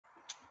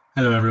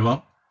Hello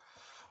everyone,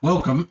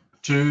 welcome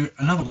to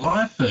another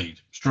live feed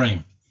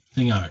stream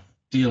thingo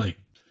dealy.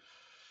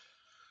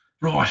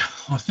 Right,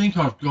 I think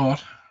I've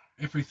got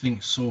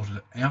everything sorted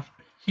out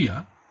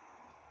here.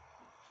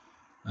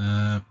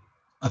 I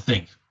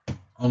think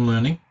I'm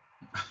learning,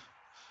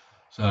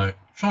 so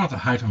try not to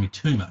hate on me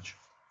too much.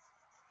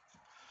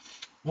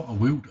 What I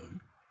will do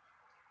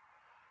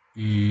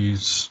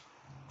is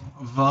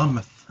via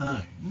my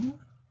phone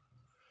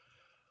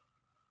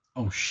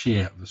I'll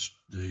share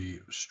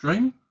the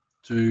stream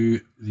to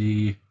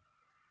the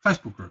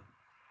Facebook group.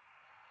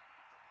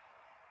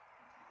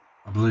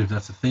 I believe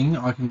that's a thing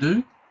I can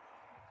do.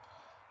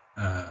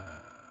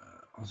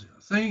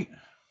 Aussie,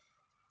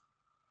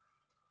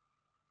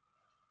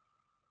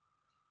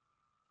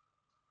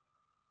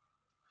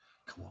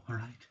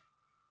 cooperate.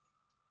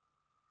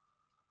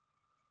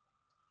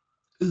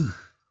 Ugh.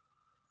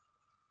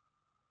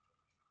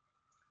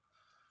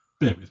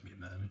 Bear with me a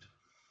moment.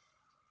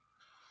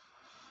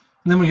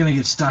 And then we're going to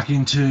get stuck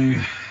into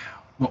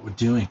what we're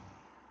doing.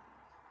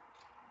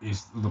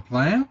 Is the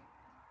plan.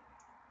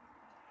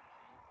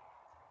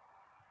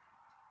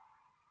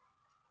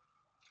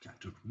 Can't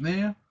do it from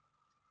there.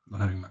 Not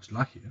having much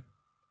luck here.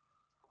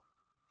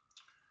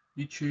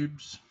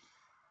 YouTube's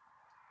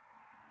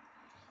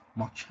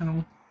my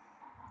channel.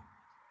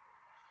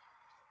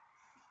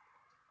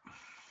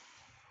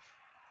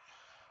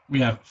 We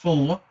have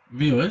 4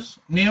 viewers.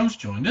 Neil's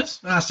joined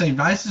us. Steve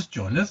Bass has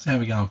joined us. How are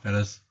we going,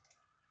 fellas?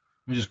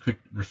 Let me just quick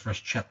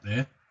refresh chat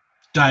there.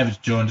 David's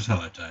joined us.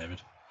 Hello,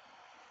 David.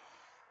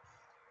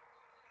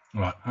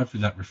 Right,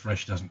 hopefully that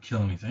refresh doesn't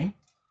kill anything.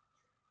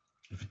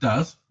 If it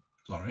does,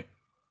 sorry.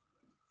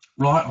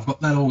 Right, I've got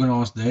that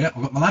organised there.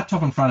 I've got my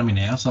laptop in front of me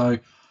now, so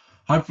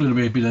hopefully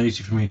it'll be a bit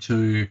easy for me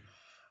to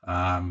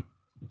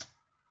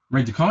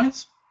read the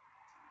comments.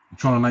 I'm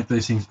trying to make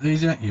these things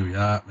easier. Here we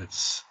are.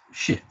 Let's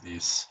share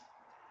this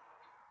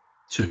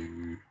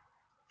to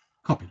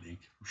copy link.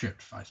 We'll share it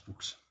to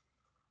Facebook's.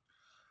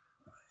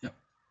 Yep.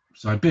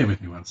 So bear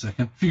with me 1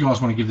 second. If you guys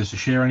want to give this a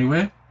share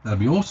anywhere, that'd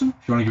be awesome.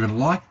 If you want to give it a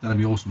like, that'd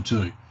be awesome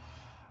too.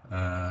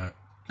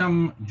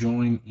 Come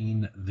join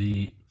in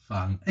the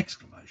fun!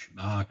 Exclamation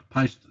mark.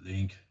 Paste the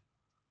link.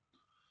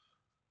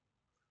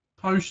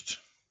 Post.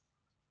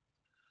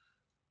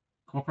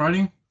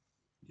 Cooperating.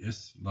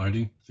 Yes.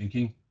 Loading.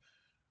 Thinking.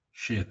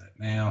 Share that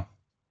now.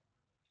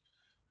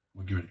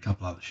 We'll give it a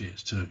couple other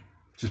shares too,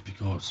 just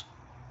because.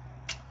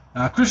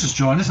 Chris has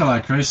joined us. Hello,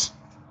 Chris.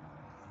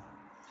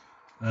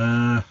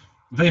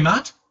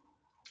 VMart.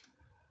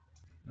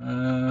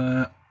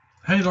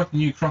 How do you like the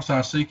new Cross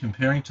RC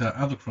comparing to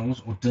other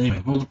Chronos or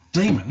Demon? Well, the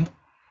Demon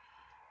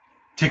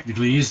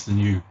technically is the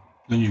new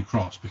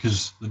Cross,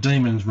 because the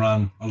Demons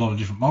run a lot of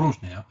different models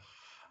now,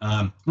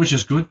 which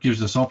is good.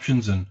 Gives us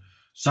options and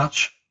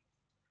such.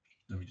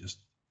 Let me just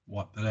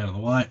wipe that out of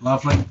the way.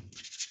 Lovely.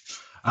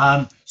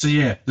 So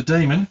yeah, the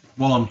Demon,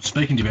 while I'm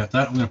speaking to you about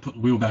that, I'm going to put the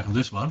wheel back on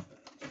this one.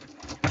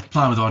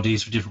 Playing with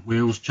ideas for different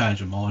wheels,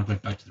 changed my mind,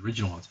 went back to the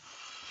original ones.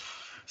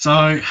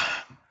 So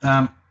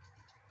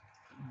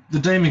the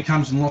Demon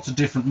comes in lots of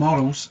different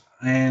models,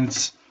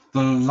 and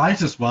the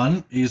latest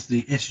one is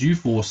the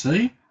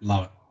SU4C.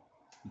 Love it.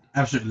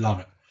 Absolutely love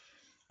it.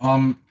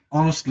 I'm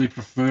honestly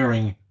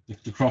preferring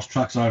the Cross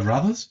trucks over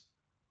others.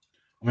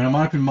 I mean, I'm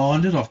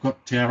open-minded. I've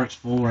got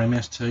TRX4,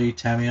 MST,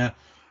 Tamiya,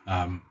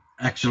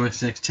 Actual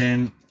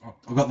SX10.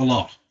 I've got the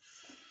lot.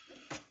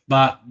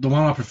 But the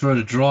one I prefer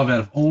to drive out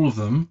of all of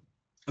them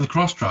are the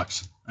Cross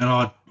trucks. And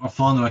I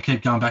find that I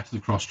keep going back to the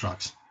Cross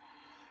trucks.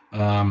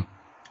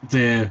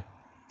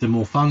 They're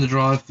more fun to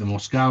drive, they're more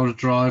scale to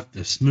drive,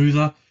 they're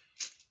smoother.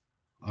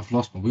 I've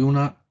lost my wheel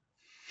nut.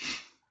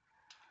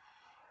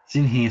 It's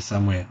in here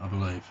somewhere, I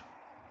believe.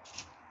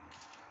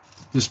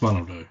 This one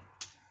will do.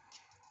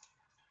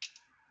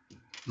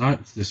 No,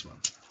 it's this one.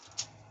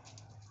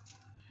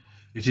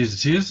 It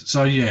is.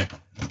 So yeah,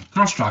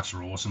 Cross trucks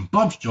are awesome.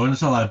 Bob's joined us.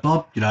 Hello,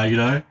 Bob.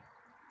 G'day.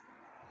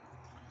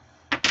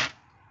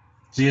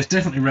 So yes,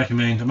 definitely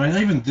recommend. I mean,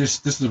 even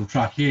this little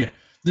truck here,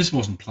 this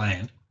wasn't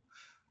planned.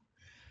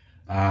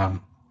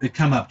 It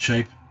come up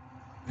cheap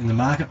in the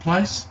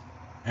marketplace,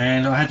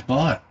 and I had to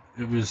buy it.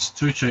 It was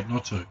too cheap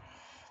not to.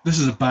 This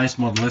is a base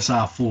model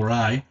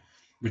SR4A,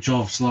 which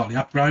I've slightly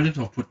upgraded.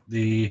 I've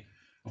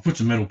put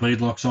some metal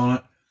beadlocks on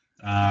it.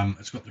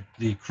 It's got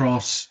the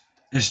Cross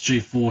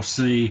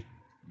SG4C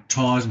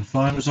tyres and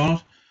foams on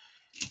it.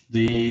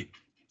 The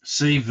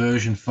C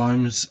version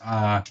foams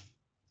are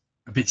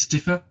a bit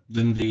stiffer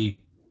than the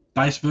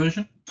base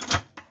version,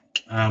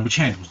 which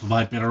handles the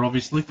weight better,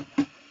 obviously.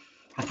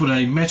 I put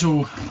a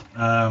metal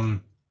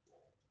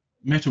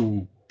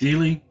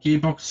dealy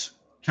gearbox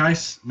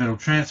case, metal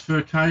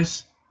transfer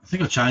case. I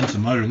think I changed the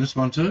motor in this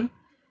one too.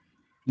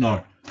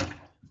 No,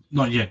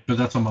 not yet, but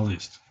that's on my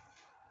list.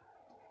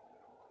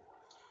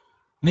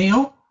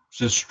 Neil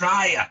says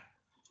Australia.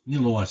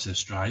 Neil always says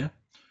Australia.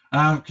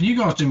 Can you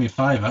guys do me a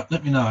favour?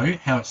 Let me know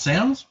how it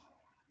sounds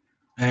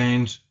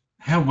and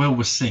how well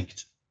we're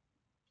synced.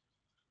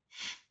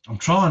 I'm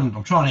trying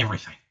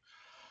everything.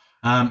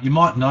 You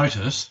might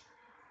notice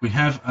we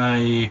have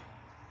a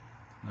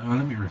Now,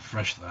 let me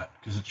refresh that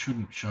because it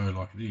shouldn't show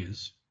like it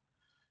is.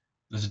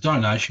 There's a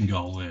donation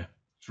goal there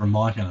for a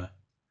mic and a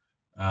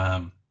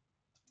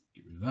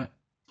get rid of that,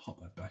 pop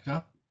that back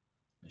up.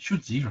 It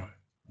should 0.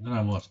 I don't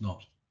know why it's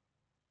not.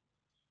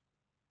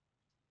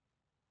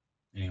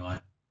 Anyway,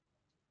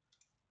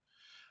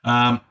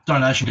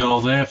 donation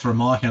goal there for a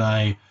mic and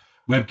a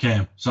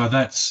webcam. So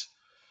that's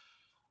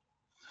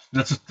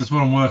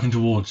what I'm working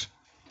towards.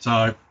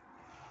 So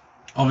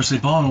obviously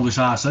buying all this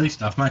RC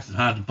stuff makes it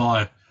hard to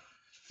buy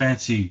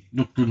fancy,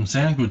 look good and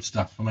sound good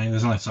stuff. I mean,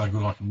 there's only so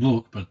good I can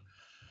look, but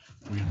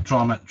we can try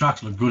and make the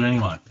trucks look good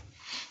anyway.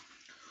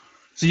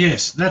 So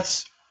yes,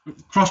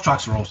 cross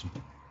trucks are awesome.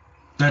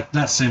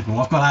 That's simple.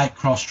 I've got 8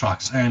 cross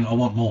trucks and I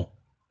want more.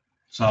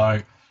 So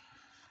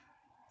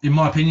in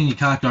my opinion, you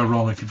can't go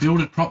wrong. If you build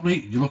it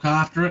properly, you look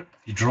after it,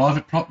 you drive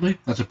it properly,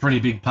 that's a pretty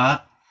big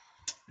part.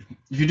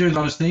 If you do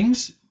those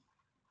things,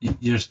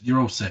 you're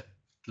all set.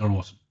 They're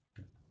awesome.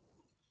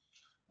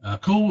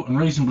 Cool and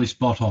reasonably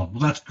spot on.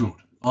 Well, that's good.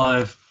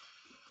 I've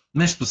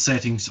messed with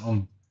settings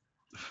on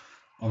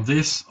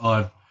this.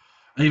 I've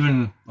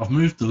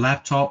moved the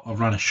laptop. I've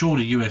run a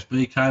shorter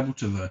USB cable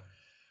to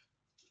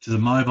the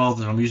mobile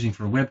that I'm using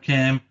for a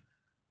webcam.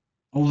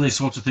 All these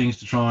sorts of things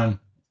to try and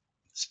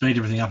speed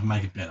everything up and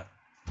make it better.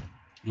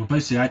 Your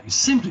BC8 is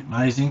simply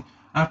amazing.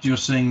 After you're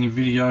seeing your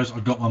videos, I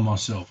got one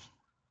myself.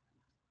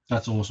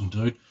 That's awesome,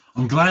 dude.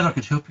 I'm glad I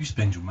could help you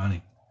spend your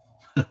money.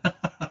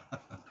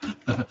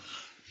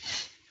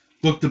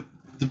 Look, the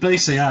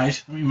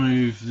BC8, let me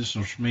move this a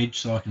smidge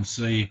so I can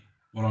see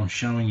what I'm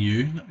showing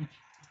you.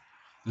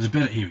 There's a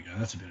better, here we go,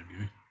 that's a better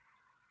view.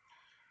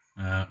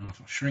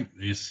 If I shrink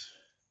this,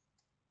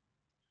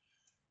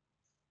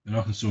 then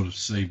I can sort of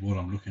see what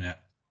I'm looking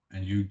at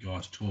and you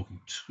guys talking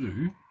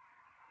to.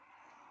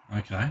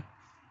 Okay.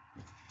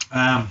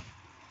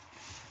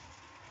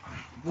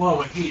 While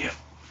we're here,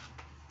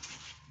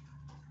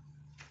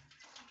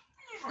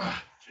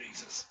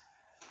 Jesus.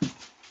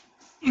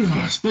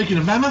 Speaking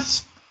of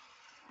mammoths,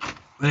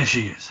 there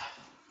she is.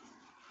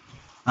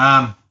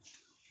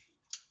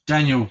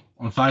 Daniel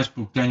on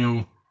Facebook,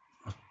 Daniel,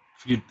 I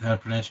forget how to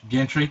pronounce it,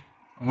 Gentry,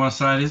 I want to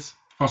say it is,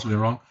 possibly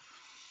wrong,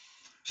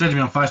 said to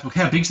me on Facebook,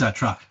 how big's that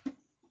truck?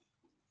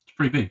 It's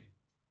pretty big.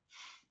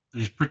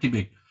 It is pretty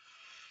big.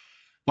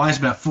 Weighs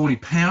about 40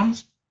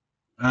 pounds.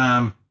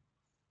 I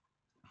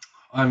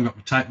haven't got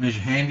my tape measure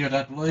handy, I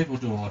don't believe, or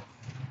do I?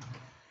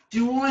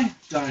 Do I?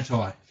 Don't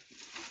I?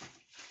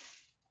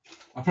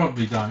 I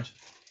probably don't.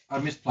 I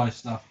misplace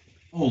stuff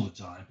all the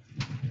time.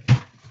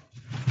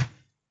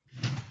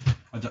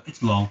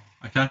 It's long,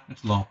 okay?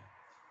 It's long.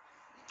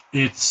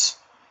 It's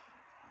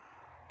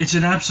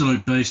an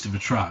absolute beast of a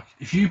truck.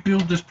 If you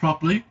build this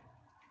properly,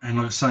 and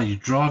like I say, you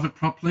drive it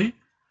properly,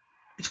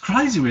 it's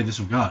crazy where this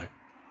will go.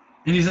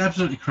 It is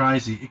absolutely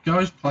crazy. It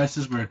goes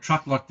places where a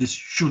truck like this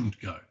shouldn't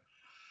go.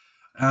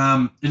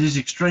 It is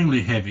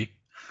extremely heavy.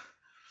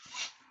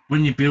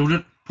 When you build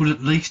it, put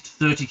at least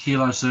 30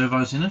 kilo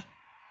servos in it.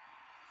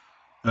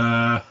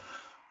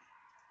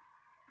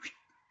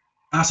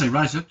 RC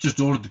Racer just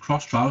ordered the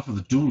cross trailer for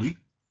the dually.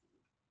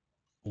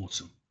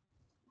 Awesome.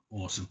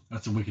 Awesome.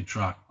 That's a wicked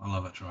truck. I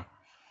love that truck.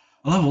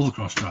 I love all the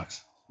cross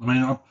trucks. I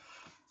mean,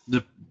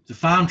 the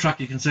farm truck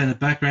you can see in the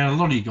background, a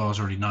lot of you guys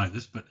already know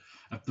this, but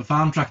the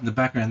farm truck in the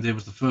background there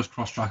was the first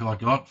cross truck I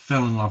got.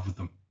 Fell in love with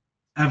them.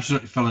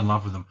 Absolutely fell in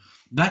love with them.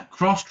 That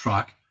cross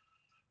truck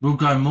will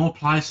go more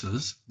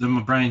places than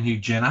my brand new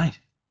Gen 8,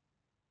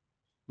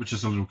 which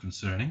is a little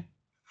concerning.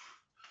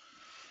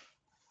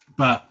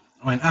 But,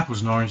 I mean,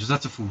 apples and oranges,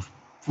 that's a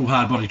full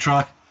hard body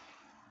truck.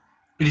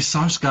 It is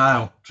so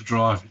scale to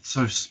drive. It's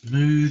so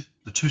smooth.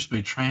 The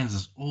 2-speed trans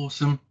is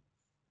awesome.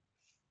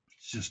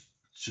 It's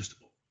just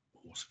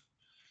awesome.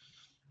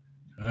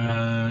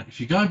 If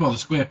you go by the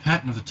square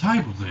pattern of the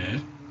table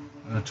there,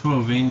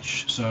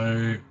 12-inch,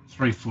 so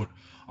 3 foot.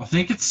 I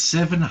think it's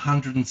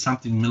 700 and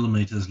something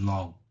millimeters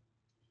long.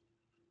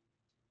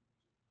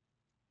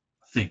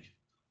 I think.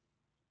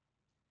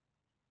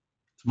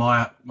 It's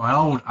my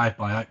old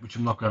 8x8, which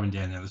I'm not going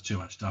down now. There's too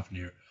much stuff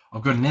near it.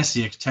 I've got an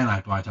SCX 10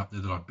 8x8 up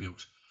there that I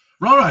built.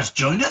 Roro's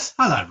joined us.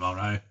 Hello,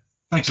 Roro.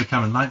 Thanks for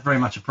coming, mate. Very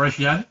much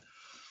appreciated.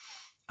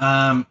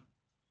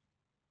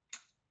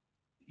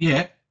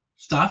 Yeah,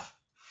 stuff.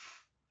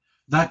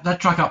 That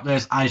truck up there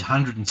is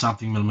 800 and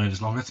something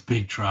millimeters long. That's a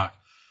big truck.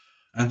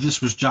 And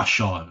this was just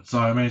shy of it. So,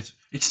 I mean,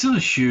 it's still a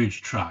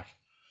huge truck.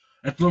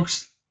 It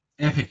looks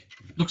epic.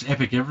 It looks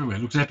epic everywhere.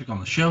 It looks epic on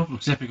the shelf. It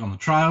looks epic on the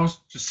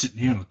trails. Just sitting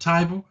here on the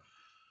table.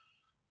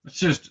 It's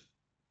just,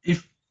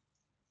 if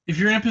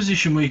you're in a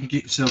position where you can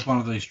get yourself one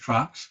of these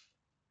trucks,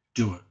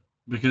 do it.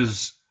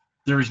 Because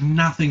there is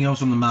nothing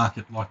else on the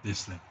market like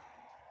this thing.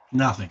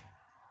 Nothing.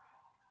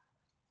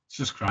 It's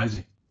just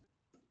crazy.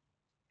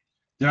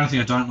 The only thing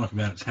I don't like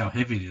about it is how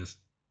heavy it is.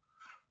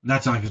 And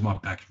that's only because my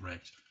back's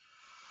wrecked.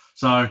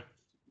 So,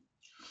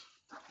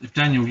 if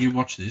Daniel, you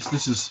watch this,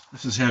 this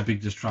is how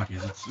big this truck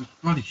is. It's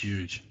bloody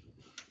huge.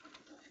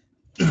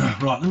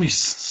 Right, let me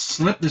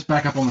slip this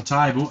back up on the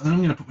table, and then I'm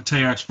going to put my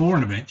TRX4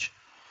 on the bench.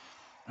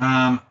 Then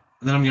I'm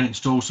going to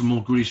install some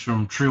more goodies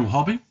from Trill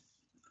Hobby.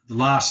 the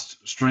last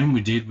stream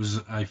we did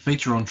was a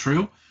feature on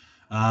Trill,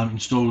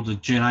 installed the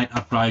Gen 8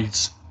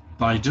 upgrades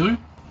they do,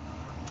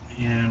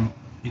 and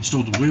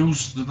installed the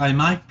wheels that they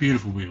make.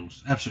 Beautiful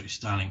wheels, absolutely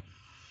stunning.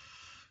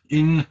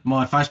 In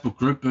my Facebook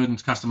group,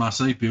 Burden's Custom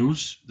RC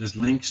Builds, there's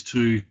links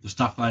to the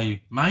stuff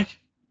they make.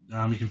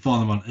 You can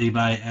find them on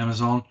eBay,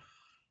 Amazon.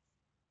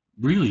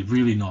 Really,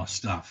 really nice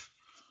stuff.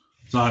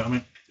 So, I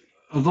mean,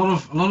 a lot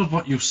of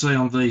what you'll see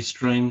on these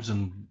streams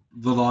and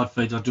the live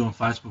feeds I do on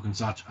Facebook and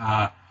such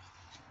are,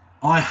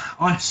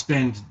 I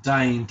spend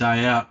day in,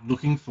 day out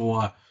looking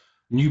for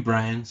new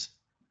brands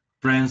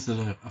that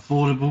are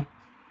affordable,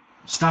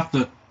 stuff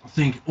that I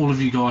think all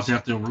of you guys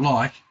out there will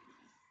like,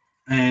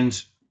 and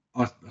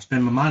I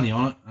spend my money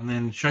on it and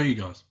then show you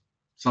guys.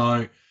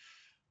 So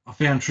I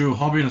found True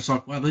Hobby and it's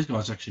like, wow, these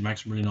guys actually make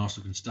some really nice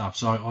looking stuff.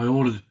 So I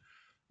ordered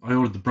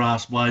the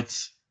brass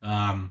weights,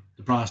 the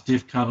brass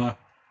diff cover,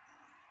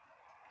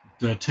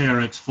 the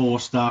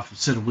TRX4 stuff, a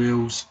set of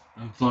wheels,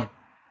 and it's like,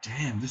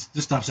 damn, this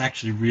stuff's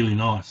actually really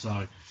nice.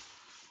 So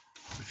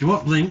if you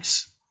want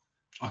links,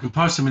 I can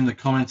post them in the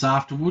comments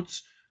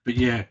afterwards. But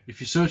yeah, if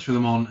you search for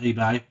them on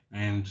eBay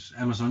and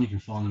Amazon, you can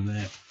find them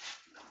there.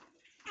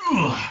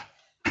 Ugh.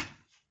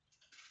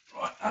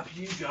 Right, up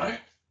you go.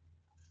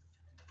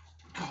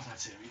 God,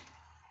 that's heavy.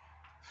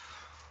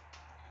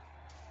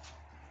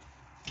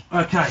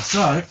 Okay,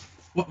 so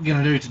what we're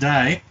going to do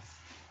today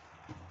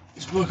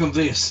is work on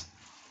this.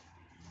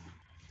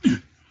 My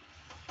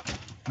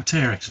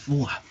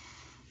TRX4.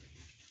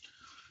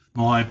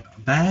 My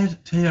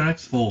bad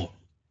TRX4.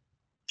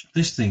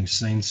 This thing's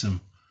seen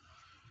some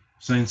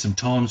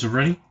times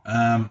already.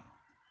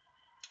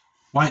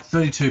 Weight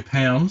 32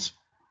 pounds.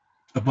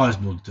 It weighs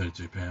more than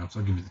 32 pounds,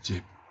 I'll give you the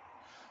tip.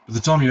 By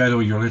the time you add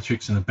all your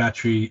electrics and a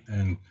battery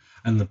and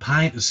the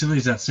paint, as silly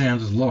as that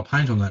sounds, there's a lot of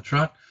paint on that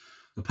truck.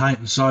 The paint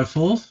and so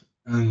forth,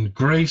 and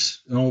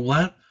grease and all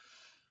that,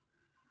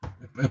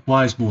 it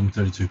weighs more than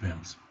 32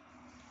 pounds.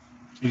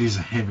 It is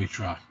a heavy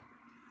truck.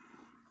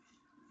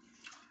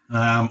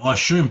 I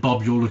assume,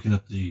 Bob, you're looking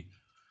at the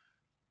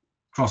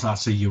Cross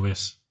RC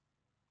US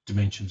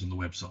dimensions on the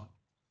website.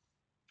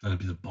 That'd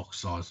be the box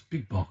size,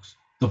 big box.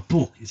 The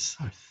book is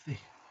so thick.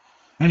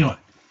 Anyway,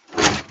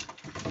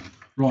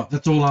 right,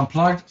 that's all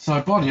unplugged,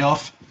 so body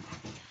off.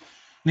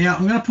 Now,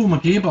 I'm going to pull my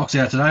gearbox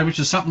out today, which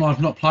is something I've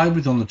not played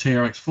with on the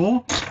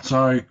TRX4,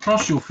 so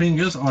cross your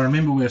fingers, I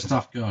remember where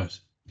stuff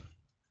goes.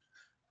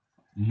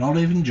 Not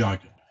even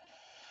joking.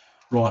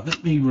 Right,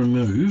 let me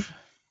remove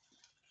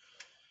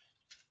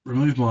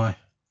my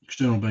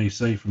external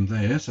BC from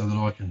there so that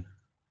I can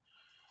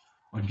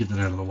get that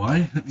out of the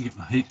way. Let me get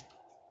my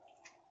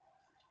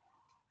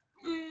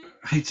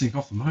heatsink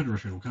off the motor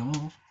if it'll come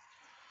off.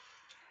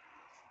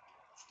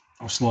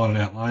 I'll slide it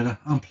out later.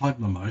 Unplug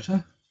my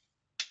motor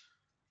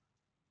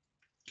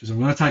because I'm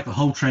going to take the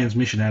whole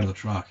transmission out of the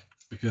truck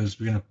because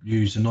we're going to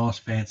use a nice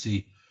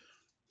fancy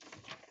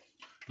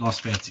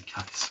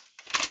case.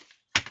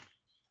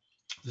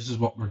 This is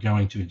what we're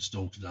going to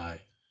install today.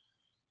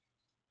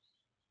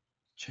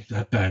 Check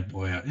that bad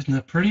boy out. Isn't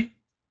that pretty?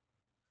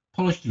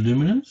 Polished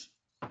aluminums.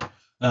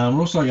 We're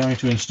also going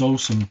to install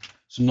some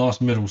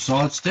nice metal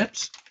side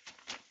steps.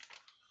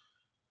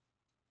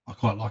 I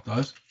quite like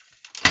those.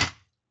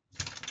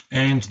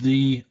 And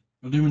the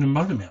aluminum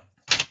motor mount.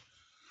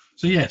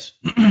 So yes,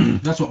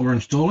 that's what we're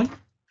installing.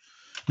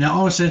 Now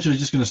I'm essentially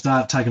just going to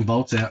start taking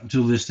bolts out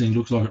until this thing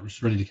looks like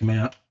it's ready to come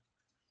out.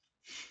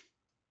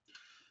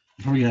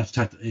 I'm probably going to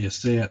have to take the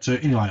ESC out too.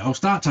 Anyway, I'll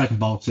start taking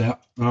bolts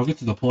out and I'll get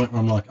to the point where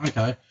I'm like,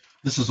 okay,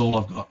 this is all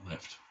I've got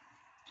left.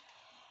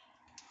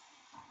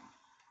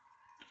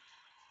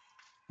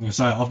 I'm going to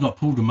say I've not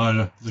pulled the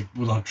motor,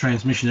 the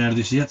transmission out of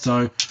this yet,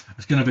 so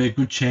it's going to be a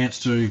good chance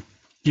to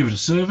give it a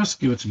service,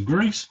 give it some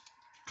grease,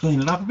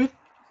 clean it up a bit.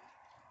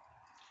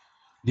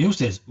 Neil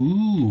says,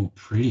 ooh,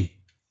 pretty.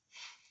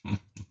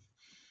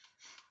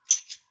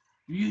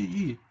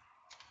 Yeah.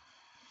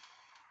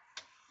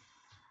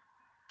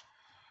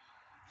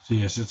 So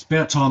yes, it's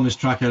about time this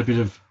truck had a bit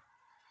of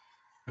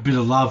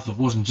love that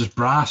wasn't just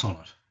brass on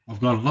it.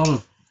 I've got a lot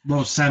of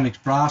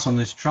Samix brass on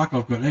this truck.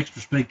 I've got an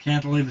extra speed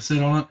cantilever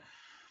set on it.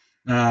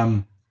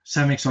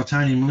 Samix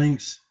titanium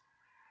links.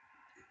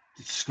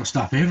 It's just got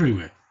stuff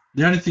everywhere.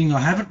 The only thing I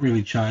haven't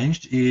really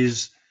changed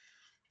is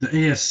the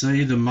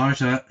ESC, the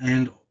motor,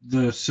 and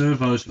the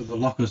servos for the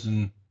lockers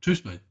and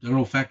two-speed. They're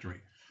all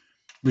factory,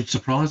 which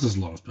surprises a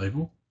lot of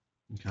people.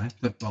 Okay,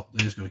 that bolt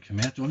there's got to come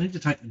out. Do I need to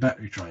take the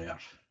battery tray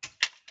out?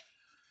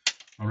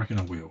 I reckon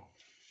I will.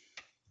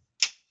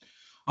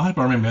 I hope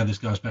I remember how this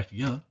goes back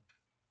together.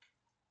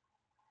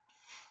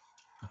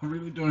 I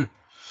really do.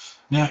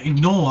 Now,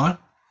 ignore,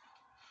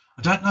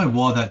 I don't know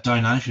why that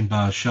donation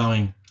bar is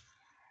showing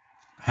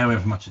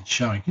however much it's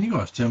showing. Can you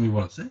guys tell me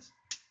what it says?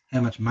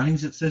 How much money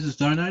it says is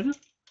donated?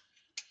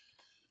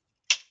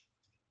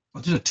 I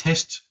did a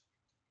test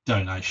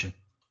donation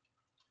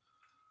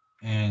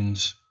and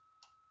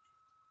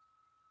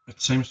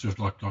it seems to have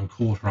like gone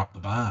quarter up the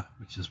bar,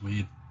 which is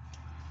weird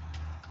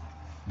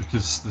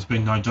because there's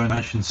been no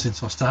donations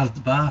since I started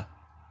the bar.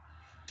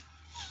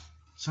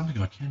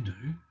 Something I can do.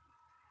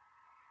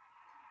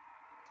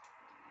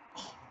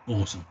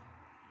 Awesome.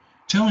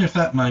 Tell me if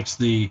that makes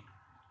the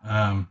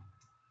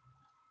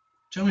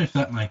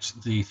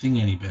thing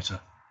any better.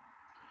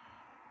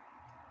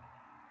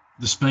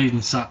 The speed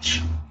and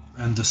such,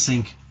 and the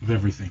sync of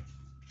everything.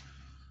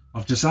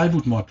 I've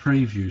disabled my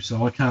preview,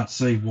 so I can't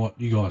see what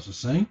you guys are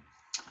seeing.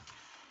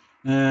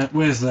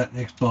 Where's that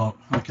next bolt?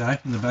 Okay,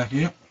 in the back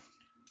here.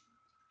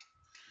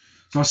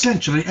 So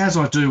essentially, as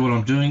I do what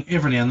I'm doing,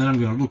 every now and then I'm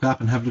going to look up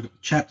and have a look at the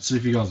chat to see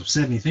if you guys have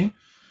said anything.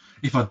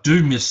 If I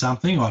do miss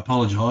something, I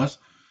apologise.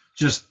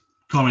 Just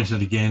comment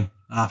it again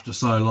after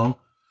so long.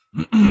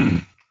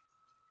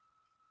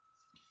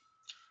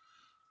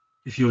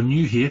 If you're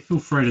new here, feel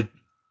free to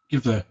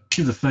give the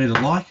feed a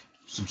like,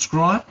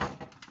 subscribe.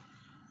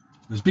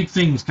 There's big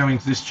things coming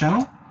to this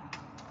channel.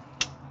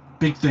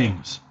 Big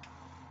things.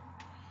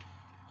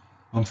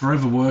 I'm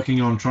forever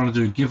working on trying to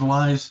do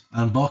giveaways,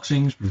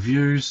 unboxings,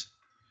 reviews.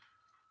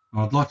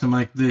 I'd like to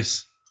make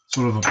this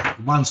sort of a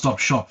one-stop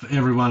shop for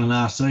everyone in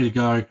RC to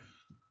go,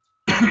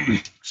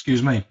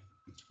 excuse me,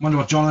 wonder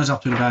what Jono's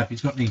up to today, if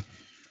he's got any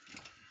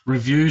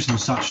reviews and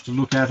such to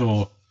look at,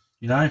 or,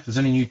 you know, if there's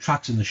any new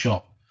trucks in the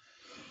shop.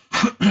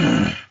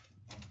 Right,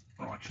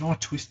 can I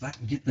twist that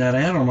and get that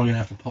out, or am I going to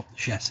have to pop the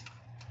chassis?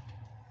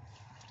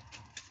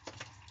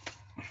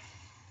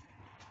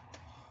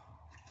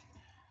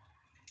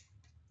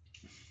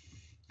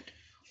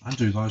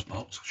 Undo those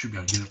bolts. I should be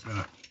able to get it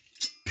better.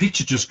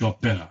 Picture just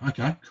got better.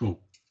 Okay, cool.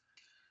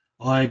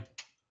 I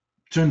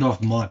turned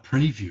off my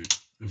preview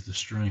of the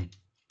stream,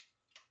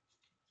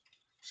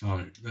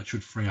 so that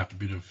should free up a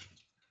bit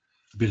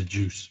of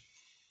juice.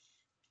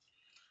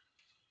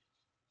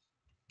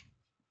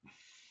 I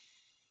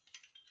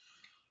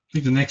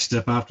think the next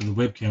step after the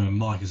webcam and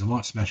mic is I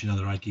might smash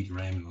another 8 gig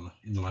RAM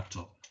in the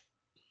laptop.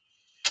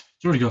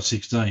 It's already got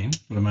 16,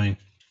 but I mean,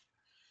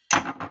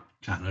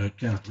 can't hurt,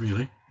 can it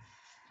really?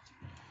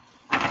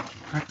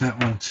 Crack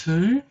that one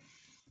too.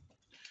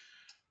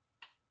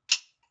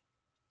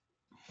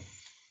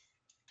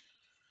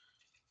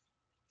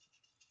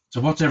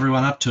 So what's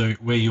everyone up to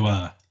where you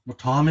are? What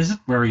time is it?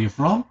 Where are you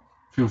from?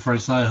 Feel free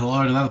to say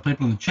hello to the other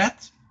people in the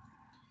chat.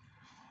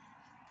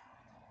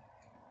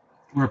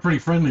 We're a pretty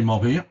friendly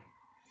mob here.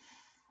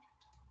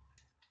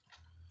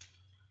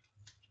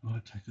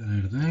 I'll take that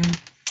out of there.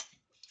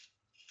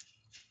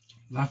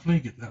 Lovely,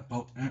 get that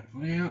bolt out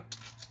there.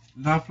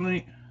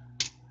 Lovely.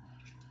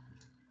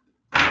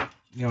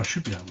 Now I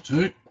should be able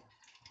to.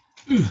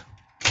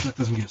 That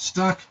doesn't get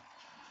stuck.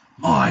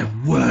 My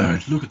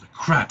word, look at the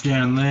crap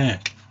down there.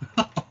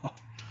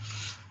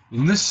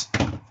 And this,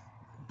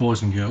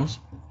 boys and girls,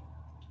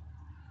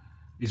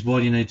 is why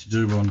you need to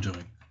do what I'm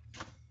doing.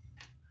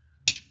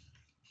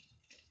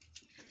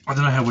 I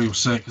don't know how we will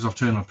see it because I've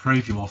turned my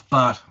preview off,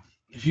 but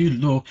if you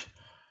look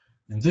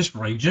in this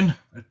region,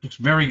 it looks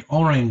very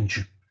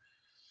orange.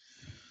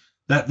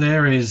 That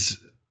there is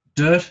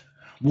dirt,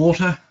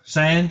 water,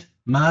 sand,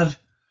 mud,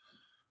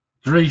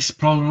 grease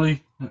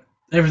probably,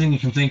 everything you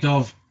can think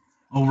of,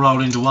 all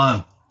rolled into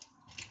one.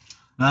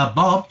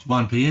 Bob, it's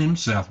 1 PM,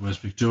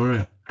 Southwest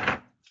Victoria.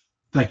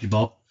 Thank you,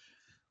 Bob.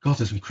 God,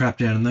 there's some crap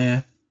down in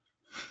there.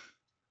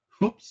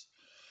 Whoops.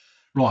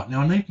 Right,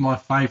 now I need my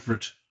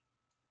favourite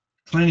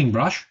cleaning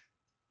brush,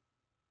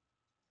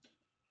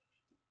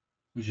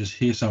 which is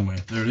here somewhere.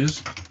 There it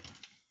is.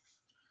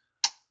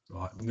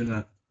 Right, I'm going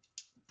to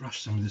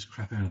brush some of this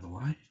crap out of the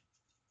way.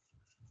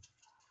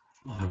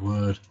 My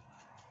word.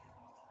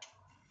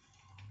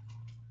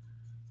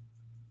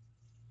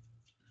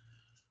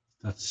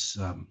 That's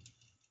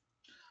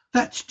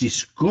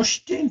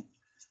disgusting.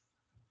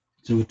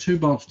 So with 2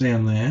 bolts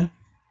down there.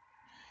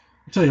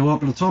 I'll tell you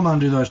what, by the time I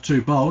undo those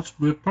 2 bolts,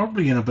 we're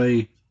probably going to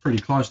be pretty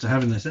close to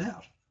having this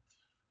out.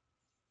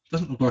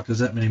 Doesn't look like there's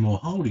that many more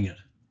holding it.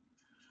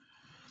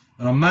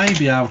 And I may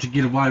be able to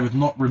get away with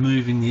not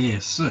removing the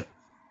ESC.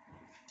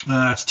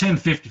 It's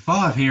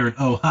 10:55 here in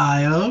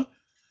Ohio.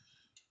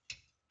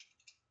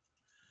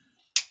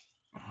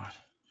 Right.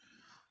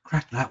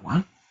 Crack that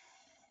one.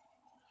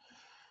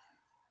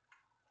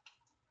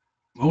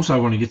 Also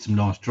want to get some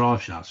nice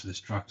drive shafts for this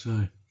truck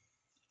too.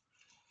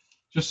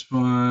 Just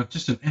an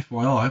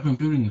FYI, when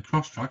building the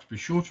cross trucks, be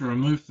sure to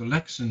remove the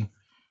Lexan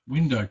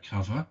window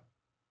cover.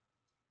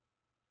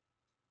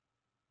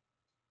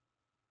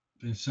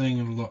 Been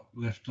seeing a lot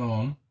left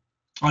on.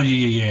 Oh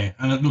yeah,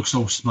 and it looks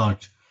all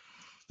smoked.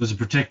 There's a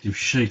protective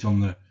sheet on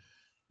the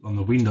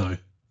window.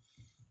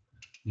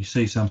 You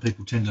see some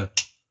people tend to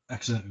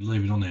accidentally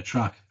leave it on their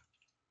truck.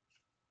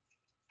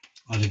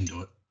 I didn't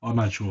do it. I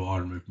made sure I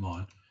removed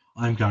mine.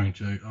 I'm going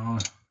to.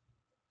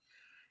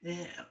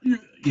 Yeah,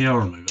 I'll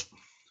remove it.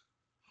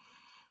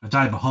 A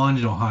day behind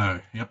in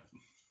Ohio. Yep.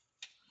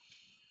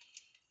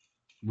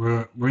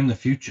 We're in the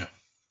future.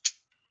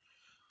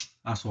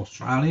 Us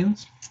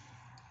Australians.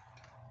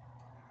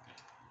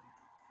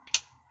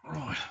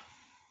 Right.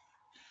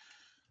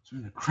 So I'm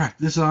going to crack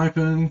this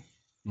open.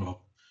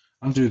 Well,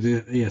 undo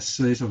the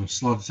ESC so I can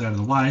slide this out of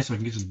the way so I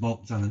can get to the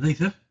bolt that's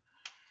underneath it.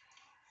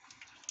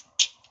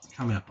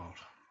 Come out,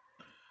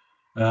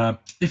 bolt.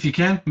 If you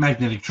can,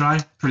 magnetic tray,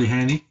 pretty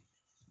handy.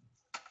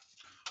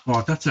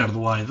 Right, that's out of the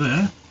way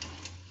there.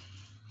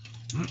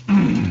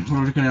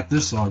 We're looking at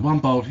this side. One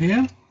bolt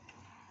here.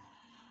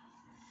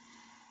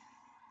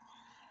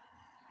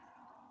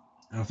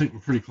 And I think we're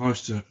pretty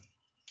close to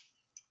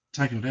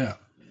taking it out.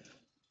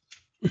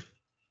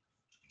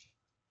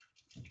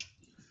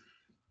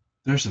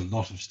 There's a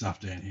lot of stuff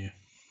down here.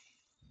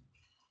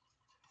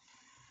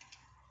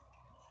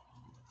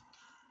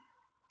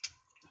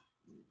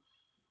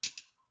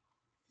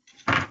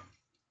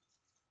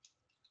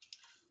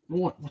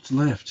 Right, what's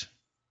left?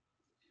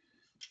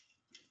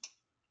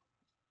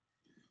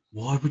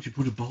 Why would you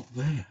put a bolt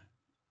there?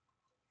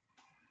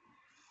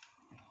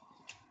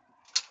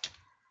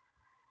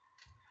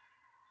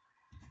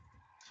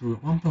 So we've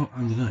got one bolt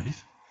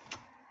underneath.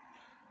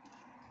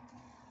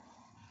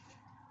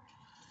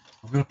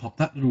 I've got to pop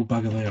that little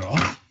bugger there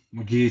off,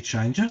 my gear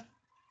changer.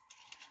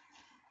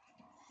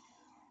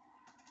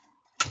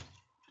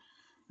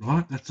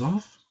 Right, that's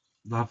off.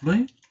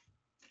 Lovely.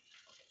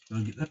 So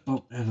get that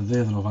bolt out of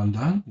there that I've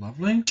undone.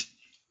 Lovely.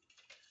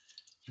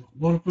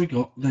 What have we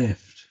got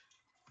left?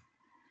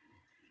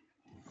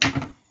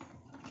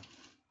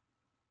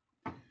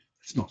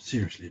 It's not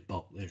seriously a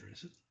bolt there,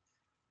 is it?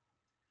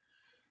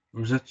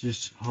 Or is that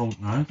just hold?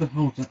 No, that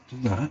holds up to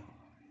that.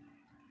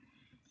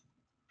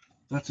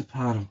 That's a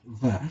part of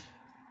that.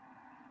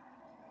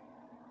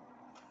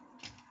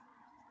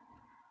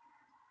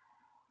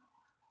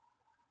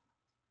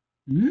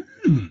 Looks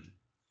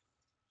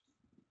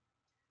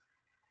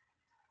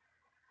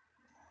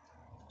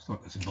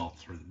like there's a bolt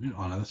through the middle.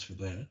 Oh no, that's for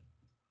there.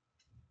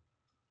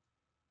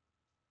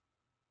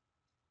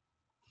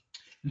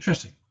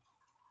 Interesting.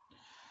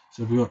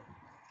 So we've got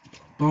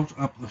bolt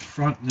up the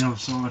front and the other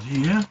side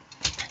here.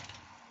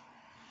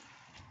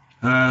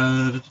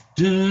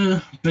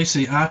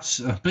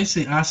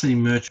 BCRC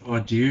merch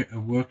idea, a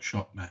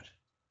workshop mat.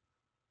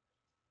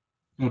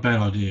 Not a bad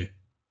idea.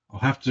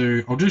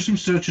 I'll do some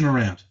searching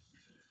around.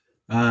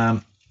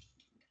 I'll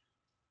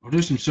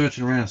do some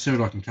searching around and see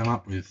what I can come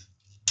up with.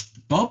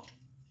 Bob?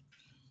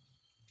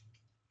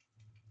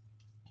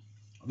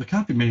 There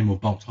can't be many more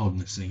bolts holding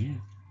this thing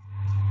in.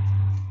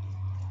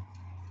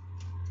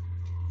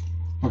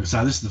 Like I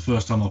say, this is the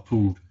first time I've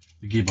pulled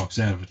the gearbox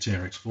out of a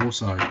TRX4,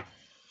 so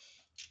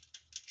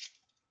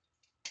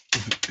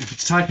if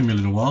it's taken me a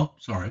little while,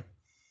 sorry.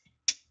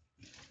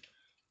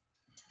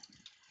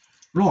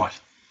 Right.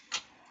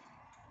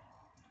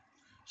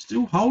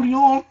 Still holding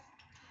on.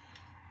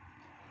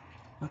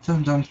 That's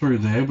undone through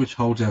there, which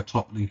holds our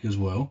top link as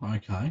well.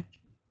 Okay.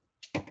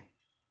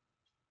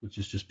 Which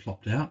is just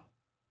plopped out.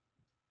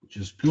 Which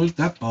is good.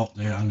 That bolt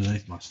there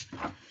underneath must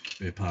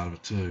be a part of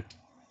it too.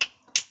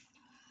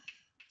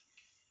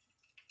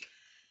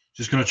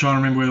 Just got to try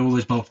and remember where all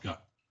these bolts go.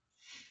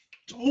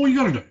 That's all you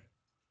got to do.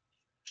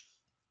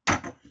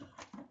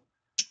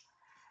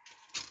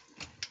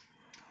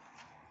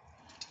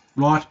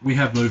 Right, we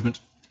have movement.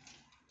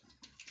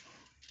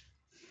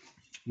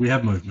 We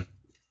have movement.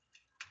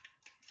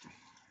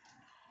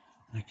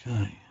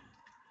 Okay.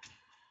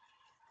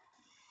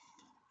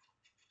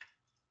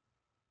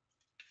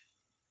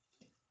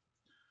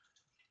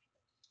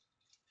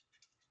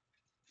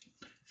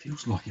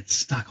 Feels like it's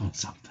stuck on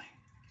something.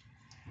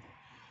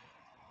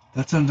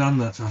 That's undone,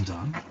 that's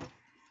undone.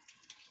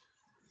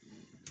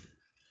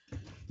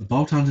 The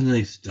bolt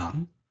underneath's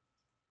done.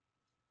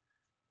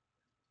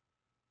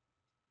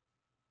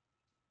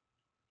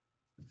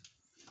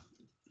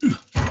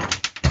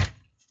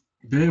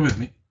 Bear with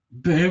me.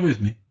 Bear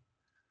with me.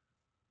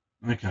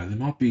 Okay, there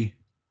might be.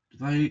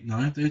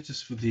 No, they're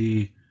just for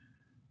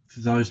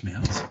those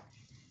mounts.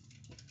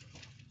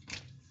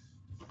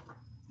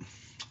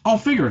 I'll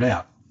figure it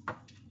out.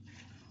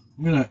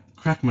 I'm gonna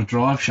crack my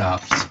drive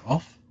shafts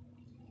off.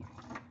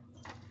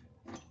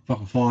 If I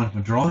can find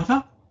my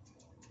driver.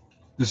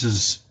 This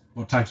is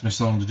what takes me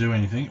so long to do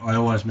anything. I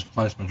always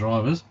misplace my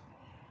drivers.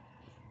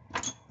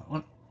 That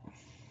one.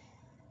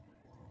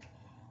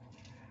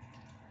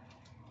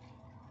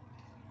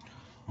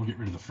 I'll get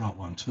rid of the front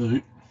one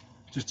too,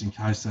 just in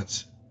case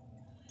that's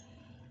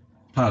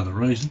part of the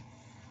reason.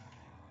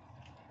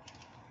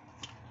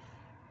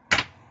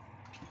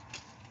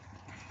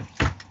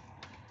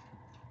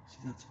 So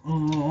that's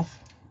off.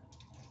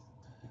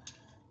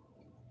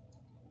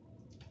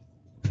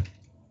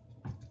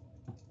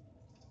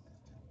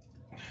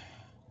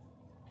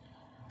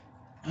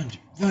 Undo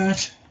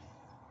that.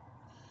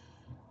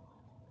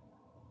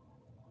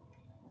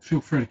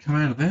 Feel free to come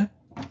out of there.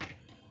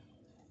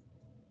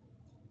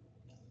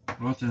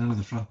 Right down into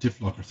the front diff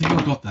locker. I think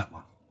I got that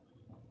one.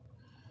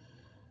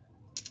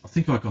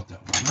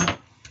 Right?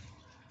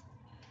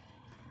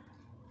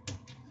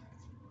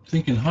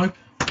 Think and hope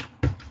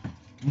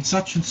and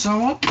such and so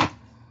on.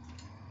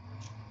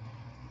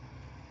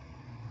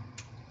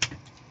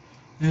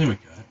 There we go.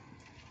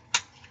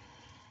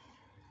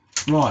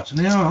 Right,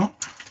 now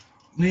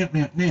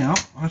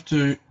I have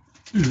to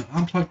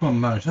unplug my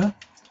motor.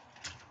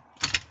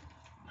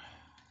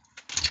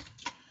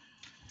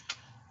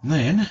 And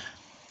then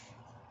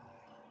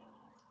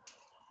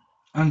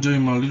undo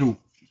my little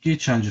gear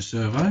changer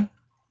servo.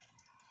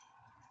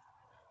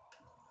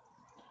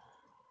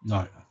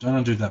 No, don't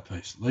undo that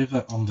piece. Leave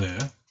that on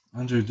there.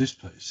 undo this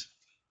piece,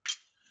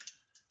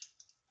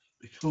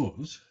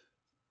 because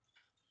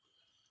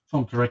if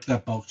I'm correct,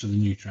 that bolts to the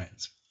new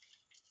trans.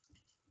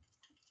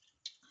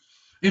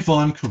 If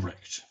I'm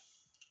correct.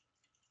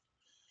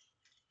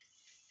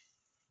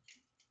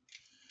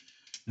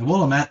 Now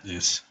while I'm at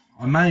this,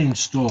 I may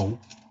install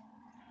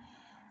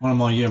one of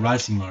my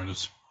racing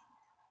motors,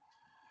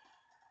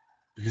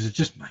 because it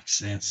just makes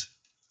sense.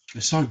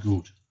 They're so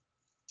good.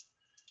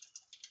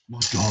 My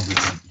God,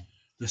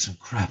 there's some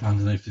crap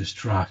underneath this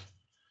truck.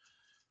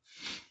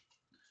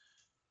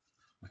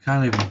 I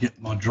can't even get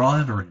my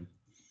driver in.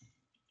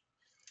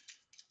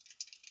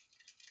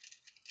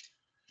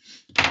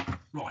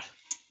 Right.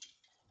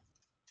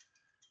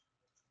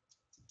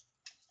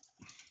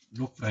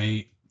 Look,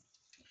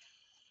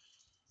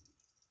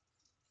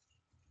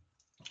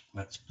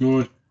 that's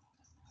good.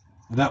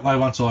 That way,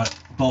 once I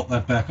bolt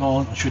that back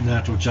on, I shouldn't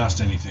have to adjust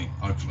anything,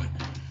 hopefully.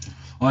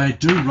 I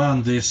do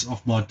run this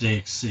off my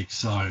DX6,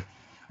 so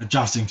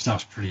adjusting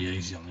stuff's pretty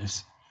easy on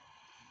this.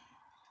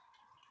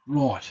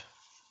 Right.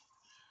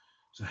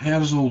 So how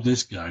does all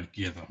this go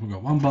together? We've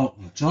got one bolt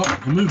on the top. I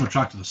can move my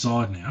truck to the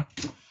side now.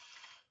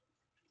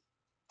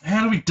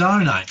 How do we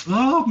donate?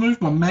 Oh, I've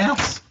moved my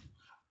mouse.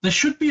 There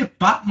should be a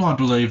button, I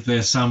believe,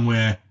 there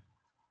somewhere,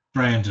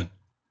 Brandon.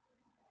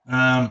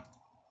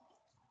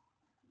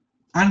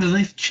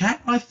 Underneath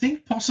chat, I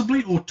think,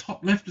 possibly, or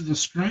top left of the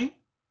screen.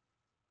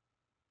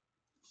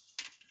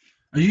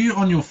 Are you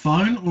on your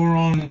phone or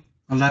on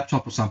a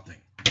laptop or something?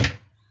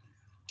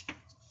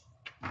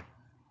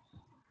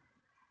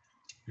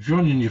 If you're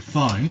on your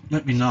phone,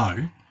 let me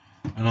know,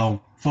 and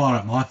I'll fire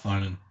up my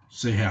phone and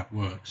see how it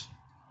works.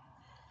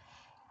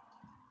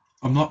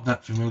 I'm not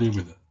that familiar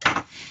with it.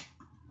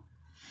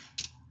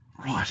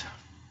 Right.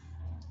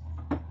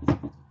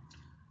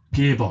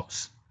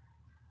 Gearbox.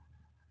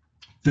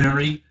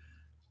 Very,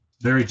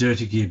 very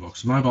dirty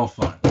gearbox. Mobile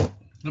phone.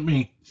 Let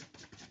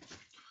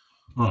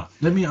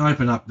me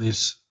open up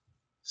this,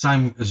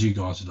 same as you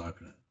guys would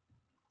open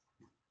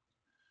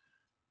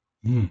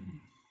it.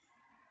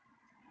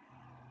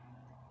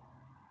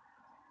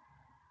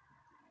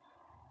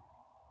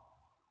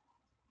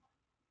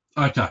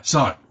 Okay,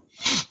 so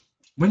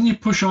when you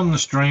push on the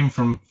stream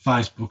from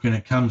Facebook and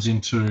it comes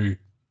into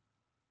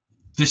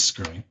this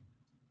screen,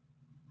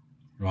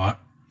 right,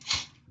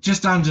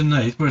 just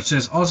underneath where it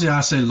says Aussie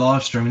RC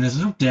live streaming, there's a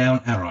little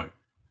down arrow.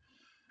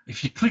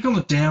 If you click on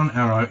the down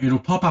arrow, it'll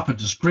pop up a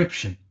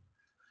description.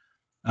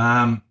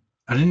 And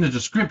in the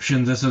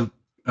description, there's a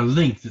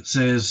link that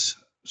says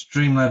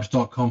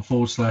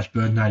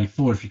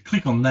streamlabs.com/burden84. If you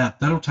click on that,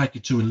 that'll take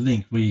you to a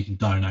link where you can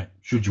donate,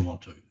 should you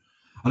want to.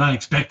 I don't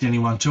expect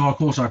anyone to. Of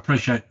course, I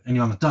appreciate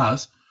anyone that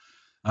does,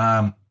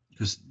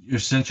 because you're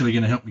essentially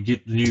going to help me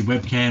get the new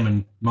webcam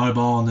and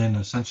mobile, and then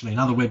essentially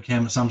another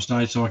webcam at some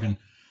stage, so I can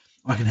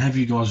have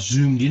you guys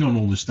zoomed in on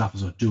all this stuff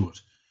as I do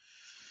it.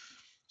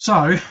 So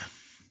I'm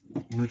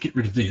going to get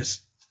rid of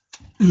this.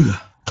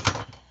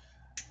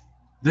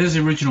 There's the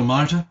original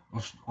motor.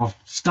 I've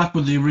stuck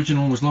with the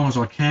original as long as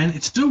I can.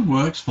 It still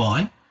works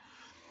fine.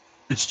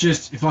 It's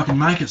just, if I can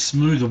make it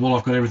smoother while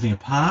I've got everything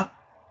apart,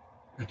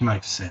 it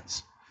makes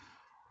sense.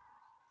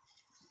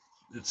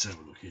 Let's have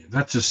a look here.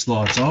 That just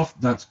slides off.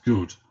 That's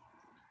good.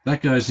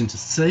 That goes into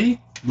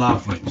C.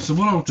 Lovely. So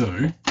what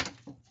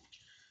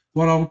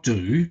I'll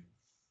do,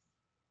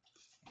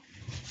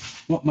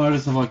 what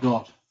motors have I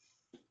got?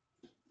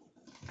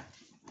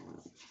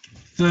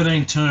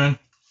 13 turn,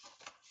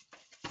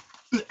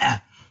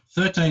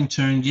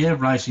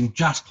 racing,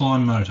 just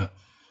climb motor.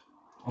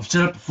 I've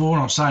said it before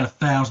and I'll say it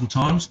 1,000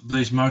 times.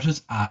 These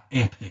motors are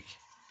epic.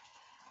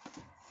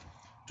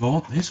 Do I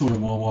want this or do I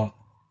want,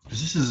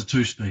 because this is a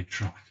 2-speed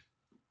truck.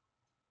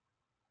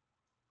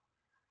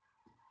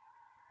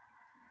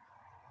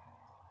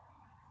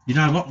 You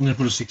know what? I'm going to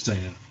put a 16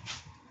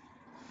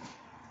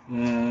 in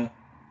it.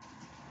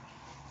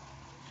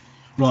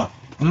 Right,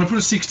 I'm going to put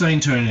a 16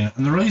 turn in it,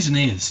 and the reason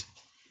is,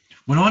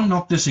 when I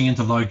knock this thing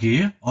into low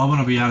gear, I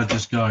want to be able to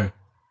just go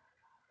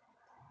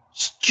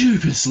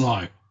stupid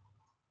slow.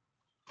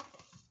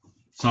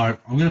 So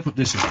I'm going to put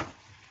this in.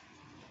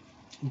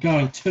 I'm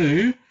going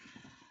to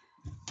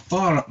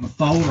fire up my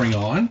soldering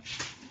iron.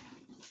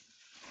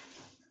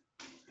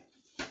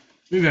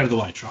 Move out of the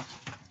way, truck.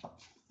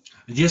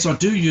 And yes, I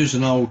do use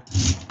an old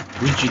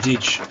Rinchy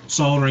Ditch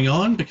soldering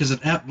iron because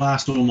it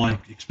outlasts all my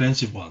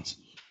expensive ones.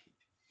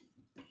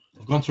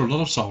 I've gone through a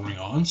lot of soldering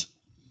irons,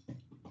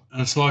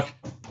 and it's like,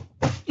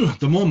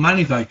 the more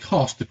money they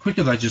cost, the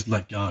quicker they just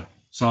let go.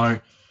 So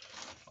I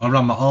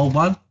run my old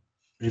one.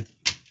 It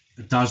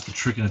does the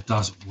trick and it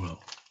does it well.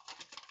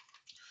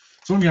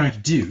 So what I'm going to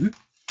do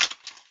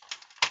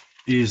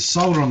is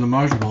solder on the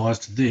motor wires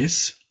to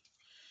this,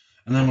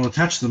 and then we'll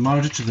attach the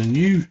motor to the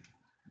new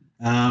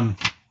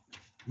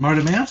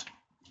motor mount.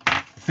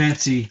 A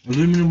fancy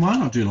aluminum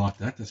one. I do like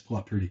that. That's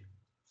quite pretty.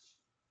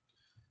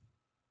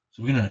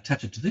 So we're going to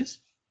attach it to this.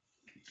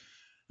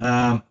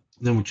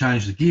 Then we'll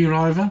change the gear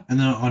over, and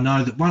then I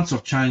know that once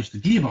I've changed the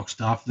gearbox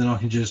stuff, then I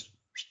can just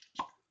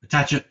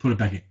attach it, put it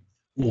back in.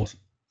 Awesome.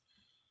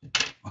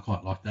 I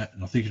quite like that,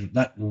 and I think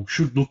that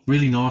should look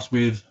really nice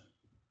with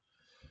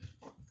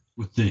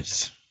with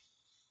this.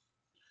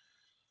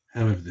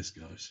 However this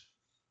goes.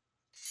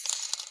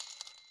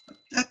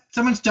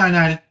 Someone's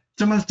donated.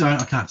 Someone's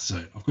donated. I can't see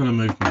it. I've got to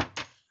move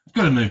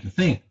my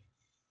thing.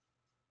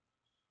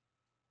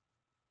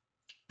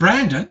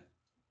 Brandon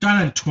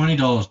donated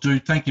 $20,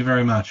 dude. Thank you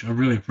very much. I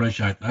really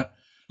appreciate that.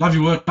 Love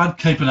your work, bud.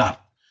 Keep it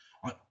up.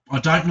 I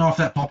don't know if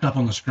that popped up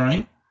on the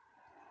screen.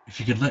 If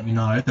you could let me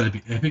know, that'd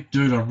be epic,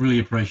 dude. I really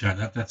appreciate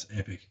that. That's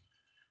epic.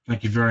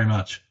 Thank you very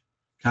much.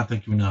 Can't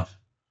thank you enough.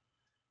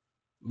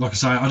 Like I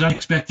say, I don't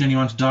expect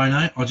anyone to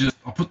donate.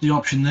 I put the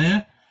option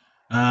there.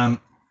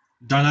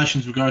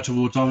 Donations will go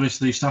towards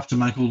obviously stuff to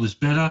make all this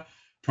better,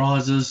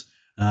 prizes,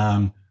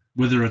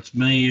 whether it's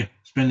me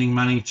spending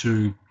money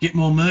to get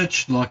more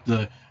merch like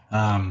the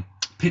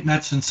pit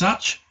mats and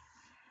such.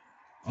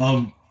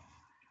 I'm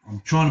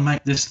trying to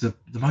make this the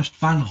most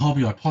fun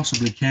hobby I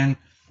possibly can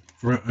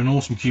for an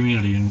awesome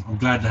community, and I'm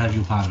glad to have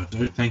you part of it,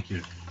 dude. Thank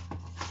you.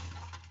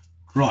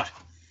 Right.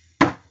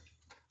 I'm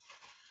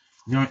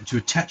going to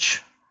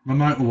attach my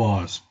motor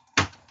wires.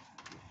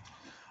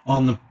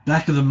 On the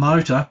back of the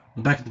motor,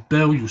 the back of the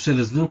bell, you'll see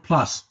there's a little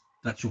plus.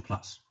 That's your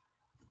plus.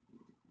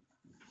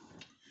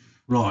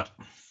 Right.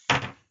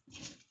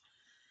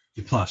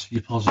 Your plus,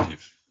 your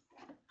positive.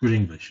 Good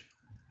English.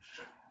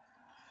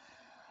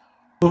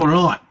 All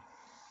right.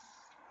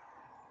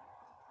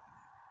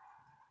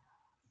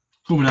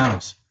 Cool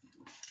bananas.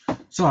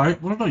 So,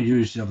 what did I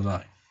use the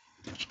other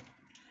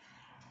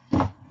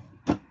day?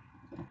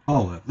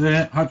 Hold that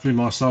there. Hopefully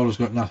my solder's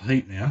got enough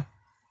heat now.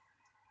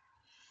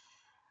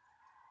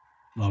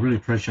 I really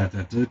appreciate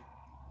that, dude.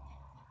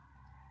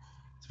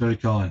 It's very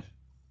kind.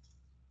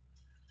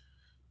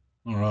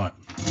 All right.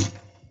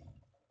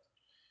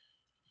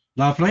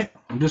 Lovely.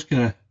 I'm just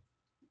gonna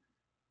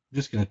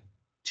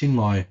tin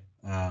my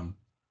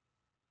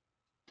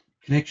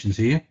connections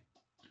here.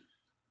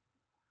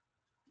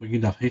 We get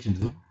enough heat into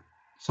them.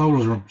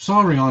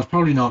 Soldering iron's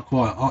probably not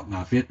quite hot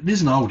enough yet. It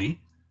is an oldie.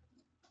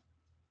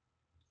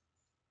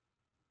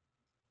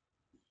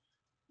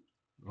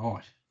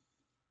 Right.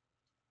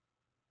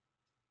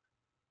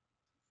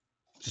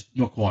 Just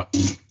not quite.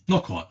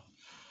 Not quite.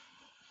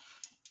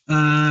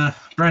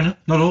 Brandon,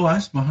 not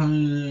always. My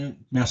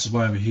mouse is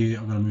way over here.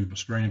 I'm going to move my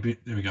screen a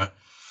bit. There we go.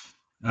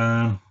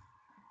 My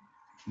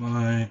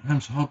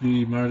Home's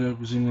Hobby motor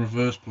was in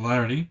reverse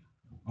polarity.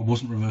 I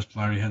wasn't reverse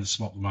polarity. I had to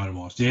swap the motor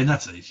wires. Yeah, and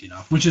that's easy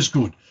enough, which is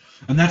good.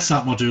 And that's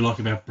something I do like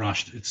about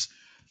brushed. It's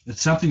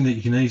something that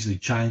you can easily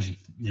change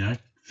and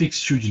fix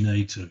should you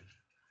need to.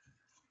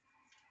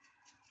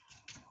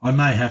 I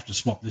may have to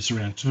swap this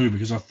around too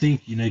because I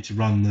think you need to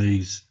run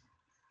these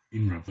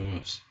in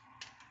reverse.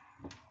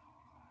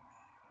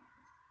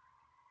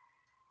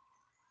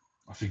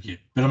 I forget,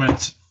 but I mean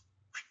it's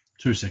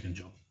 2-second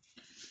job.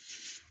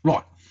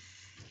 Right,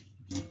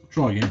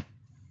 try again.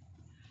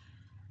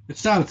 It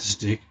started to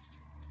stick.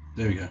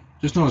 There we go.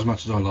 Just not as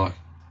much as I like.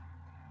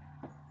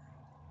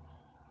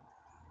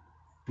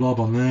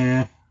 Blob on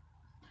there.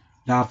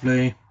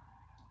 Lovely.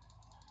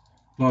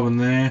 Blob on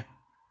there.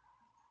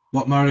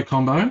 What motor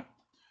combo?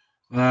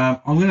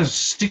 I'm going to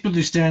stick with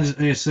the standard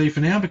ESC for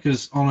now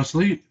because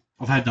honestly,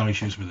 I've had no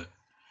issues with it.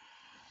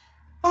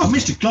 Oh,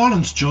 Mr.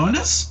 Collins joined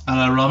us.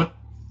 Hello, Robert.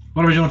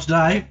 What are we doing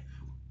today?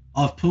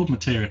 I've pulled my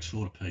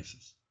TRX4 to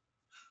pieces.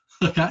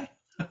 Okay.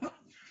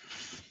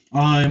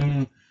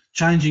 I'm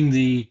changing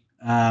the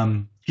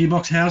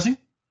gearbox housing.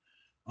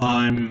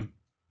 I'm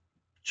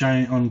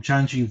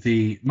changing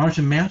the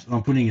motor mount.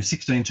 I'm putting a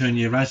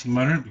 16-turn-year racing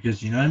motor in it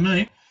because you know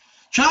me.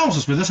 Charles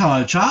is with us.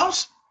 Hello,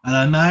 Charles.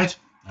 Hello, mate.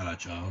 Hello,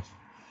 Charles.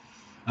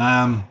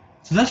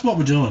 So that's what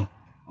we're doing.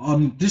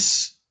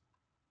 This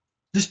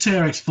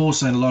TRX4's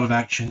seen a lot of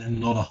action and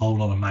not a whole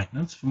lot of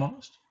maintenance, if I'm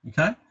honest.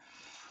 Okay.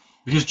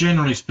 Because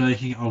generally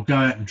speaking, I'll go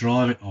out and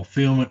drive it, I'll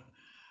film it,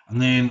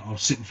 and then I'll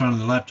sit in front of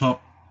the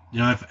laptop,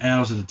 for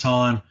hours at a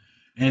time,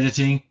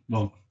 editing.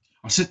 Well,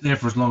 I sit there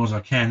for as long as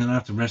I can, then I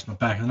have to rest my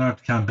back, and then I have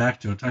to come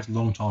back to it. It takes a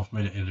long time for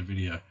me to edit a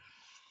video.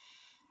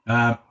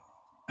 And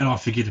I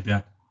forget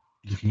about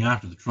looking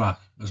after the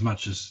truck as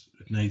much as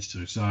it needs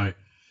to. So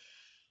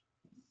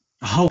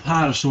a whole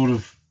part of sort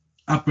of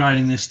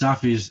upgrading this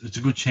stuff is it's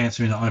a good chance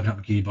for me to open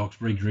up the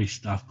gearbox, re-grease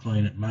stuff,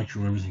 clean it, make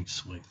sure everything's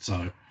sweet.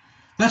 So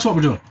that's what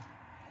we're doing.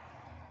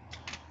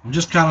 I'm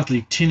just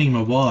currently tinning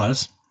my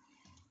wires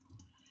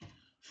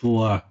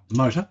for the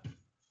motor.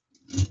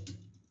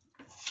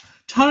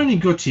 Tony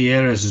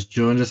Gutierrez has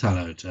joined us.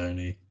 Hello,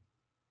 Tony.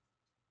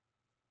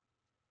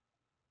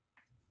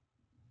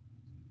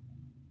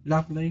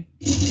 Lovely.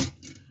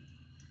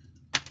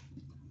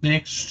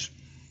 Next.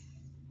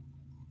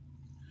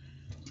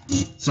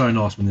 So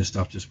nice when this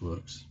stuff just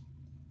works.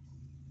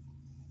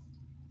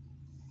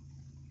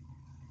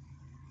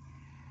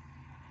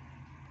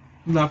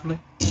 Lovely.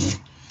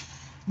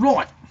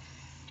 Right.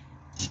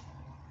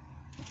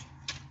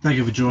 Thank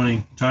you for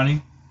joining,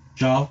 Tony,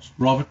 Charles,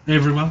 Robert,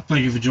 everyone.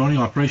 Thank you for joining.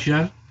 I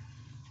appreciate it.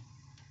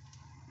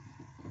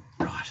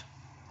 Right.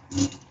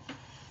 So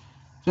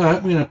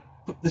we're going to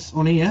put this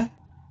on here.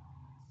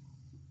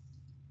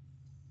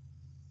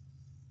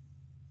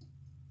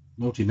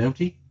 Melty,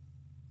 melty.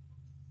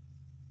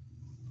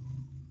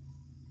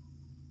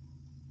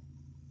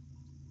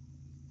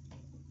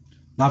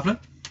 Lovely.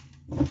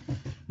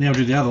 Now we'll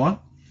do the other one.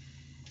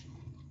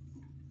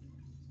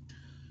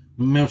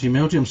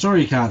 Melty. I'm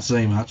sorry you can't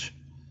see much.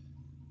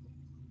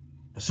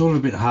 It's sort of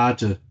a bit hard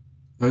to,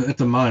 at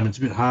the moment, it's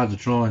a bit hard to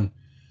try and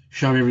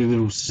show every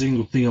little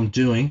single thing I'm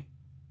doing.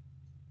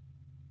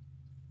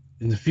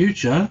 In the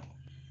future,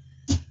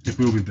 it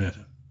will be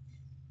better.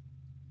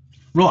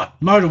 Right,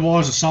 motor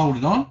wires are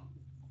soldered on.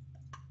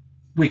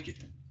 Wicked.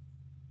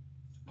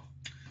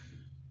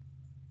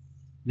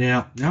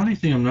 Now, the only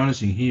thing I'm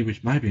noticing here,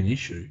 which may be an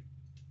issue,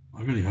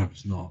 I really hope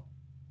it's not.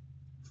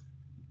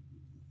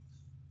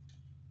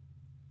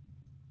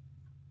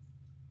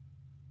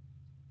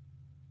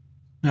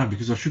 No,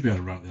 because I should be able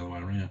to run it the other way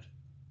around.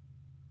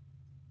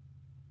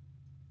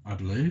 I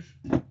believe.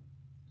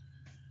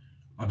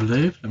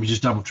 Let me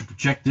just double triple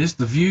check this.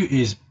 The view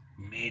is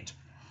mid.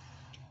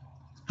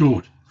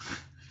 Good.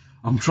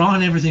 I'm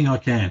trying everything I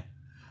can.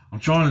 I'm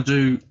trying to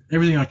do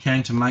everything I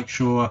can to make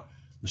sure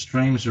the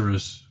streams are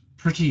as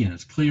pretty and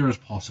as clear as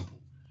possible.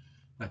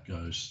 That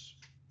goes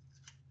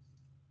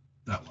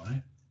that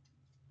way.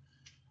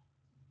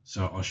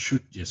 So I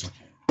should, yes I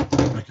can.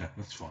 Okay,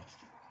 that's fine.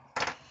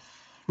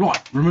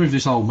 Right, remove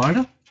this old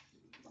motor.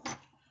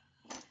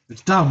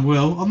 It's done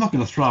well. I'm not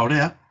going to throw it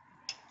out.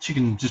 She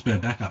can just be a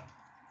backup.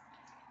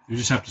 You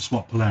just have to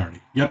swap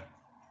polarity. Yep.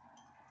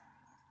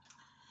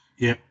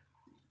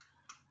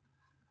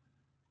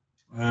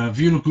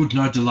 View look good,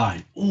 no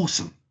delay.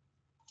 Awesome.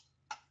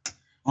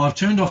 I've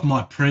turned off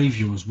my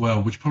preview as well,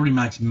 which probably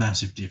makes a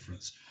massive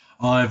difference.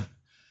 I've,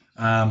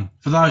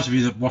 for those of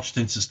you that watched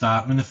since the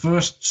start, I mean, the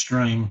first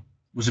stream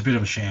was a bit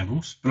of a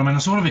shambles, but I mean, I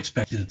sort of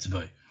expected it to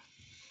be.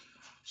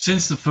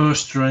 Since the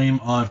first stream,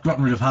 I've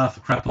gotten rid of half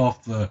the crap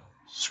off the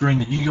screen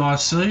that you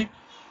guys see.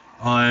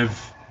 I've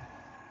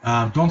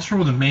gone through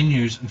all the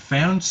menus and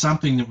found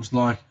something that was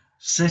like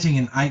setting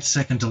an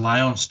 8-second delay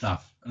on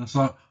stuff. And it's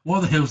like, why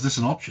the hell is this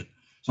an option?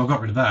 So I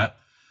got rid of that.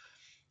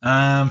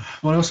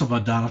 What else have I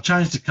done? I've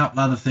changed a couple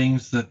other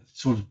things that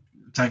sort of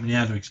take me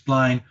now to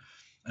explain.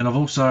 And I've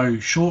also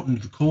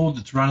shortened the cord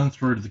that's running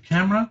through to the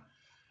camera.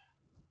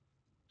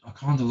 I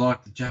kind of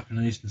like the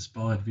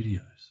Japanese-inspired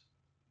videos.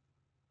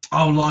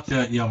 Oh, like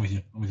that. Yeah, I'm with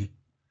you.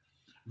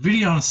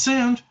 Video and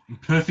sound in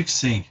perfect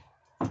sync.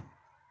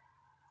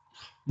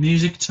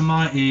 Music to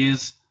my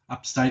ears.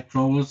 Upstate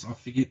crawlers. I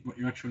forget what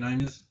your actual name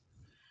is.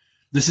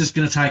 This is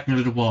going to take me a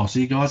little while, so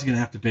you guys are going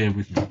to have to bear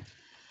with me.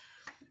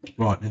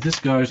 Right, now this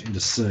goes into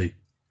C.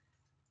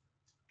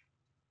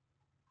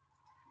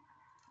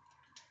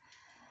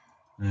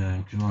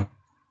 And I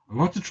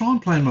like to try and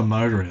plan my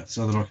motor out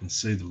so that I can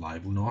see the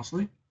label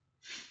nicely.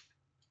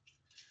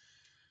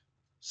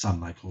 Some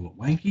may call it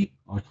wanky.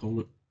 I call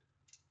it,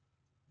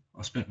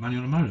 I spent money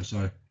on a motor,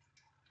 so.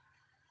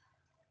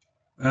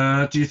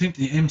 Do you think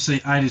the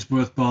MC8 is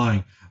worth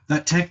buying?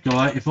 That tech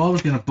guy, if I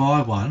was going to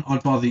buy one,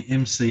 I'd buy the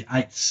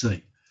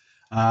MC8C.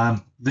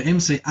 The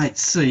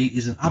MC8C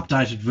is an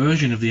updated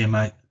version of the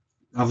M8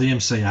 of the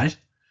MC8.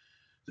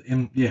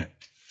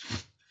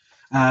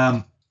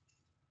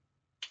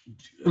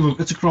 Look,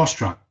 it's a cross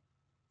truck.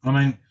 I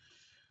mean,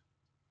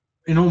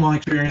 in all my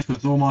experience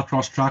with all my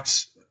cross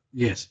trucks,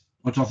 yes,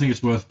 I think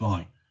it's worth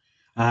buying.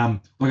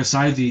 Like I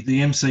say, the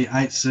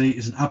MC8C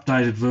is an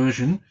updated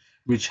version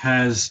which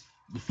has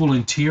the full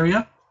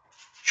interior.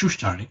 Shush,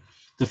 Tony.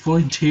 The full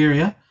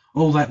interior,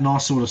 all that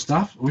nice sort of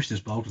stuff. I wish this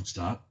bolt would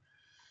start.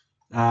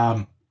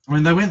 I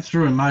mean, they went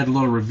through and made a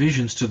lot of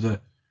revisions to the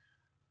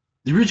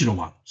original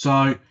one.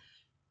 So,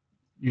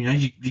 you know,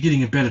 you're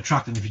getting a better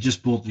truck than if you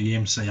just bought the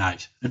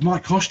MC8. It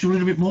might cost you a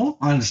little bit more.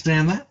 I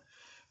understand that.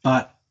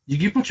 But you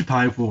get what you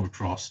pay for with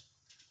Cross.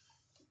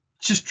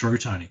 It's just true,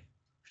 Tony.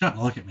 If you don't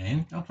like it,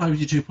 man, go play with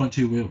your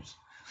 2.2 wheels.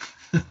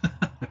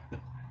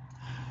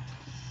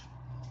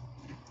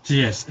 So,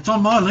 yes, it's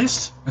on my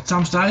list at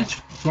some stage.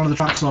 It's one of the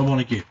trucks I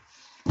want to get.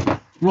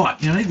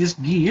 Right, you need this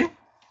gear.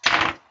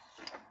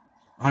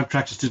 I hope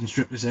Traxxas didn't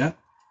strip this out.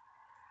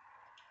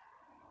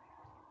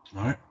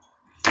 No.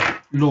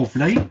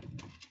 Lovely.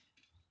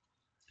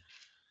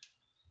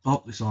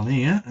 Pop this on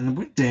here, and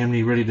we're damn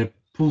near ready to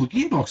pull the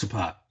gearbox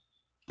apart.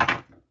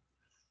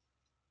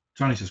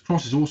 Tony says,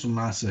 Cross is awesome,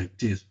 RC.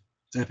 It is.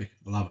 It's epic.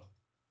 I love it.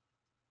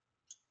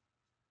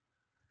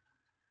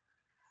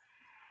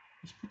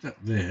 Let's put that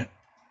there.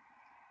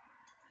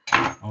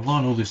 I'll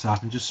line all this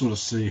up and just sort of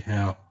see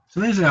how. So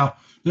there's our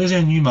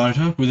new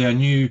motor with our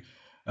new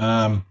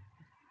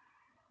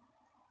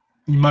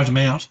motor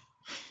mount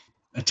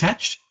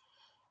attached.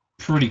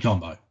 Pretty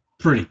combo.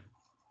 Pretty.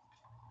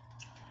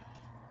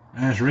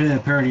 That's really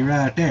pretty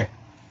right there.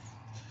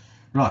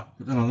 Right,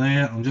 put that on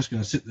there. I'm just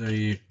going to sit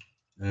the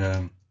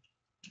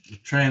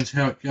trans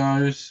how it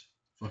goes.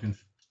 If I can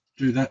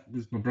do that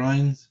with my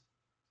brains.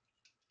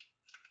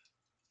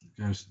 It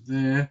goes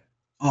there.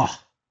 Oh,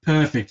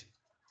 perfect.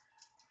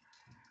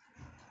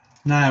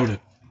 Nailed it.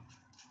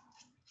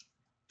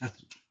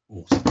 That's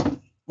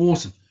awesome.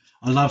 Awesome.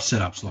 I love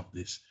setups like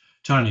this.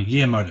 Tony,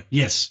 gear motor.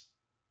 Yes.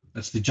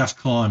 That's the Just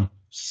Climb.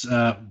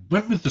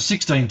 Went with the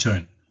 16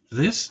 turn for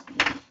this.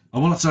 I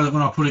want it so that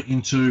when I put it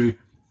into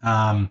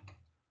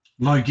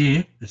low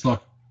gear, it's like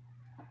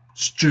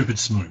stupid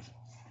smooth.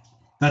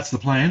 That's the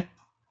plan.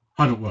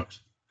 Hope it works.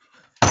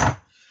 Let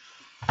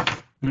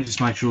me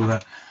just make sure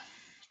that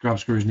grub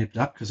screw is nipped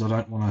up because I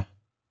don't want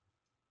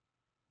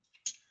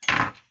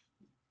to.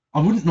 I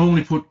wouldn't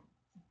normally put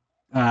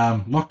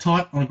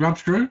Loctite on a grub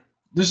screw.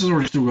 This has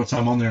already still got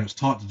some on there and it's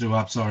tight to do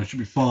up, so it should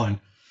be fine.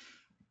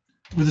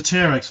 With the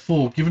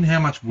TRX4, given how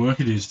much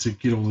work it is to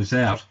get all this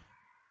out,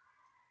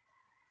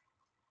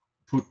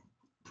 put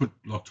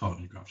Loctite on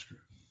your grub screw.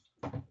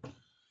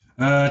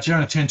 Do you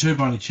own a 10.2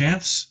 by any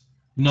chance?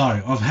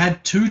 No, I've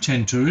had two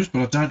 10.2s,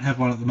 but I don't have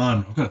one at the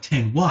moment. I've got a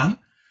 10.1,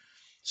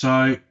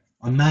 so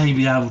I may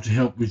be able to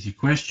help with your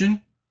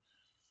question.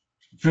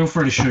 Feel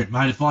free to shoot,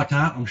 mate. If I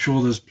can't, I'm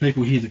sure there's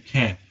people here that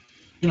can.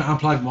 I'm going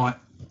to unplug my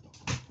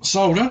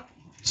solder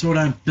so I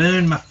don't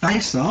burn my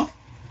face off.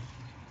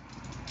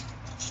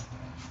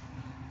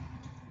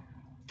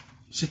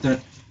 Set that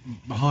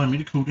behind me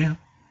to cool down.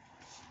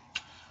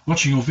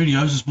 Watching your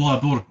videos is why I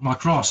bought my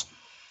cross.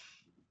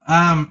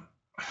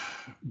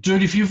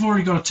 Dude, if you've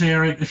already got a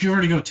TRX, if you've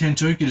already got a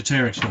 10.2, get a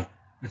TRX4.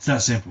 It's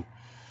that simple.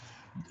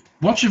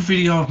 Watch a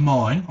video of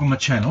mine on my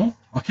channel.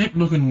 I keep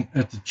looking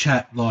at the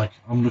chat like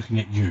I'm looking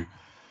at you.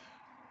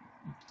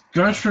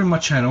 Go through my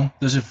channel.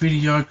 There's a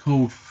video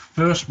called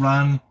First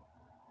Run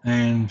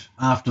and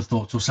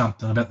Afterthoughts or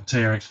something about the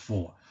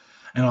TRX4.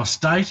 And I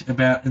state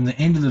about in the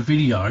end of the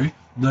video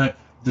that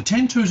the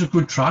 10.2 is a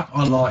good truck.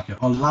 I like it.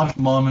 I loved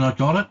mine when I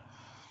got it.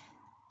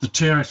 The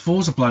TRX4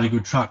 is a bloody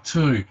good truck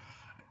too.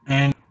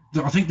 And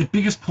I think the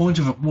biggest point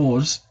of it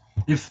was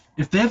if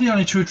they're the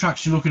only two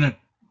trucks you're looking at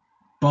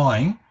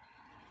buying,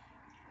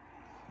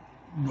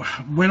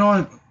 when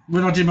I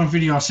did my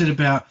video, I said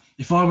about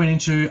if I went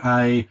into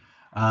a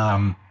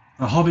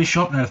hobby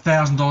shop and had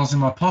 $1,000 in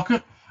my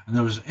pocket and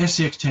there was an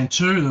SCX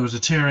 10.2, there was a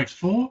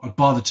TRX4, I'd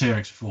buy the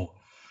TRX4.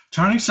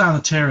 Tony's saying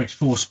the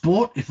TRX4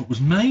 Sport. If it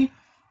was me,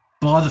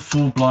 buy the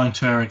full-blown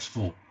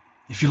TRX4.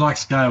 If you like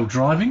scale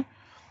driving,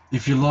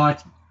 if you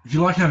like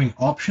having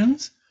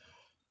options,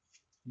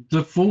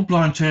 the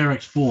full-blown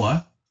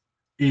TRX4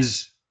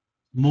 is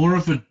more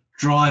of a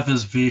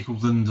driver's vehicle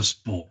than the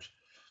Sport.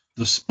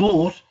 The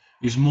Sport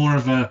is more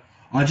of a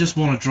I just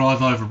want to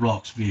drive over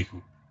rocks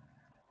vehicle.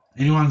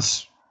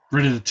 Anyone's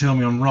ready to tell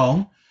me I'm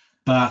wrong,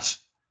 but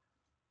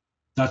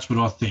that's what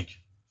I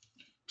think.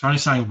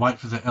 Tony's saying wait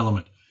for the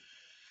element.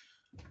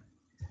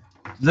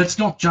 Let's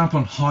not jump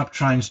on hype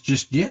trains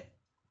just yet.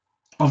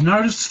 I've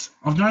noticed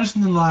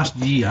in the last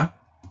year,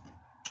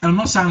 and I'm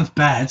not saying it's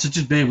bad, so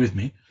just bear with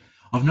me.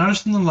 I've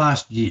noticed in the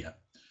last year,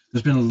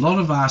 there's been a lot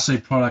of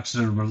RC products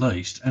that are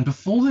released, and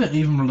before they're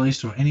even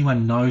released or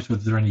anyone knows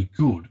whether they're any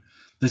good,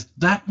 there's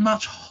that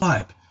much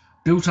hype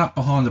built up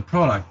behind the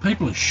product.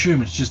 People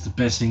assume it's just the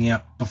best thing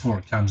out before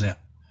it comes out.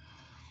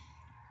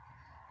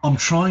 I'm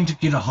trying to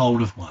get a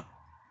hold of one.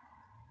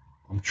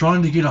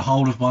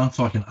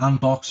 so I can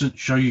unbox it,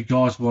 show you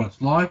guys what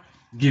it's like,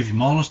 give you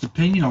my honest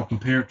opinion. I'll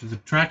compare it to the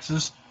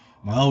Traxxas,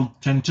 my old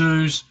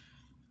 10.2s,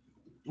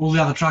 all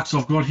the other trucks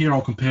I've got here,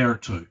 I'll compare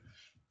it to.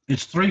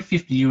 It's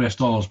 $350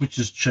 US, which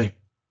is cheap.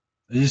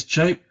 It is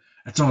cheap.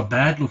 It's not a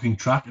bad looking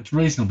truck. It's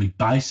reasonably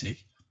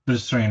basic, but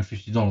it's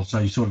 $350, so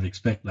you sort of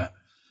expect that.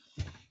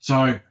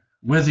 So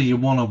whether you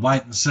want to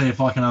wait and see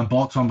if I can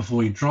unbox one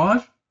before you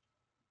drive,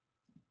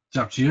 it's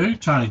up to you.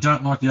 Tony,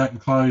 don't like the open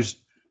close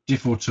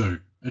diff or two.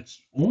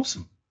 It's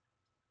awesome.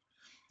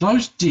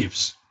 Those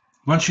diffs,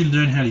 once you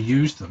learn how to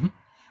use them,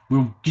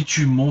 will get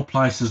you more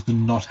places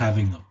than not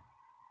having them.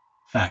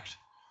 Fact.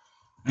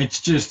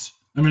 It's just,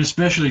 I mean,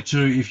 especially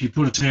too, if you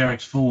put a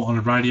TRX4 on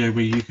a radio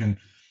where you can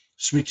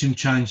switch and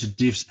change the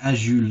diffs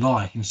as you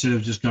like, instead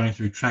of just going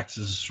through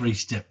Traxxas'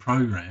 3-step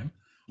program,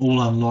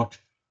 all unlocked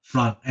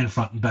front and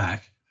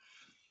back,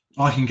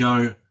 I can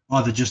go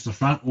either just the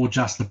front or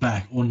just the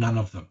back or none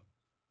of them.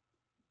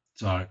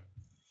 So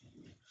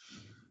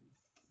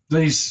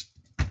the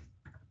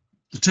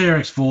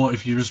TRX4,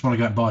 if you just want to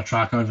go and buy a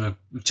truck over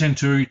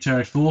 10.2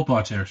 TRX4,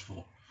 buy a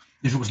TRX4.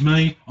 If it was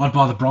me, I'd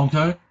buy the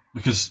Bronco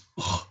because,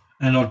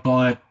 and I'd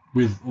buy it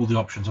with all the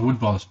options. I wouldn't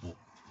buy the Sport.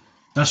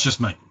 That's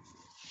just me.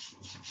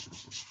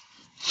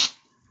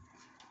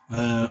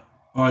 I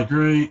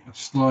agree.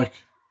 It's like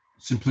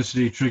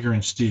simplicity, trigger,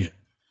 and steer.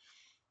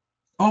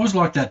 I was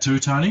like that too,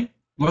 Tony.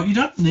 Like, you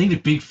don't need a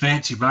big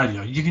fancy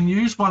radio. You can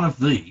use one of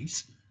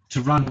these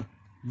to run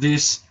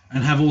this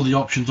and have all the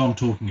options I'm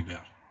talking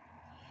about.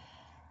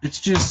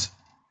 It's just,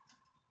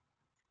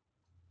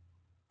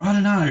 I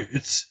don't know.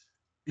 It's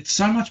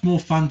so much more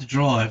fun to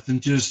drive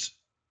than just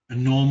a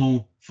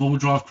normal four-wheel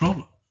drive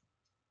crawler,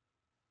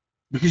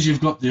 because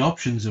you've got the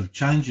options of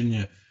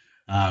changing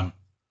your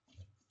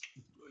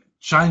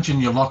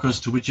lockers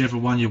to whichever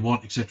one you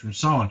want, etc. and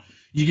so on.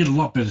 You get a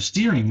lot better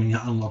steering when you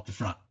unlock the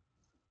front.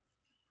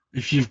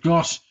 If you've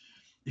got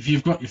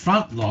your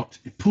front locked,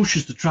 it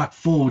pushes the truck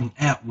forward and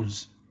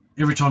outwards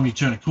every time you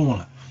turn a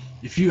corner.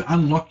 If you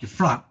unlock your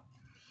front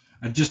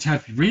and just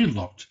have your rear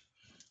locked,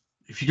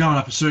 if you're going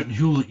up a certain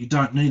hill that you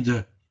don't need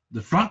the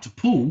front to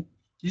pull,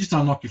 you just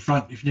unlock your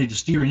front if you need to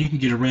steer, and you can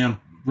get around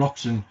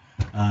rocks and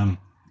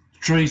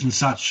trees and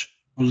such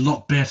a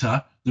lot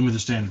better than with a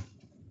standard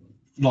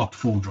locked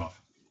full drive.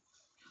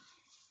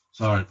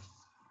 So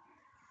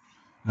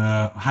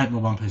I hate my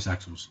one-piece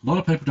axles. A lot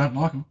of people don't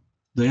like them.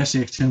 The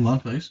SCX10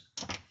 one-piece.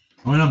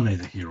 I mean, I'm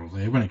neither here or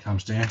there. When it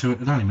comes down to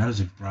it, it only matters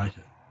if you break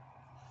it.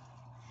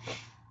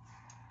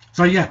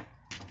 So yeah,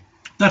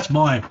 that's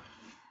my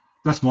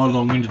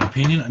long-winded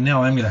opinion. And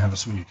now I'm going to have a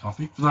swig of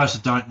coffee. For those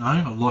that don't know,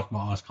 I like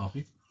my iced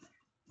coffee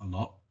a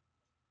lot.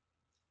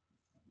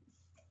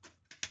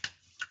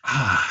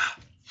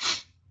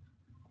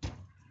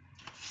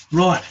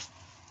 Right,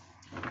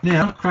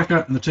 now crack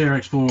open the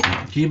TRX4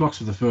 gearbox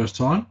for the first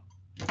time,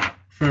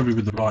 preferably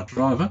with the right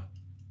driver.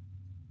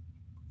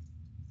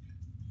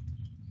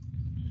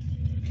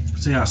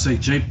 CRC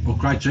Jeep or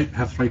Great Jeep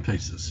have 3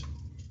 pieces,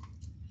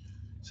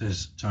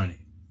 says Tony.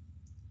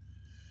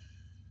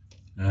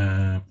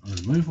 I'll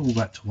remove all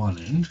that to one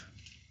end.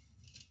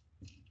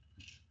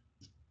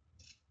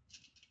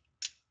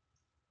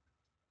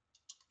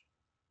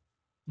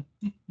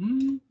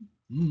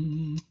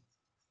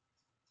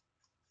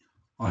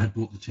 I had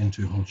bought the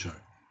 10.2 Honcho. A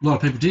lot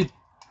of people did.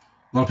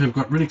 A lot of people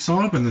got really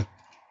excited when the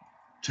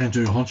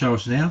 10.2 Honcho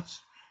was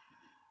announced.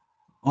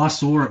 I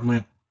saw it and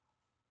went,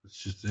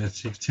 it's just the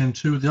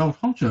SX10.2 with the old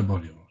Honcho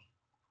body on it.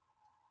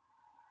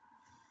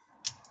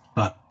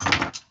 But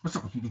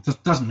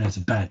it doesn't mean it's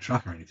a bad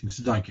truck or anything,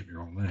 so don't get me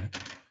wrong there.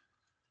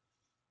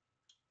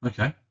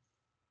 Okay,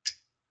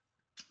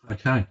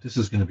 this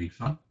is going to be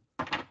fun.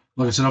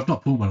 Like I said, I've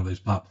not pulled one of these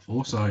apart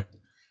before, so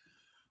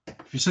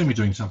if you see me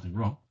doing something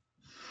wrong,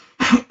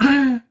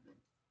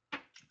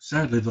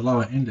 sadly the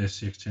lower end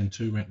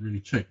SCX10.2 went really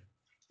cheap.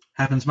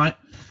 Happens, mate.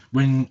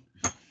 When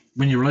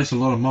you release a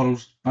lot of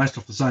models based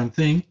off the same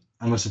thing,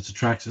 unless it's a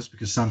Traxxas,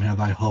 because somehow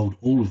they hold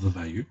all of the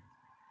value,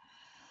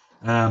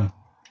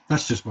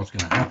 that's just what's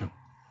going to happen.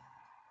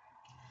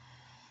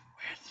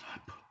 Where did I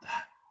put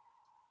that?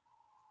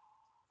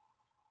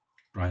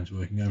 Brain's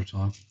working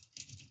overtime.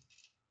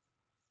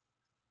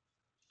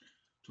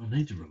 Do I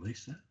need to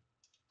release that?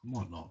 I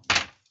might not.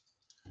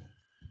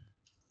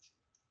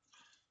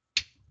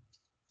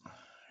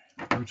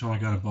 Every time I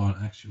go to buy an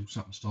axial,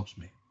 something stops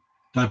me.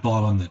 Don't buy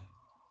one then.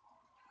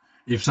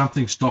 If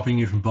something's stopping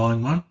you from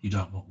buying one, you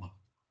don't want one.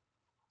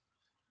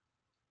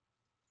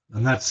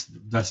 And that's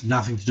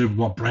nothing to do with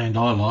what brand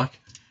I like.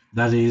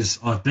 That is,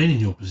 I've been in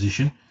your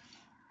position.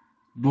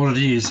 What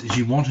it is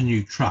you want a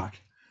new truck.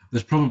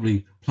 There's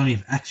probably plenty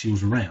of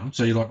axials around,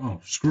 so you're like,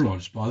 oh, screw it, I'll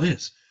just buy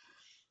this.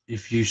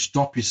 If you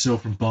stop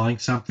yourself from buying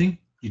something,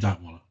 you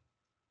don't want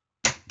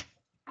it.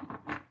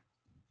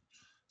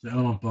 The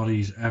element body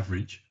is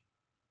average.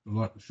 I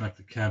like the fact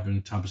the cab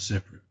and tub are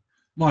separate.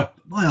 My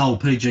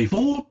old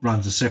PG4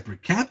 runs a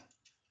separate cab.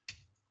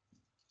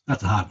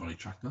 That's a hard body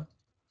truck though.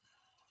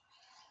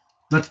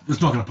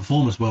 It's not going to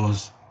perform as well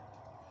as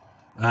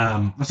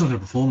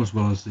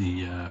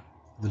the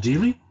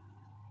Dealy,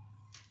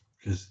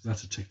 because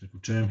that's a technical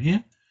term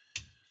here.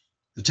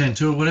 The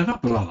 10.2 or whatever,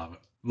 but I love it.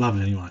 Love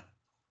it anyway.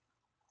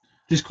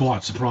 It's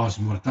quite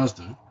surprising what it does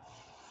do.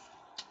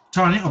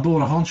 Tony, I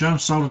bought a Honcho and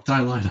sold it a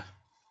day later.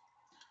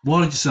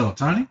 Why did you sell it,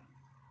 Tony?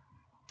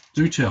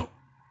 Do tell.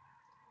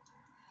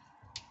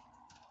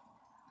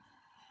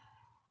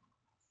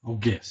 I'll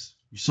guess.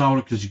 You sold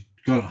it because you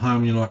got it home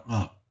and you're like,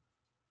 oh,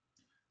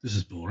 this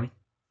is boring.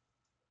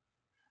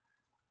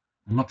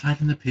 I'm not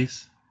taking the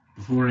piss.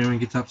 Before anyone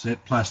gets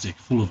upset, plastic,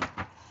 full of it.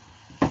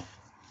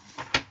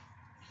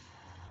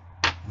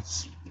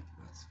 That's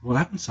what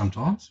happens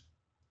sometimes.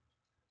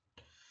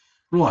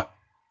 Right,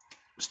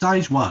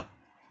 stage 1.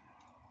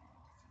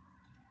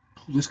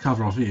 Pull this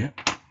cover off here.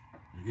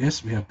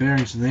 Yes, we have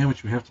bearings in there,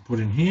 which we have to put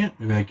in here.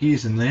 We have our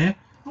gears in there.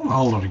 Not a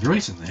whole lot of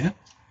grease in there.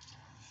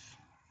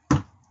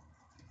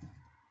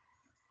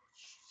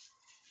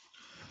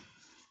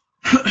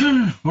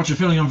 What's your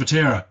feeling on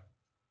Vitero?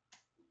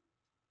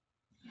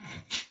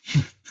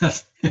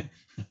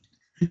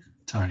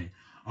 Tony.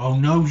 Oh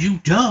no, you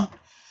don't.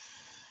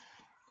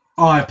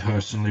 I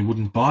personally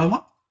wouldn't buy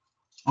one.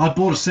 I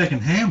bought a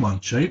second-hand one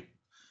cheap.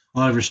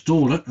 I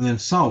restored it and then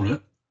sold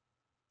it.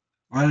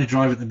 I only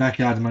drove it in the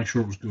backyard to make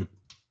sure it was good.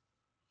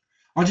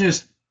 I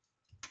just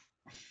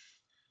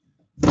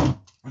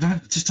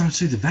don't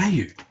see the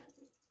value.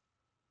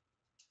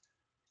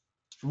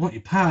 For what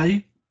you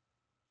pay,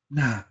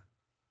 nah.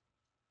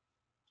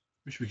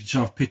 Wish we could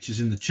show off pictures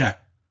in the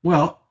chat.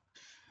 Well,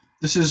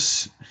 this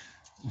is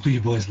what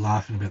you boys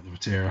laughing about the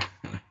Vitero.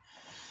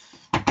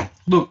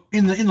 Look,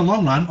 in the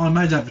long run, I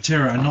made that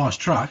Vitero a nice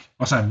truck.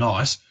 I say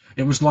nice.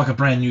 It was like a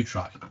brand new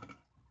truck.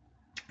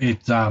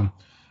 It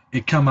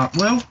come up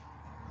well.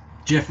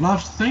 Jeff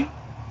loves the thing.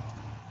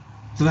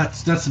 So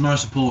that's the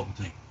most important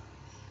thing.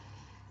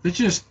 They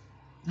just,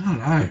 I don't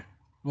know,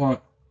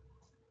 like,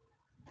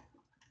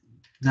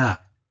 nah.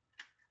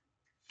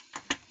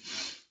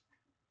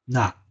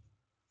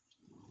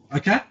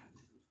 Okay?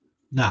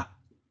 Nah.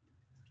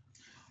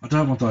 I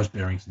don't want those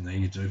bearings in there,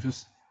 you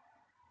doofus.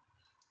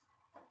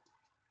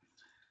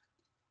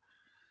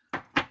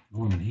 I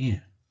want them in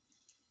here.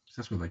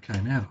 That's where they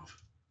came out of.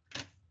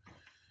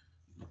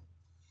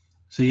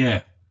 So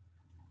yeah.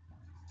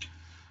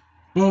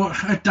 Well,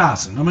 it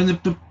doesn't. I mean,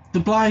 the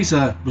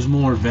Blazer was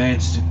more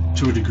advanced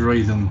to a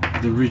degree than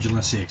the original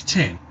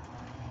SCX10.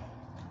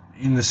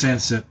 in the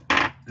sense that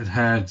it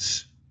had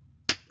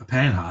a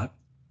panhard.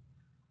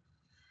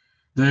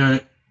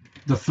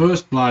 The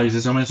first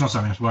Blazers, I mean, it's not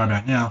something I have to worry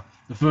about now.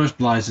 The first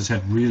Blazers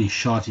had really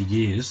shitey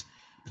gears,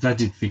 but they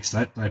did fix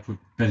that. They put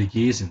better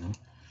gears in them.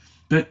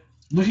 But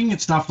looking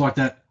at stuff like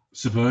that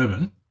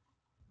Suburban,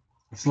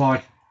 it's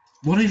like,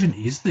 what even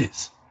is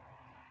this?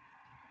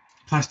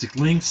 Plastic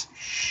links,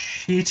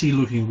 shitty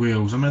looking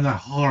wheels. I mean, they're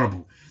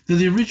horrible. They're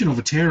the original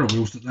Vitera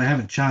wheels that they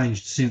haven't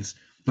changed since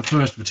the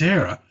first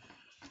Vitera.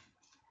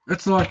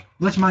 It's like,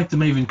 let's make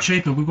them even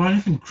cheaper. We won't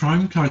even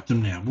chrome coat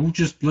them now. We'll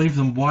just leave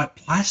them white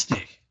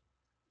plastic.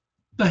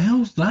 What the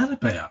hell's that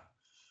about?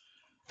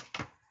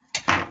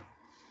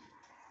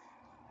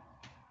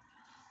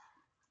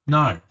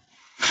 No.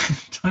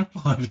 Don't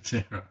buy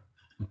Vitera.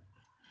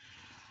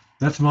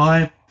 That's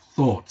my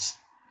thoughts.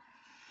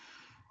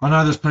 I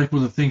know there's people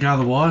that think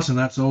otherwise, and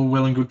that's all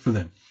well and good for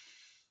them.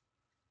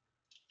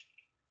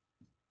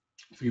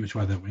 I forget which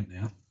way that went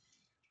now.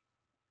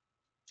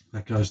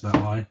 That goes that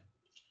way.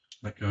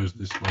 That goes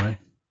this way.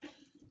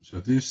 So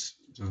this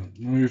doesn't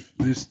move.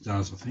 This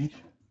does, I think.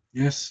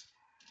 Yes.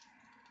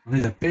 I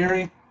need that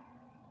bearing.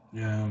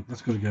 Yeah,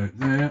 that's got to go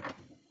there.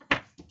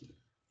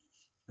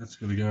 That's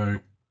got to go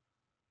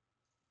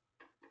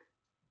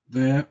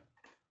there.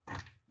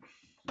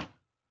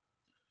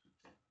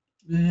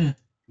 Yeah,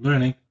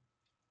 learning.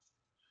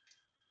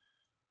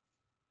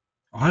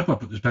 I hope I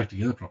put this back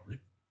together properly.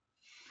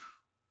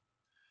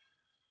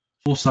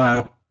 For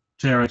sale,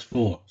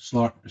 TRX4,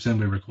 slight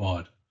assembly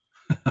required.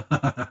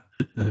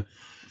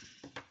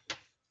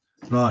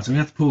 Right, so we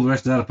have to pull the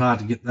rest of that apart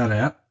to get that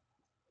out.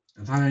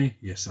 Are they?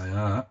 Yes, they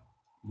are.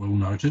 Well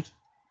noted.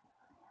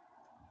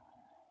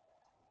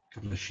 A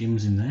couple of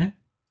shims in there.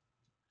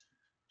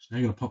 So now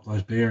you've got to pop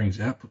those bearings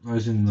out, put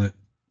those in the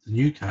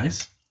new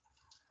case.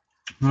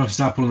 Then I can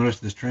start pulling the rest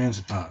of this trans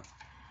apart.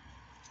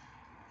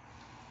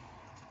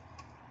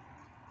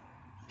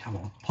 Come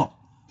on, pop.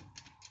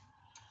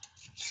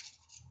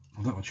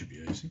 Oh, that one should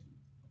be easy.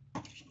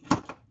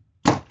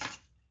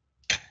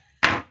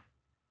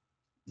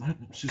 No,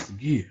 it's just the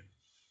gear.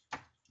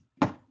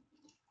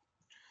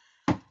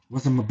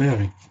 Wasn't my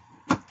bearing.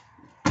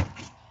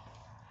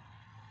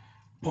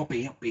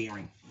 Poppy out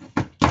bearing.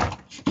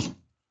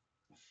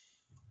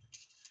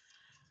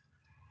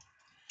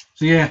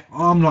 So yeah,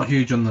 I'm not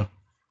huge on the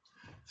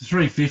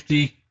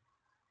 350.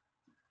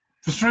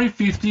 For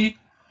 350,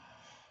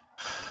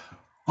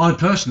 I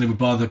personally would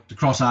buy the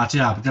Cross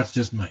RTR, but that's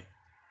just me.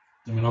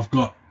 I mean, I've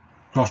got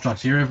Cross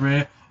trucks here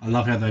everywhere. I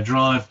love how they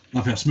drive,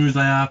 love how smooth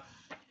they are.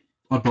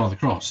 I'd buy the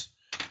Cross.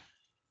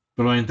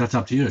 But I mean, that's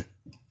up to you.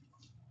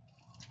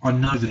 I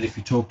know that if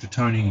you talk to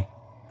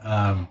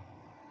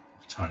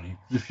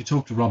if you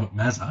talk to Robert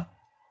Mazza,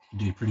 you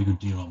can do a pretty good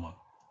deal on one.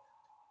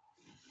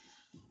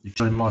 If you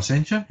tell him I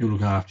sent you, he'll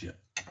look after you.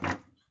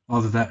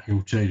 Either that,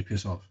 he'll tell you to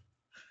piss off.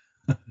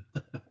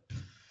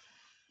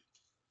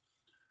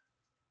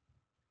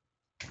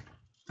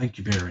 Thank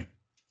you, bearing.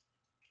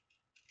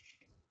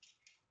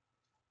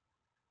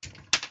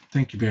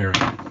 Thank you, bearing.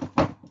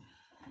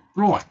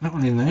 Right, that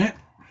one in there.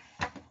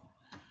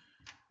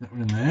 That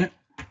one in there.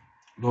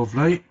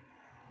 Lovely.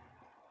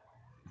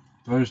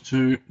 Those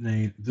two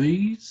need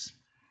these.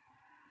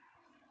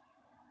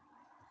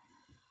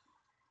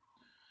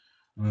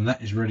 And then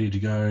that is ready to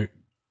go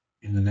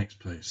in the next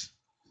piece.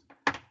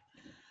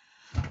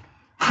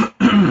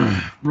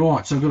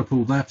 Right, so I've got to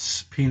pull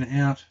that pin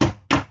out.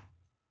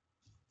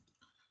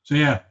 So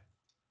yeah,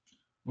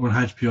 or an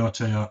HPI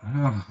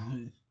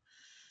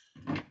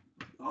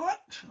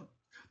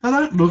they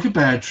don't look a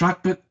bad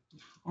truck, but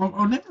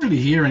I never really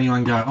hear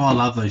anyone go, "Oh, I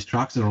love these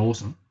trucks; they're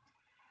awesome."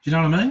 Do you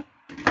know what I mean?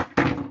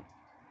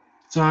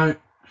 So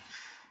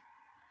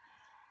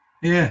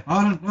yeah,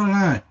 I don't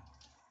know.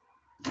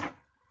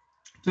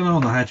 Don't know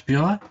on the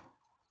HPI.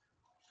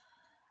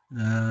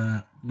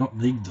 Not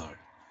need though.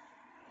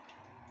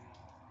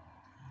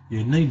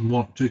 Yeah, need and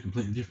want, two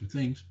completely different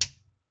things.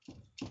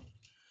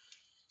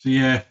 So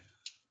yeah,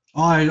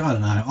 I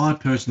don't know. I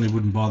personally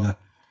wouldn't buy the.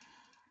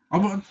 I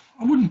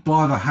wouldn't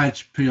buy the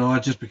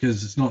HPI just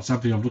because it's not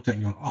something I've looked at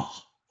and gone,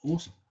 oh,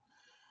 awesome.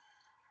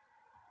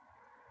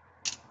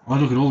 I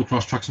look at all the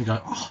cross trucks and go,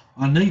 oh,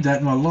 I need that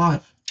in my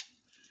life.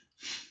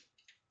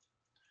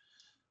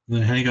 And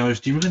then Henny goes,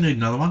 do you really need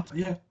another one?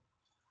 Yeah.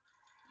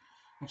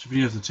 Watch a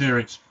video of the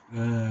TRX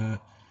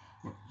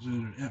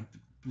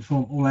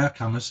perform all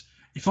outcomers.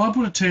 If I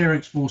put a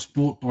TRX4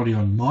 Sport body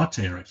on my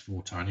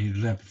TRX4, Tony, it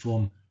would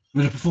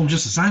perform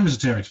just the same as a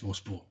TRX4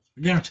 Sport.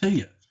 I guarantee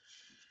you.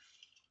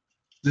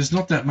 There's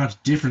not that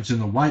much difference in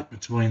the weight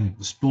between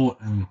the Sport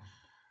and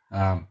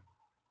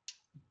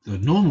the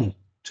normal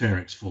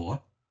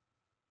TRX4.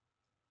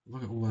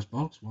 Look at all those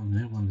bolts. One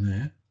there, one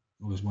there.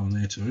 Oh, there's one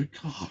there too.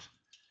 God,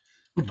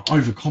 what an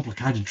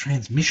overcomplicated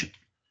transmission.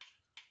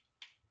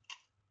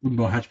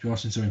 Wouldn't buy HPI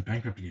since they went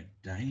bankrupt again.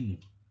 Dang.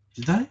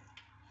 Did they?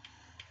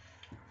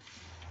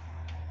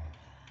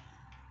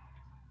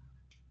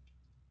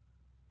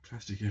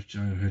 Plastic FJ,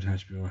 I heard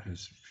HPI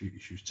has a few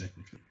issues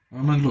technically.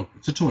 I mean, look,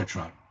 it's a toy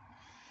truck.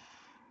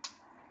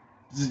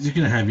 You're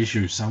going to have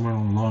issues somewhere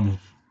along the line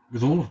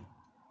with all of them.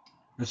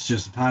 That's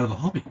just a part of the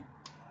hobby.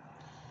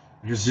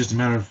 I guess it's just a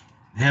matter of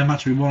how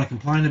much we want to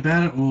complain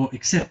about it or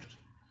accept it.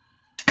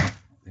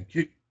 Thank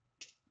you.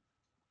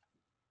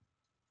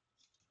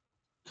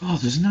 God,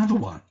 there's another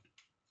one.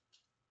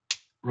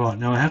 Right,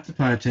 now I have to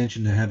pay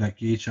attention to how that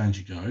gear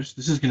changer goes.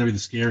 This is going to be the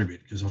scary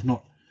bit because I've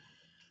not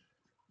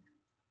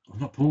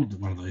pulled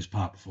one of these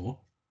apart before.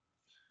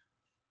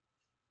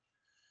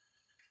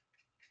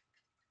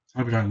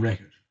 Hope I don't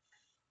wreck it.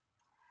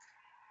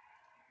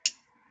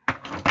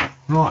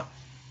 Right.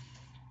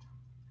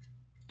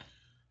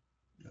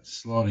 That's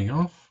sliding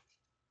off.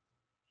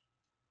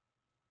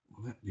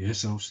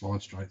 Yes, I'll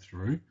slide straight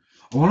through.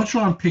 I want to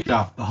try and pick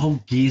up the whole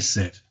gear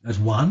set as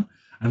one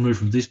and move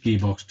from this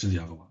gearbox to the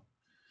other one.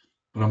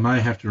 But I may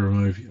have to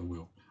remove,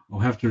 I'll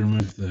have to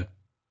remove the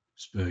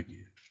spur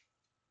gear.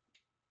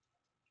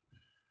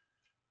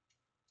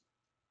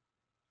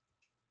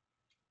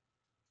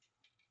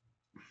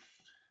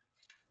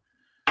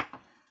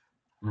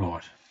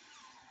 Right.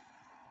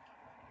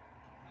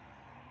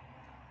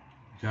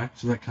 Okay,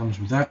 so that comes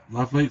with that.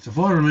 Lovely. So if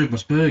I remove my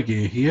spur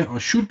gear here, I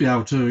should be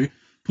able to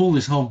pull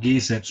this whole gear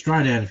set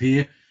straight out of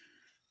here,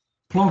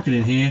 plonk it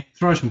in here,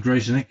 throw some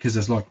grease in it because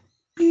there's like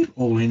beep,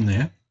 all in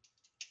there.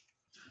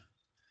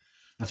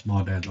 That's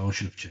my bad though, I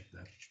should have checked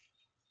that.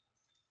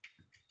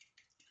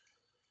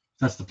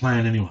 That's the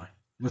plan anyway.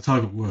 Let's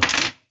hope it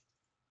works.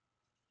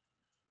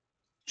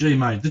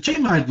 G-Made. The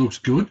G-Made looks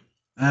good.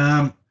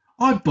 I'd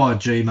buy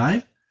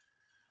G-Made.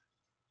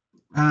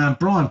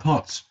 Brian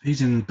Potts,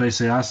 he's in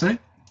BCRC.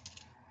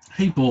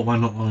 He bought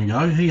one not long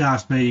ago. He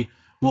asked me,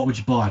 what would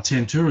you buy, a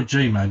 10-2 or a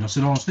G-Made? And I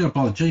said, honestly, I'd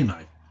buy the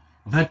G-Made.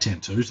 I've had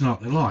 10-2s, and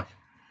what they're like.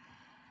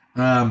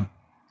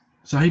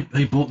 So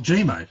he bought the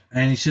G-Made,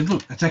 and he said,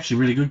 look, that's actually a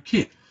really good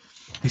kit.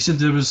 He said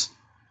there was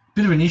a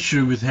bit of an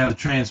issue with how the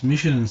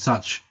transmission and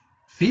such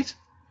fit.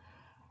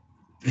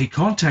 He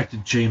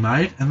contacted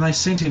G-Made, and they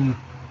sent him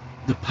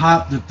the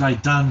part that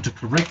they'd done to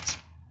correct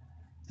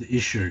the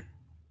issue.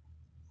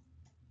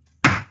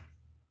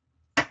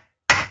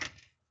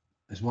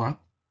 There's one.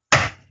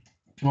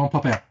 Come on,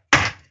 pop out.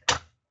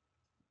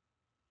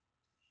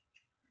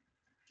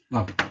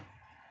 Lovely.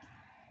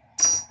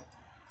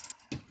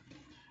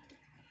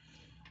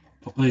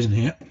 Pop these in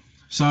here.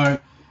 So,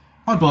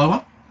 I'd buy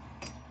one.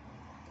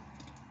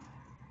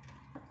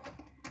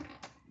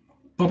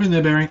 Pop in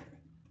there, bearing.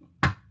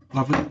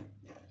 Lovely.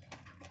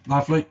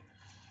 Lovely.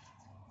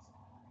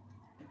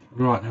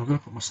 Right, now I've got to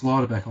put my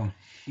slider back on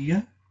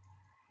here.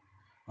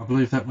 I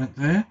believe that went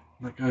there.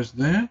 That goes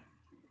there.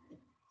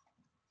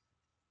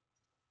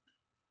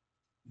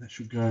 That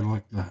should go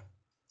like that.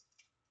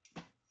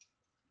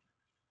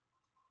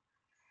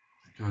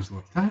 It goes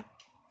like that.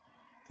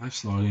 They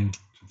slide in to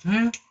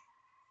there.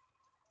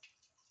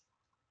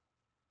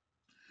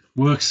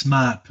 Work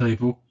smart,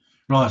 people.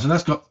 Right, so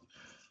that's got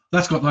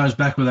those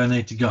back where they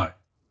need to go.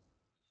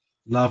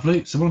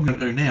 Lovely. So what I'm going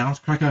to do now is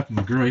crack open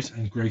the grease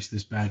and grease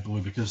this bad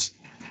boy because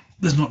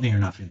there's not near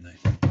enough in there.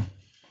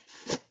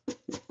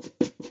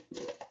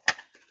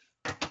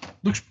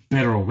 Looks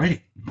better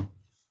already.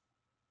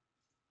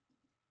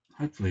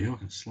 Hopefully I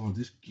can slide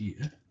this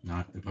gear.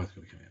 No, they're both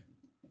got to come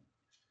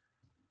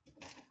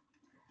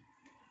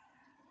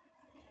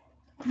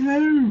out.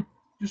 No,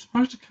 you're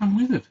supposed to come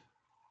with it.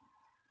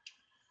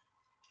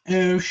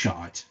 Oh,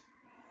 shite.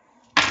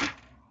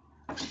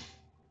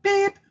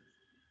 Beep.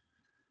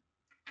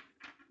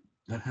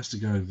 That has to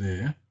go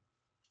there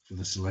for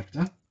the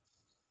selector.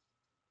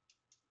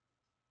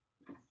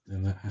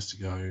 Then that has to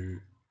go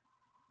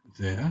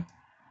there.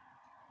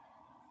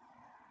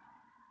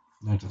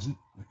 No, it doesn't.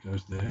 That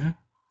goes there.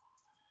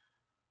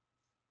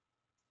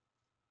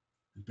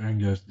 The bearing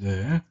goes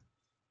there.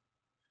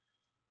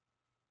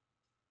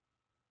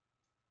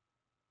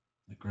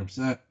 That grabs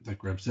that. That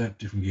grabs that.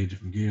 Different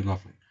gear.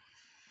 Lovely.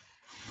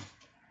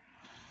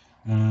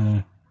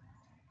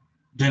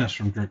 Dennis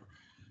from Group.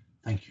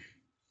 Thank you.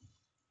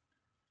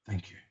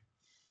 Thank you.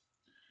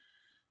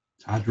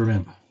 It's hard to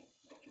remember.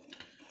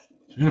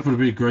 So I'm going to put a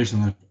bit of grease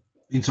on the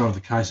inside of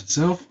the case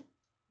itself.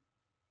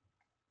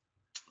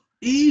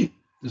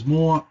 There's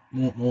more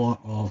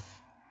of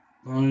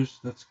those.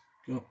 That's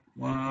got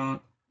one.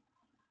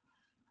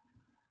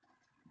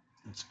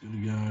 That's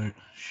going to go.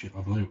 Shit,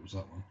 I believe it was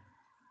that one.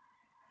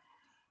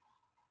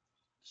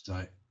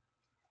 Stay.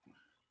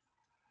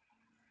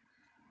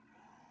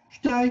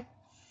 Stay.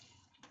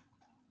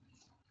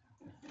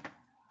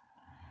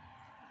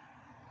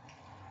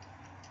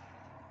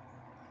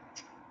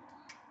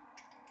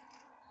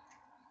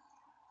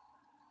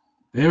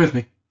 Bear with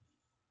me.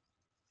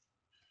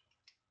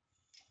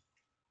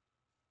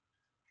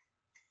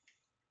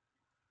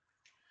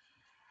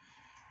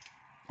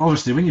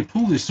 Obviously, when you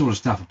pull this sort of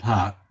stuff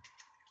apart,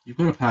 you've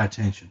got to pay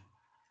attention.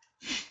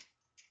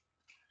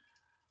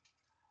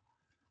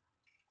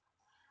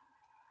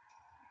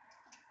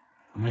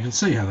 And I can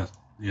see how that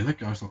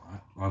goes like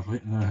that. Lovely.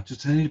 And I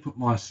just need to put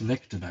my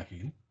selector back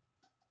in.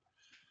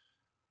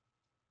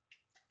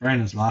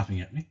 Brandon's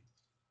laughing at me,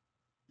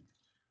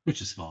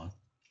 which is fine.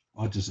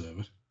 I deserve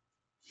it.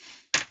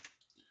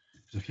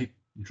 Because I keep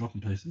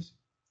dropping pieces.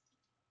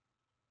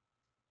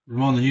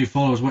 remind the new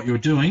followers what you're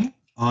doing.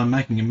 I'm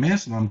making a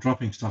mess and I'm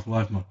dropping stuff all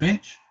over my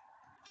bench.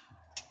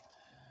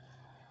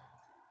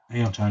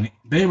 Hang on, Tony.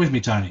 Bear with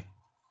me, Tony.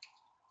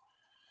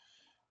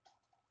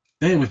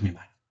 Bear with me, mate.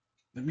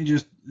 Let me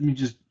just,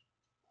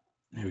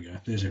 there we go.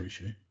 There's every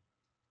shoe.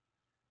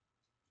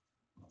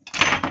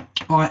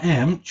 I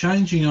am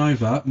changing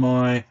over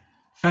my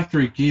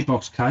factory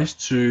gearbox case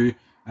to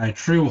a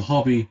Trill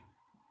Hobby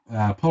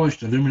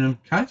polished aluminum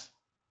case.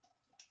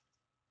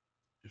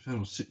 If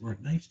that'll sit where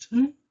it needs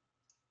to.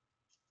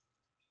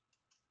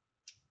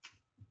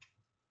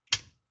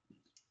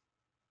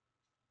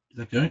 Is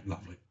that good?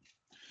 Lovely.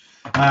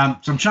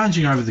 So I'm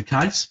changing over the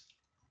case.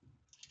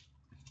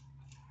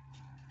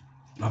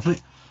 Lovely.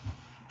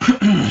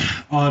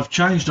 I've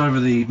changed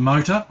over the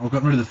motor. I've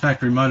gotten rid of the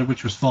factory motor,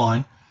 which was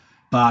fine,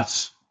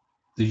 but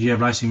the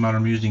racing motor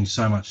I'm using is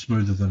so much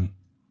smoother than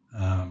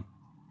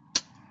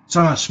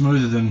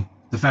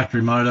the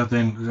factory motor.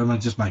 Then it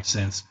just makes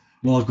sense.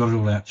 Well, I've got it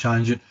all out.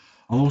 Change it.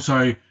 I'm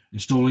also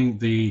installing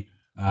the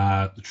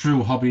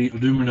Trill Hobby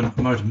aluminum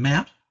motor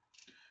mount,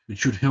 which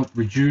should help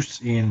with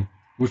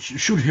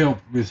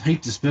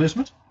heat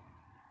disbursement.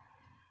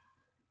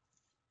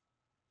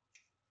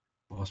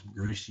 Buy some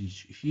grease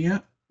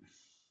here.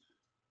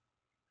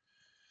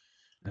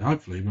 And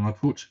hopefully when I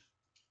put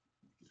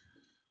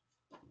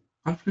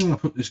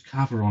this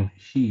cover on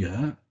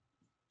here,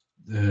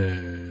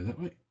 that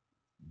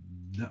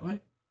way,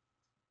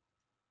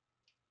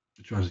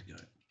 which way does it go?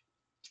 I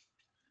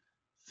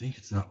think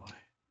it's that way.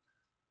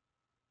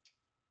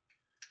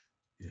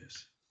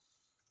 Yes.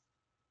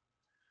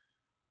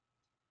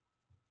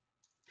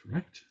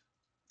 Correct.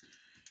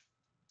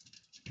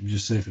 Let me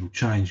just see if it'll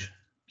change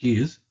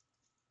gears.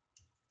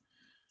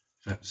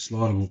 If that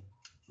slider will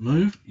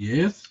move,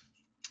 yes.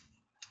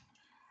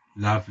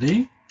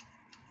 Lovely.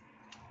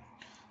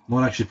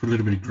 Might actually put a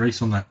little bit of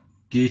grease on that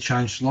gear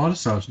change slider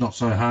so it's not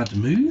so hard to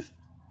move.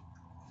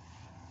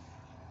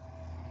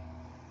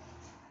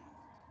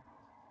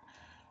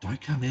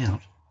 Don't come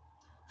out.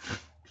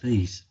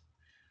 Please.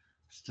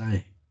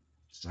 Stay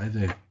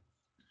there.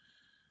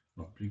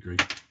 Right, bit of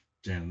grease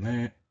down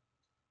there.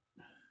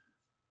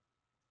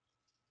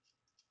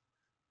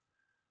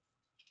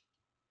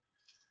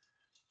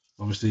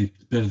 Obviously,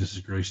 the better this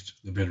is greased,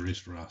 the better it is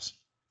for us.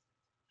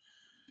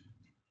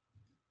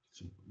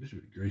 So a little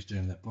bit of grease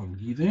down that bottom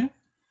gear there.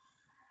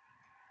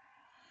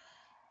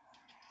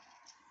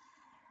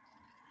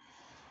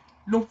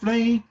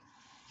 Lovely.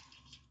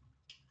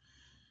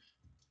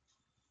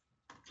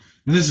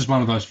 And this is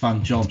one of those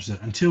fun jobs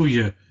that until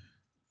you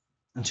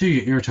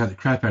irritate the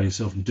crap out of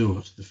yourself and do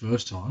it the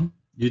first time,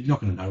 you're not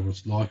going to know what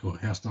it's like or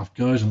how stuff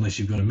goes unless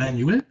you've got a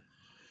manual,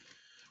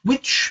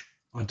 which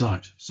I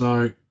don't.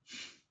 So I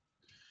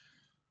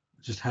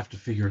just have to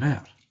figure it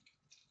out.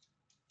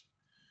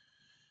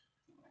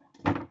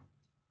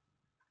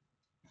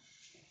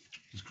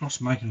 It's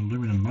Cross making an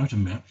aluminum motor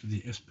mount for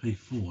the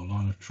SP4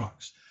 line of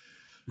trucks.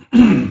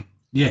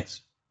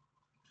 Yes.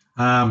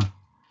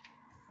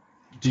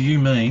 Do you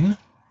mean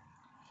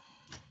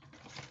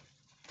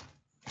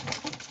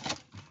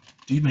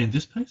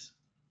this piece?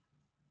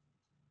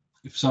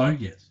 If so,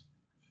 yes.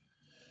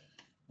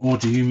 Or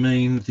do you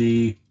mean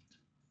the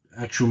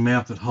actual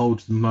mount that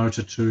holds the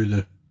motor to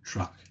the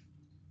truck?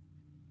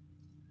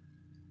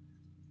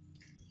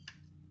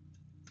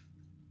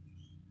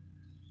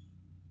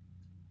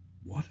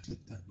 Why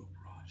doesn't that look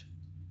right?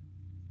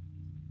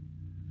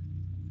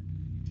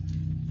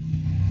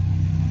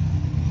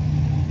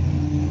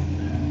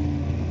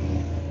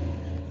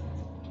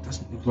 It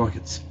doesn't look like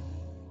it's...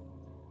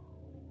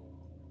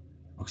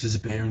 Oh, because there's a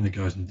bearing that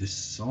goes on this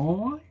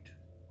side?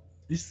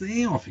 Is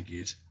there? I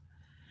forget.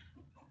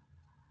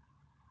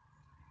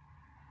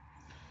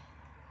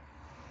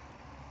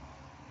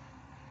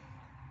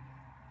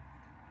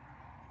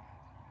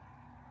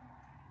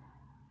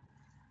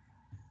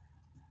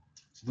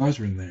 So those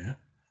are in there.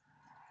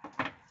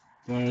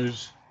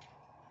 Those...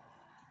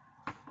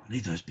 I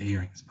need those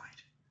bearings,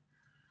 mate.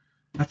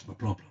 That's my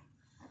problem.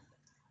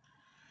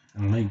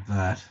 And I need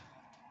that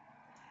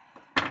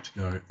to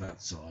go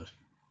that side.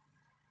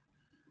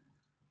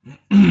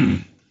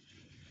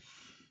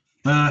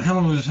 How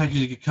long did it take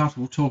you to get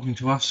comfortable talking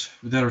to us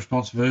without a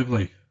response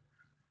verbally?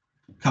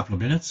 A couple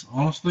of minutes,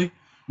 honestly.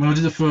 When I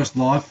did the first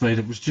live feed,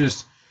 it was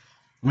just...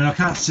 I mean, I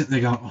can't sit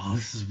there going, oh,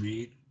 this is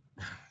weird.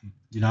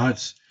 You know,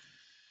 it's...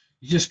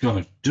 You just got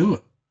to do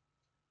it.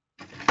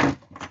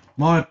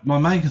 My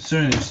main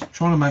concern is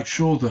trying to make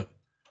sure that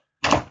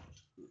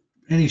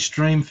any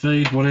stream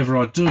feed, whatever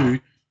I do,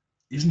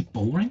 isn't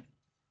boring.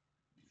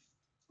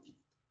 Do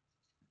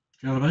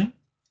you know what I mean?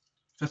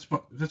 Is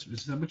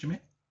that what you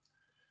meant?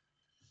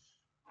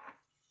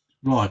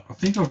 Right, I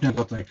think I've now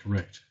got that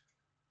correct.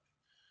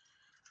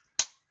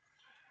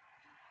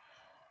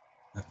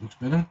 That looks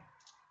better.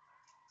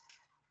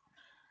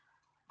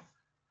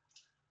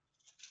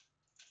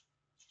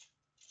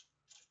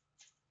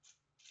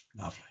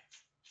 Lovely.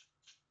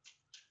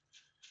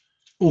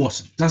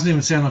 Awesome. Doesn't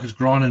even sound like it's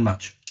grinding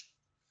much.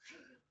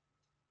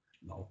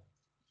 No.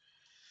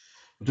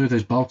 I'll do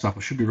these bolts up.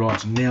 I should be right.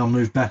 So now I'll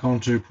move back on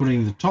to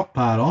putting the top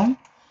part on.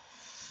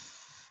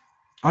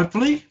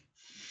 hopefully.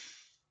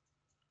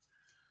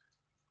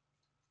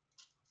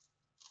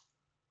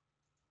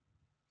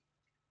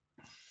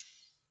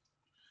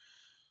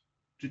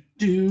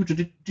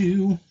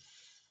 The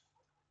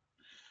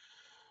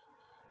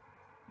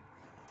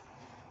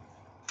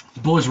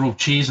boys are all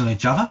cheersing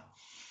each other.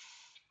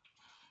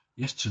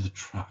 Yes to the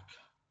truck.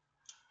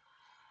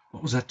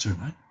 What was that to,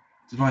 mate?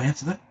 Did I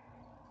answer that?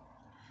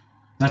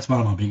 That's one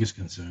of my biggest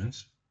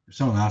concerns. If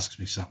someone asks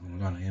me something,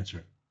 I don't answer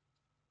it.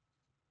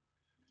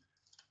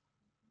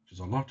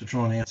 Because I like to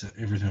try and answer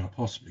everything I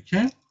possibly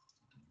can.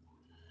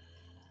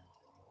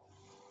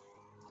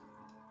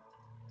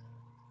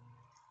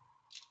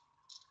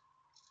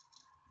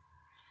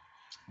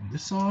 On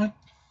this side,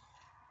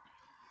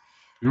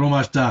 you're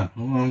almost done.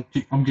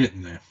 I'm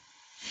getting there.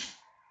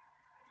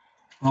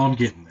 I'm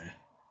getting there.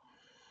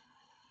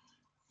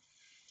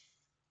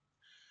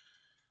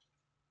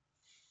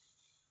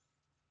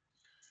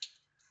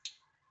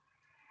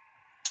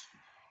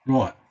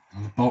 Right,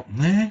 another bolt in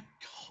there.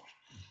 God.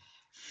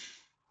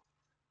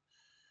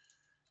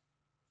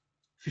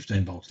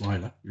 15 bolts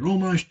later, you're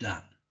almost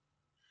done.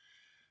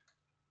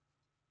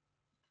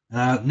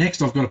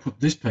 Next, I've got to put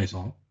this piece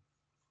on.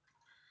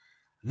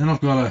 And then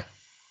I've got to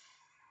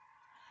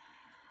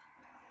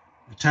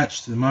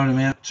attach the motor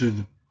mount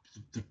to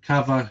the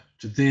cover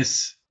to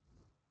this.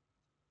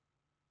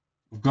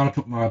 I've got to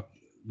put my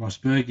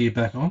spur gear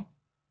back on,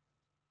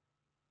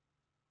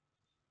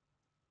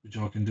 which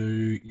I can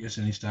do, yes,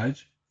 any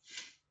stage.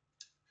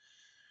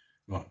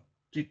 Right.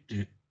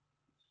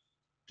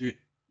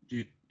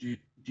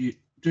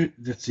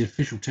 That's the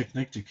official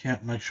technique to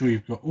count, make sure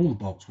you've got all the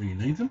bolts where you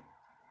need them.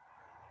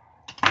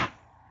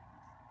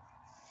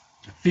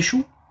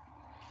 Official.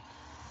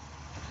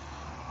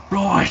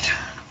 Right.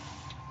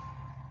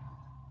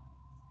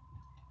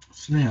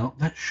 So now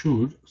that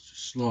should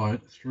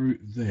slide through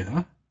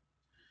there.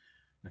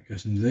 That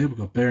goes into there. We've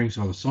got bearings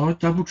either side.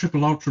 Double,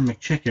 triple, ultra,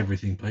 check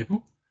everything,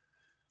 people.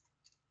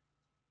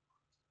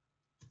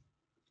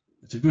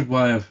 It's a good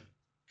way of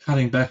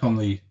cutting back on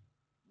the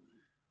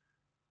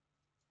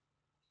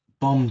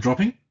bomb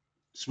dropping.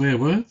 Swear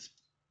words.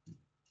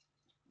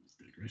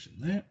 Bit of grease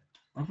in there.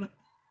 Lovely.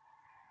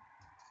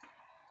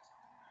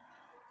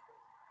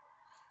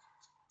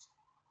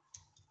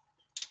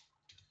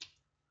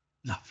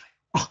 Lovely.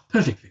 Oh,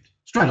 perfect fit.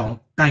 Straight on.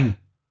 Bang.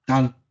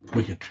 Done.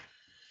 Wicked.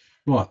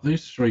 Right,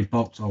 these 3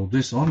 bolts hold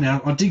this on.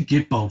 Now, I did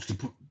get bolts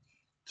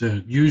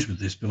to use with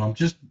this, but I'm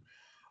just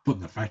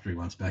putting the factory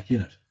ones back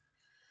in it.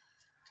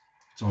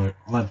 So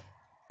I'll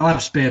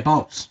have spare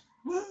bolts.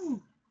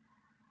 Woo!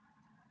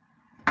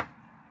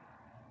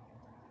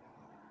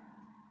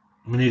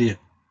 I'm an idiot.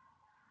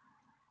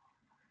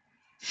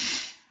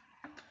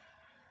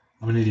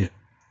 I'm an idiot.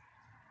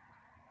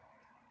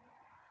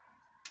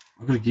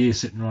 I've got a gear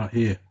sitting right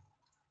here.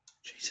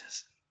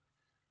 Jesus.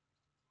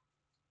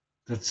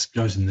 That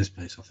goes in this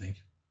piece, I think.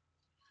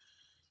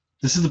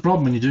 This is the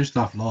problem when you do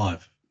stuff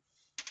live.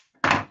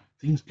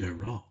 Things go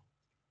wrong.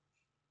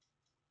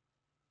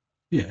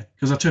 Yeah,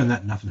 because I turn that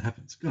and nothing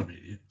happens. Gotta be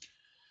an idiot.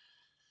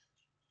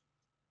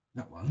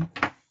 That one.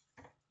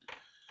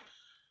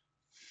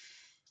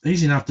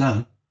 Easy enough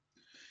done.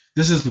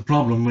 This is the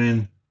problem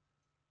when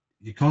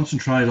you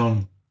concentrate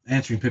on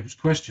answering people's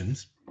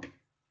questions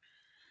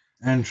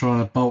and try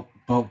to bolt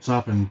bolts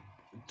up and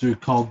do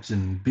cogs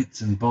and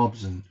bits and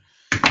bobs and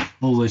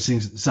all these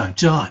things at the same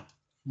time.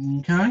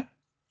 Okay.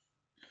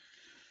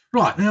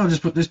 Right, now I'll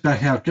just put this back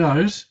how it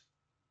goes.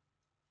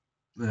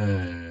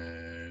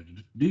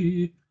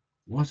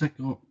 Why's that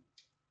got?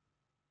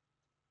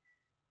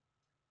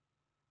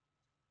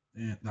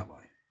 Yeah, that way.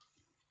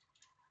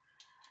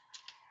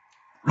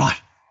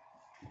 Right.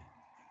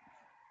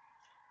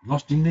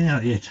 Lost him now?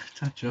 Yeah,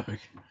 don't joke.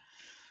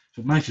 If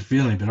it makes you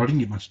feel any better, I didn't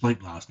get much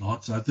sleep last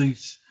night, so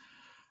these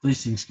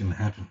things can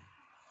happen.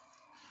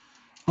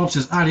 Bob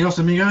says, adios,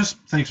 amigos.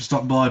 Thanks for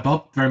stopping by,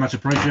 Bob. Very much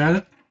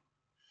appreciated.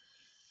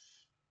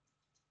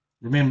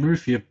 Remember,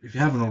 if you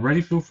haven't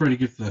already, feel free to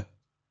give the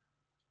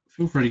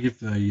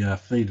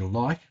feed a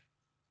like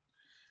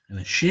and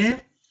a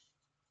share.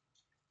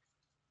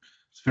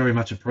 It's very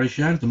much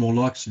appreciated. The more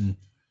likes and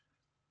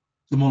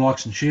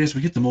shares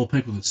we get, the more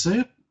people that see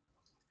it.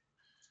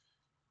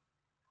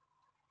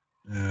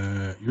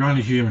 You're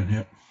only human.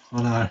 Yep,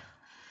 I know.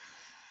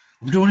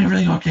 I'm doing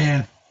everything I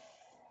can.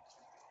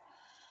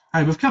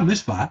 Hey, we've come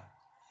this far.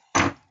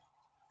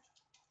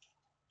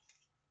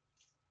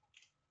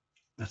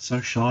 That's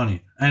so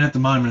shiny. And at the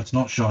moment, it's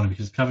not shiny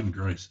because it's covered in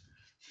grease.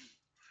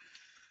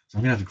 So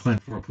I'm going to have to clean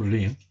it before I put it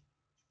in.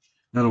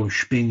 That'll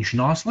spinge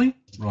nicely.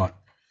 Right.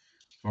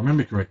 If I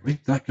remember correctly,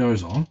 that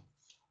goes on.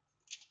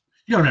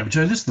 You gotta remember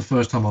too, this is the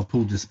first time I've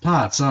pulled this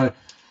apart, so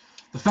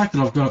the fact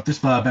that I've got it this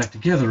far back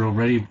together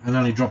already and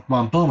only dropped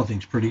one bomb, I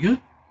think is pretty good.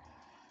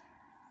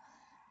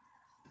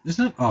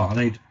 Isn't it? Oh, I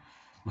need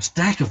a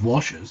stack of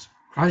washers.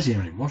 Crazy how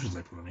many washers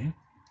they put in.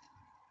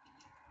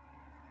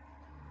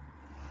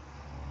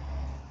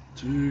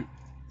 2,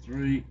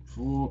 3,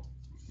 4.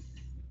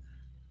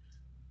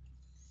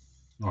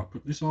 Right,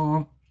 put this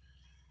on.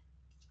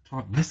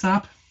 Tighten this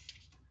up.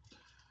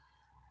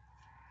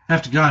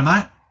 Have to go,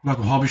 mate.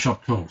 Local hobby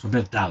shop calls. I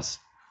bet it does.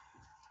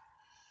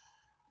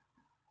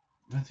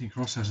 I don't think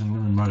Cross has an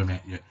aluminum motor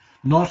mount yet.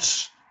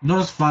 Not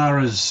as far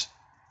as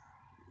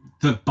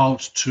that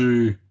bolts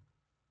to.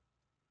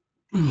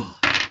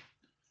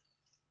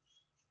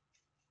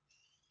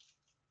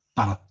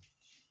 Butter.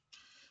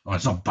 Oh,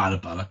 it's not butter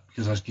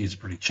because those gears are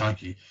pretty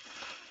chunky.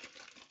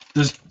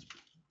 There's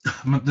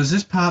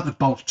this part that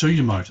bolts to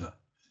your motor.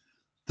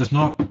 There's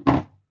not.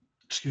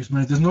 Excuse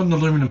me. There's not an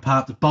aluminum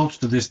part that bolts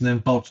to this and then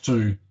bolts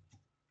to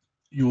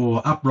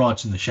your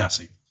uprights in the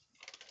chassis.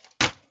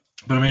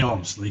 But I mean,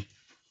 honestly,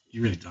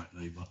 you really don't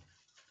need one.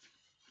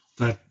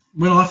 So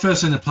when I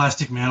first seen the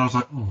plastic mount, I was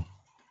like, oh,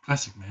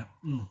 plastic mount.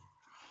 Mm.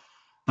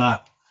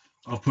 But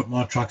I've put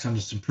my trucks under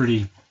some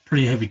pretty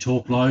heavy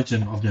torque loads,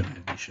 and I've never had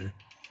an issue.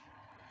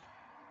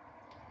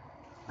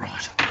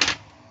 Right.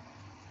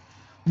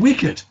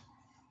 Wicked.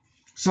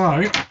 So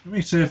let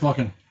me see if I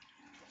can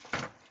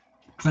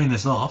clean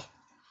this off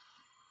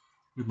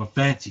with my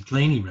fancy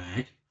cleanie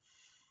rag.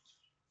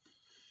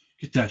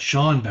 Get that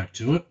shine back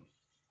to it.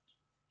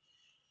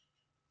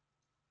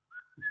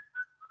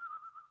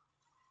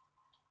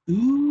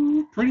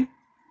 Ooh, pretty.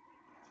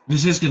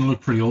 This is going to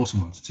look pretty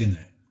awesome once it's in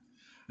there.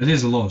 It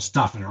is a lot of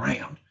stuffing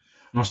around,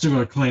 and I've still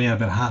got to clean out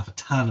about half a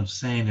ton of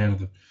sand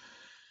out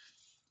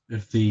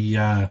of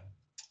the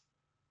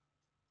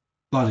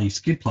bloody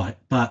skid plate,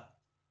 but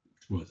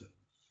it's worth it.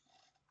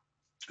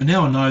 And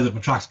now I know that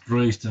my truck's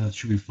greased and it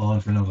should be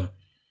fine for another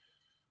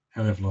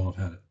however long I've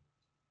had it.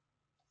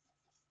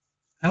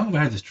 How long have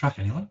I had this truck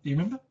anyway? Do you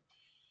remember?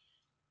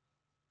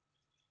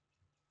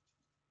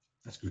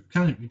 That's good.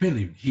 You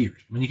barely even hear it.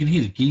 I mean, you can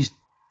hear the gears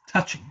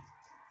touching,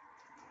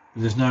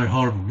 but there's no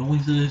horrible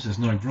noises, there's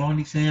no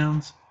grinding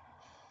sounds.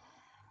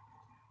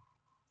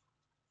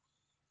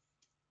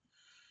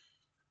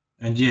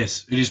 And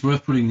yes, it is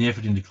worth putting the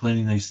effort into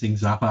cleaning these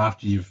things up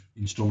after you've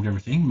installed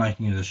everything,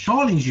 making it as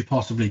shiny as you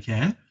possibly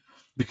can,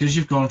 because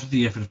you've gone to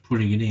the effort of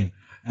putting it in.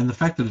 And the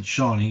fact that it's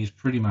shiny is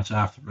pretty much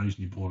half the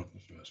reason you bought it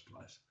in the first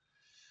place.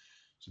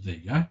 So there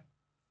you go.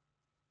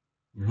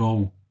 We're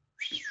all...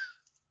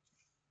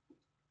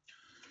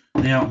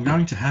 Now I'm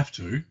going to have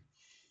to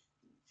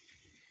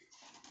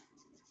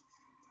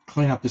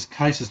clean up this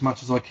case as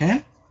much as I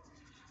can,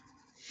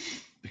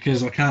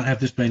 because I can't have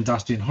this being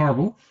dusty and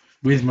horrible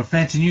with my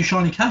fancy new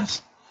shiny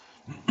case.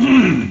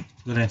 That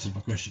answers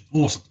my question.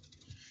 Awesome.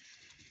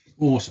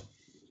 Awesome.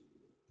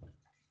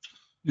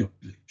 Little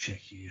check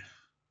here.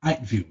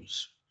 8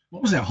 viewers.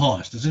 What was our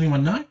highest? Does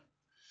anyone know?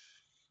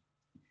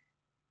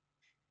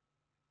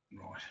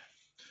 Right.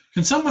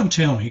 Can someone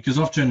tell me, because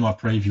I've turned my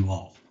preview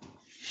off,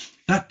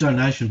 that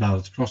donation bar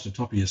that's across the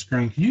top of your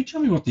screen, can you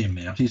tell me what the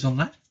amount is on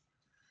that?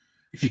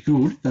 If you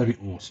could, that'd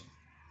be awesome.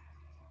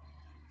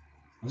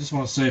 I just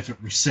want to see if it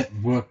reset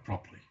and worked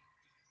properly.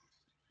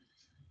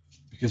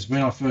 Because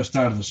when I first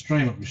started the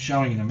stream, it was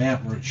showing an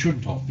amount where it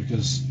shouldn't have,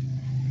 because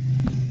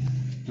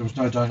there was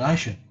no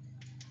donation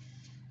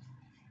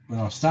when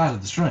I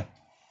started the stream.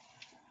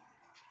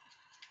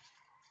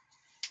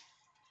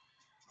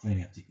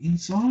 Cleaning up the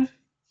inside.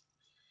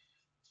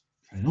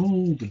 Clean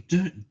all the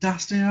dirt and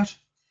dust out.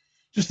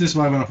 Just this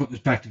way, when I put this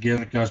back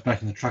together, it goes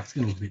back in the truck. It's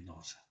going to look a bit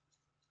nicer.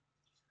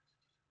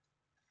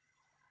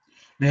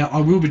 Now,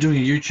 I will be doing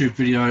a YouTube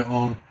video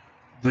on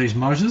these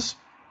motors.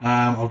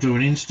 I'll do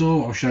an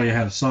install. I'll show you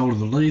how to solder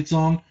the leads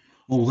on,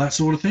 all that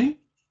sort of thing.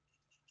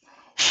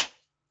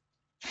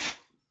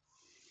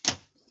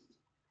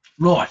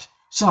 Right.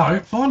 So,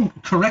 if I'm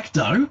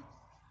correcto,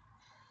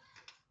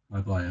 I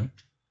buy them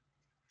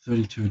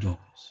 $32.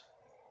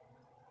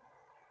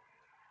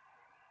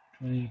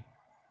 20.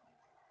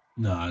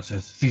 No, I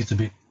think it's a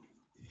bit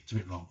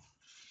wrong.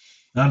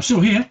 I'm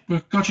still here.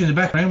 We've got you in the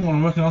background while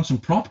I'm working on some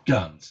prop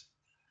guns.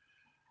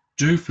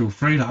 Do feel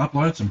free to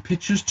upload some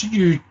pictures to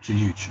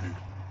YouTube.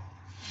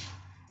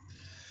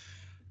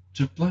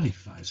 To bloody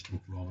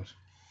Facebook, Robert.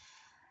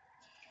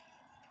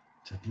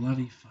 To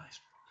bloody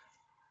Facebook.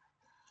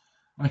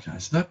 Okay,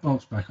 so that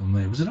bolt's back on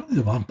there. Was it only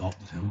the one bolt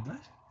that held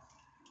that?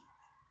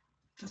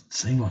 Doesn't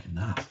seem like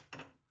enough.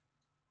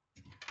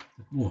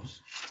 It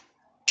was.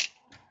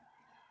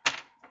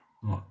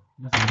 Right,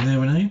 nothing in there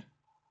we need.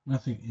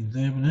 Nothing in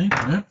there we need.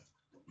 Nope.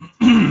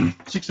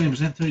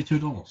 16%,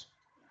 $32.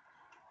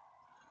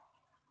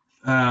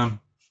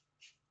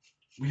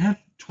 We had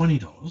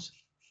 $20.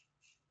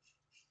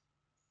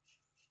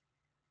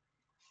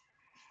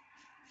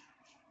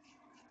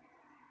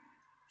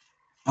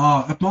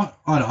 Oh, it might.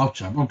 I'll double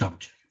check it.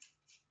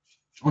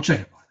 I'll check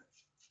it later.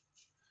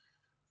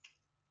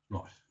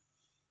 Right.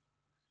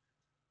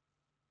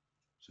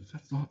 So if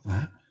that's like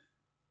that,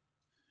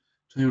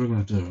 tell you what I'm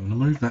going to do. I'm going to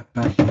move that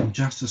back in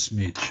just a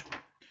smidge,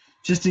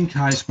 just in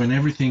case when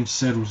everything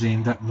settles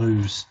in, that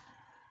moves.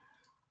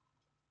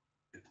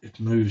 It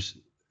moves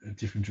a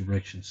different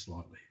direction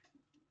slightly.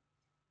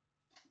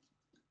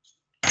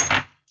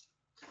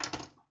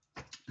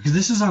 Because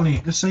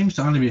this seems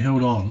to only be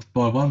held on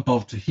by one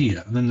bolt to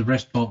here, and then the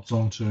rest bolts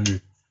onto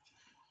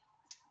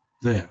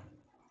there,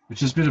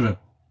 which is a bit of a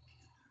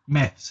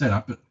meh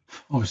setup, but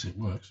obviously it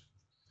works.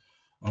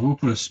 I will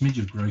put a smidge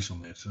of grease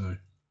on there too.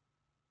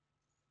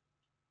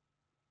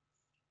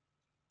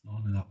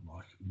 up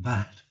like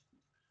that.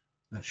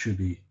 That should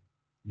be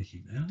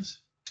Mickey Mouse.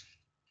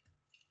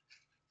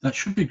 That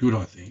should be good,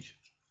 I think.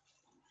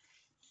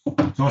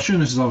 So I assume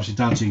this is obviously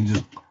done so you can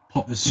just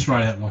pop this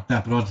straight out like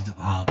that, but I did it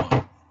the hard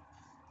way.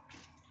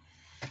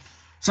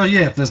 So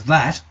yeah, there's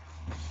that.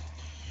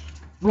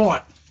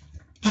 Right.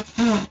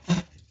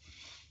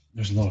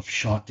 There's a lot of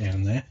shite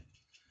down there.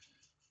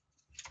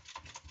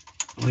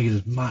 I want to get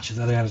as much of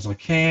that out as I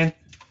can.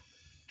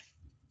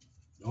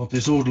 I want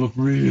this all to look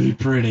really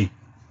pretty.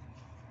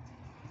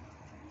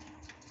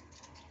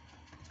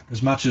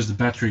 As much as the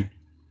battery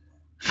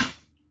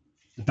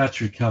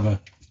cover,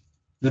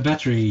 the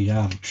battery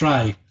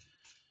tray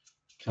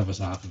covers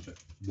half of it.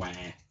 Wah.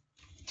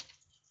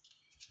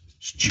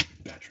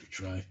 Stupid battery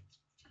tray.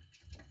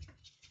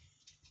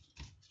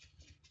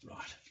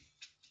 Right.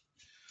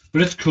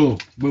 But it's cool.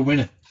 We're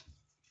winning.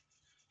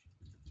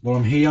 While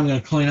I'm here, I'm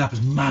going to clean up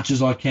as much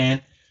as I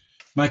can.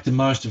 Make the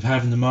most of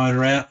having the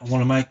motor out. I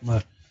want to make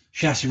my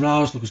chassis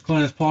rails look as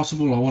clean as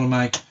possible. I want to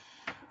make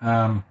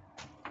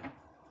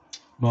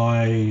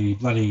my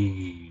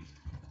bloody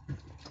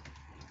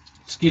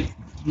skid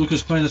look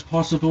as clean as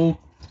possible.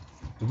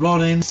 The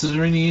rod ends that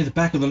are in here, the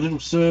back of the little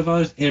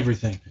servos,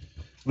 everything.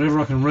 Whatever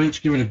I can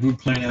reach, give it a good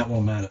clean out while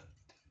I'm at it.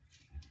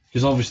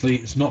 Because obviously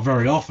it's not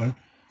very often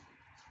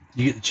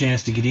you get the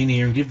chance to get in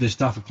here and give this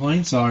stuff a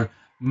clean, so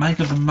make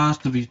it the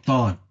most of your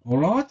time,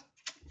 alright?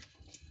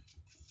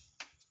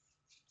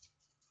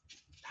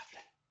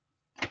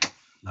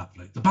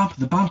 Lovely. The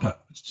bumper.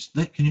 It's just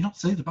there. Can you not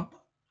see the bumper?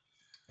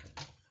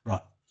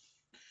 Right.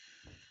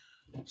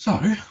 So,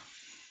 we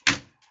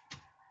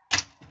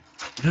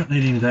don't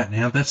need any of that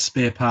now. That's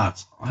spare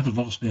parts. I have a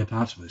lot of spare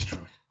parts for this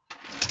truck.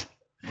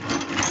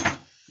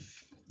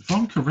 If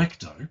I'm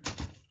correct though,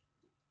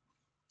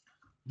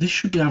 this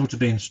should be able to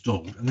be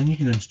installed, and then you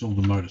can install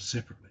the motor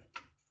separately.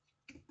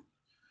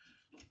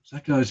 So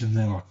that goes in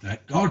there like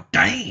that. God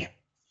damn!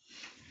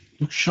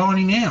 Looks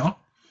shiny now.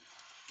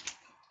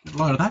 Get a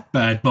load of that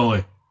bad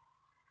boy.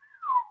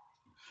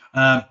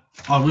 I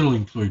will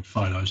include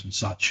photos and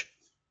such.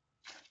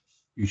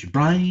 Use your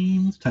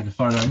brains. Take a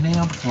photo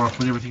now before I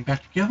put everything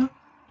back together.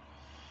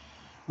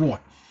 Right.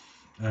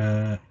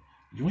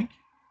 Yoink,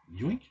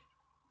 yoink,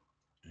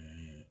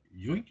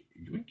 yoink,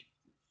 yoink.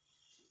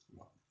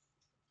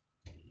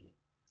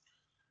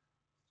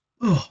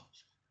 Oh,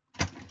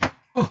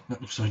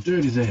 that looks so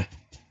dirty there.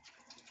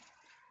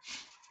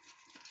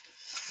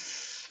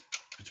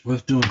 It's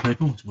worth doing,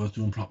 people. It's worth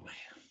doing properly.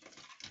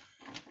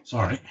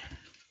 Sorry.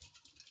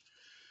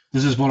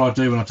 This is what I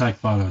do when I take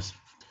photos.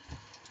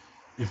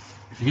 If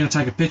you're going to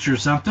take a picture of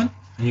something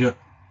and you got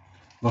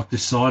like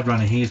this side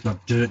runner here's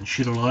got dirt and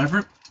shit all over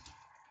it,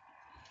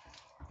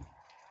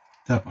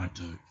 that won't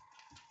do.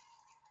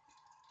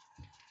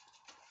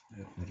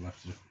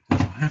 I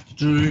have to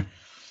do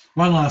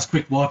one last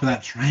quick wipe of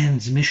that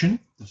transmission.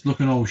 It's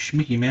looking all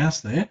schmicky mouse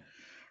there.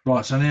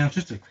 Right, so now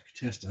just a quick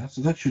tester.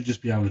 So that should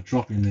just be able to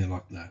drop in there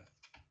like that.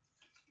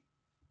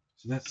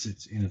 So that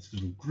sits in its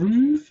little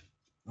groove,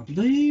 I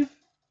believe.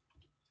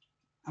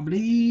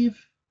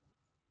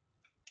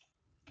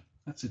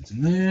 That sits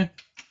in there.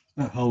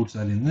 That holds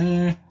that in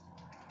there.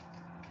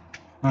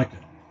 Okay.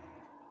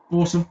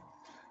 Awesome.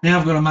 Now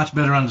I've got a much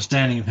better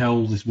understanding of how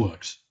all this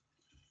works,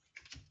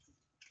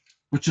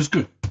 which is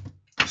good.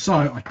 So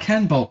I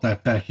can bolt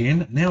that back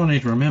in. Now I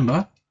need to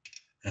remember,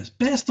 as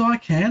best I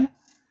can,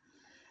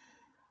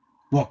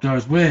 what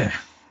goes where.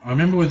 I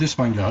remember where this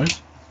one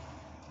goes.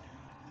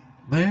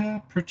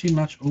 They're pretty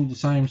much all the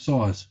same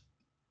size.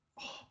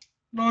 Oh,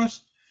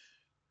 nice.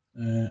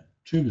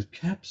 Two with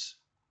caps.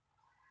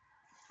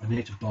 I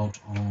need to bolt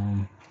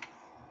on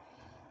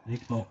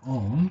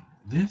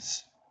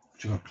this,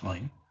 which I've got to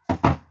clean.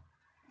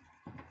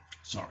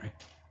 Sorry.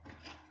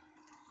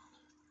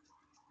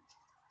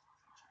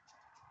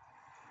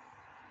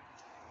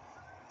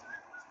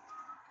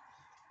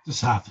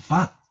 Just half the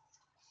fun.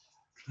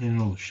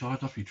 Cleaning all the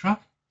shite off your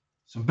truck.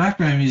 Some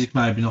background music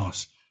may be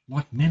nice.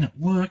 Like men at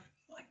work.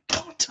 My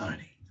God,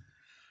 Tony.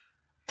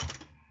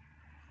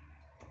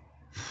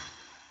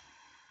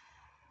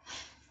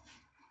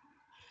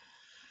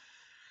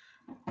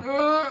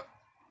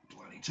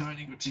 Bloody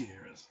Tony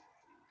Gutierrez.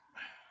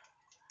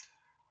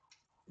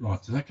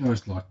 Right, so that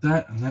goes like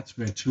that, and that's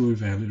where two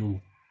of our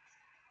little,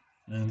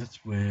 and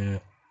that's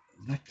where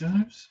that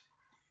goes.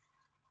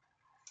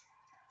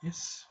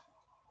 Yes.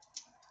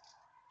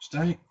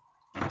 Stay.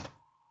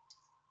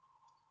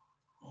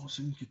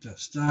 Awesome, get that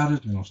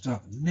started, and I'll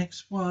start the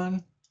next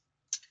one.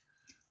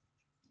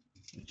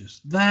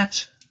 Just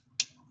that.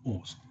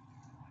 Awesome.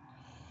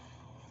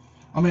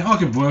 I mean, I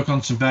could work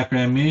on some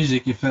background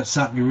music if that's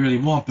something you really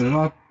want,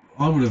 but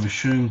I would have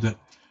assumed that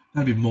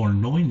that'd be more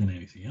annoying than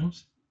anything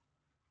else.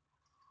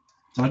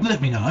 So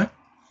let me know.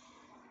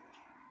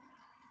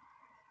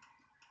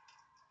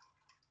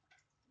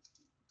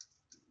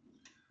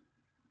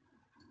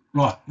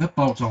 Right, that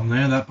bolt's on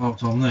there, that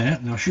bolt's on there.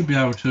 Now I should be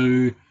able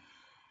to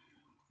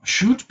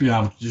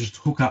just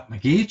hook up my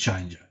gear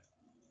changer.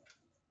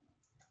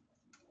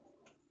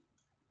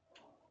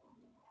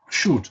 I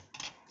should.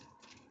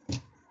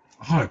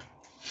 I hope.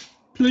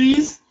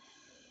 Please.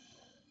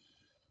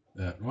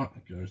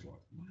 goes like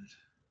that.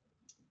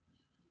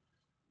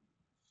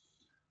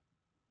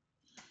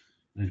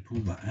 Need to pull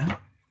that out.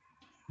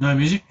 No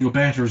music, your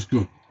banter is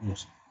good.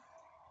 Awesome.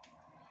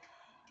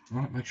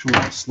 Right, make sure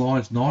that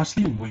slides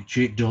nicely, which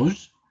it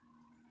does.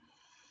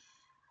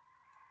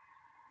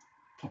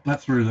 Pop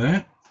that through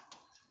there.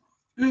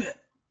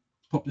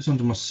 Pop this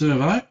onto my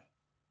servo.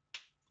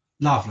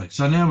 Lovely.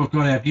 So now we've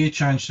got our gear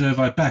change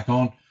servo back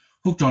on,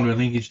 hooked onto a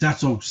linkage.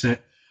 That's all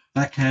set.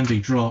 That can be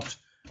dropped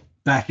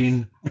back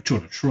in to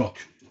the truck.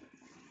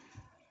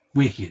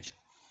 Wicked.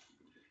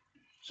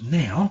 So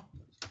now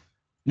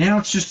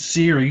it's just a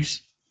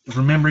series of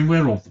remembering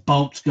where all the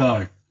bolts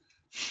go.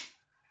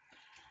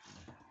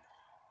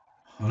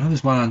 I know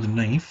there's one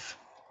underneath.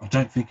 I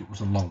don't think it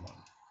was a long one.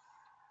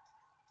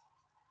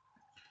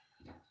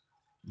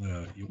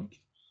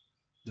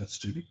 That's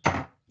too big.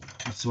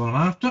 That's the one I'm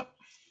after.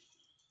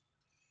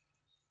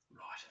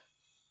 Right.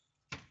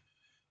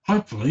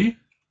 Hopefully.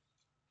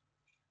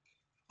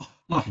 Oh,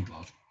 laughing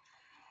glove.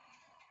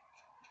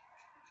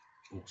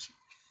 Awesome.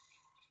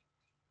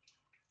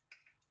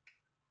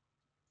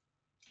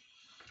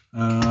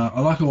 I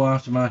like all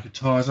aftermarket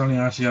tyres. Only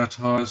RTR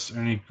tyres are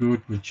any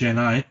good with Gen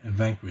 8 and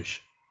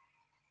Vanquish.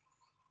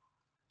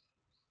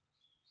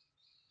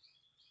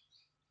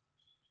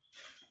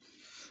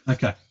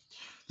 Okay.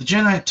 The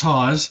Gen 8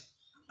 tyres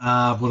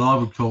are what I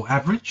would call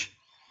average.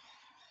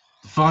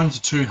 The foams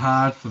are too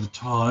hard for the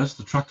tyres.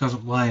 The truck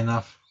doesn't weigh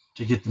enough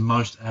to get the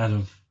most out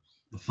of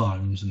the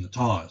foams and the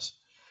tyres.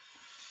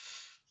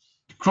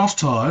 The cross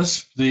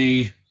tyres,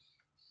 the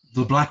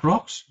Black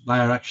Rocks, they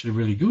are actually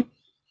really good.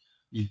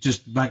 You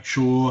just make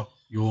sure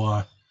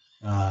your,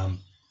 I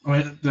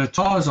mean, the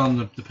tyres on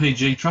the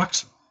PG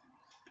trucks,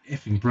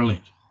 effing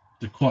brilliant.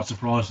 They're quite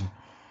surprising.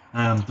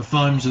 The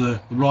foams are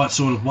the right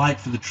sort of weight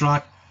for the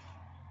truck.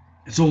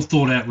 It's all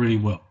thought out really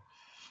well.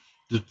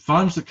 The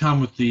foams that come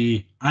with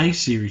the A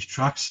series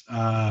trucks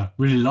are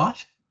really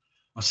light.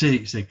 I see that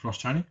you said cross,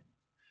 Tony.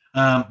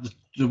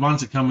 The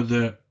ones that come with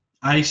the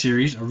A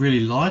series are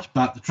really light,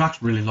 but the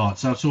truck's really light,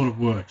 so it sort of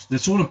works. They're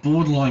sort of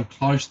borderline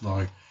close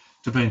though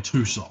to being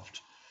too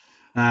soft.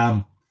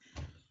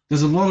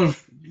 There's a lot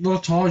of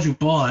tyres you'll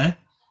buy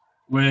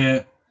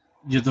where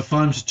the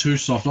foams are too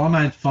soft. I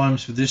made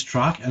foams for this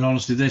truck, and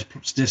honestly,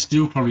 they're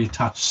still probably a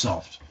touch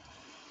soft.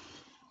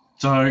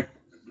 So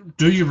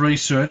do your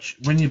research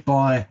when you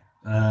buy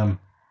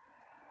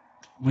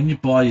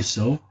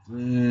yourself.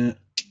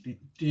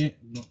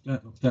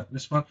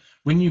 This one.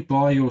 When you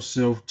buy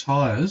yourself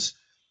tyres,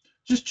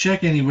 just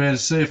check anywhere to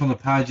see if on the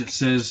page it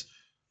says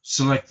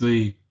select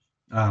the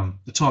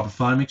type of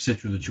foam,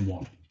 etc. that you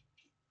want.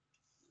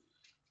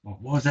 Well,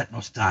 why is that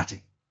not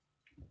starting?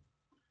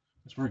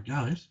 That's where it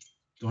goes.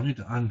 Do I need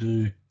to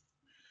undo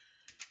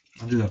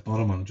that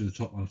bottom one and do the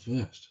top one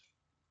first?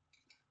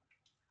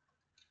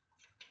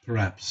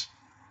 Perhaps.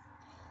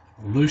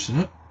 I'll loosen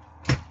it.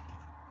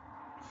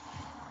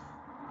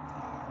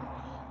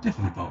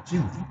 Definitely bolts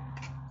in, I think.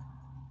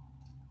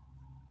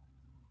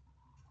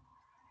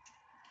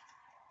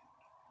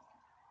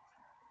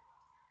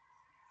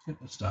 Yep,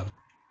 let's start it.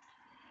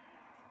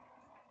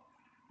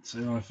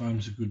 CI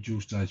foams are good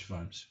dual stage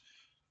foams.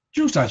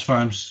 Dual stage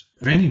foams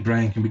of any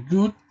brand can be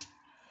good.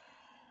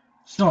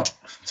 It's not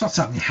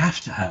something you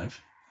have to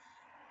have.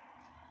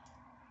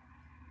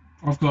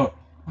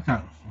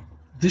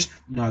 This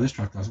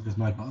truck doesn't because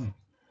my button.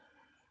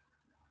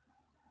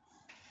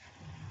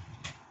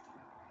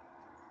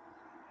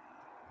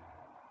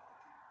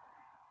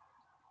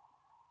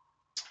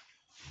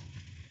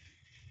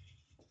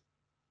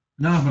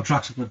 None of my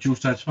trucks have got dual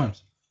stage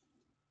foams.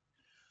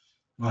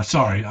 Oh,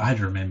 sorry, I had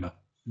to remember.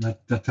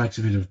 That takes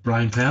a bit of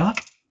brain power.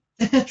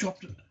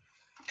 Dropped it.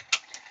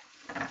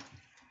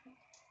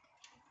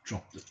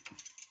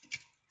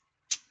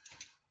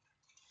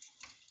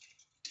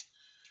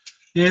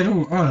 Yeah, I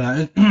don't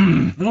know.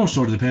 It all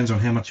sort of depends on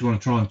how much you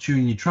want to try and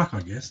tune your truck,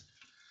 I guess.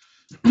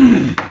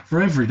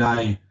 For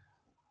everyday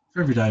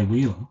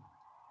wheeling,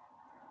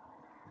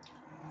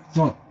 it's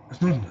not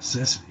a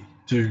necessity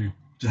to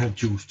have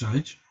dual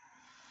stage.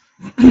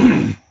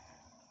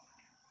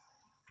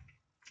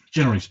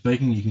 Generally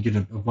speaking, you can get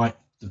a weight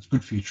that's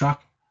good for your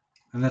truck,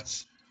 and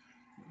that's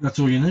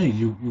all you need.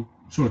 You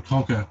sort of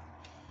conquer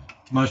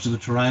most of the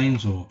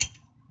terrains or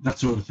that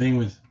sort of thing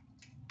with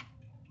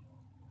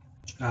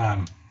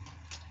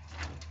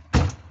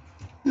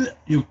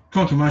you'll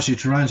conquer most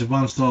of your terrains with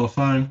one style of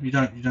foam. You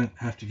don't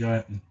have to go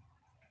out and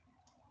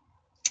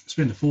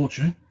spend a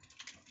fortune.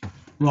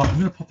 Right, I'm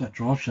going to pop that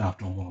drive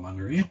shaft on while I'm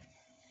under here.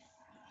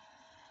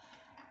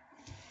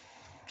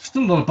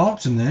 Still a lot of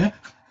bolts in there.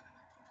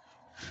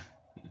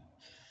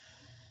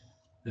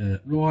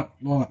 Right,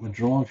 line up my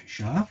drive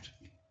shaft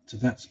so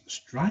that's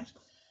straight.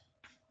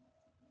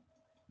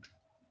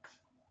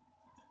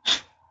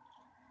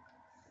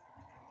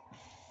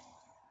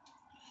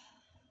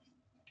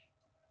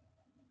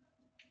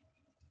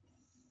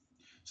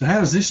 So how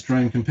does this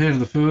stream compare to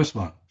the first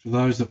one? For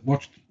those that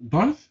watched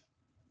both,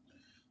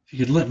 if you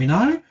could let me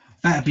know,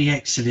 that'd be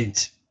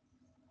excellent.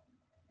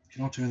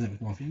 Can I turn that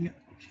with my finger?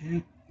 I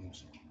can.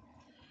 Awesome.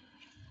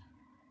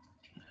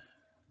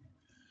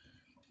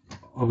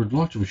 I would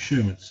like to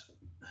assume it's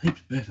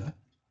heaps better.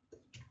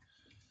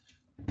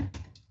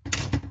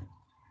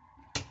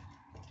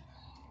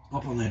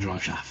 Up on their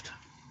drive shaft.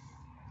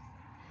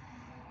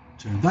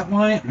 Turn that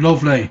way.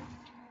 Lovely.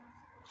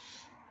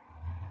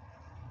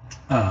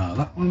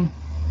 That one.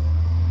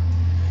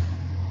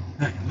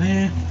 Back in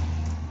there.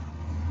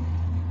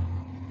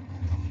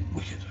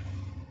 Wicked.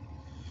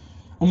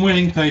 I'm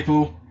winning,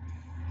 people.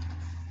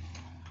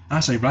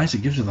 RC Racer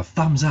gives it a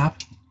thumbs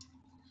up.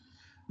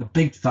 The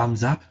big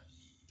thumbs up.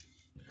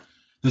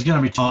 There's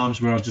going to be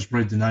times where I'll just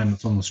read the name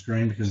that's on the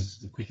screen because it's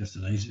the quickest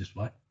and easiest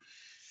way.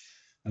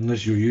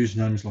 Unless your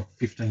username is like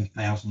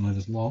 15,000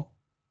 letters long.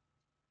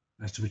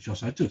 As to which I'll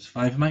say, do us a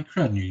favour, mate,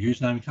 create a new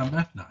username and come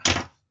back. No.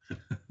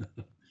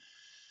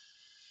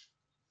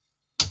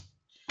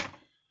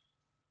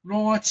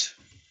 Right.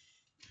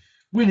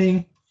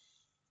 Winning.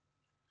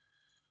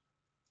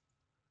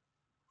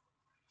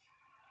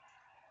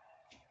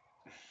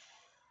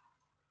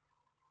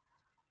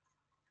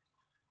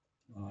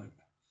 Right.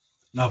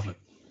 Lovely.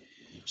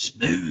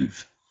 Smooth.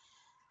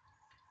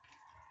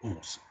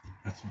 Awesome.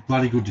 That's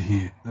bloody good to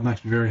hear. That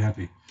makes me very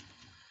happy.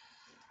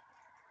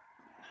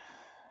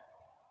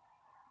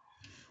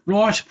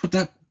 Right, put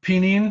that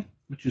pin in,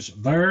 which is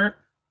there.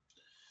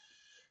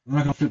 I'm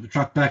going to flip the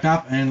truck back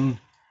up and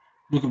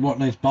look at what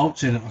needs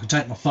bolts in it. I can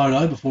take my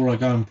photo before I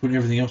go and put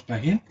everything else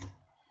back in.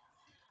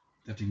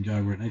 That didn't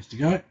go where it needs to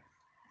go.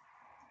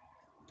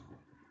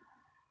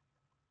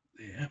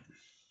 There.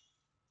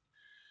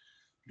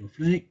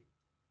 Lovely.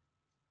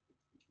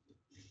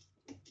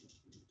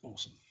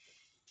 Awesome.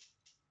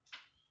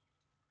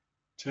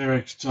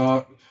 TRX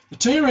tire. The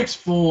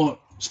TRX4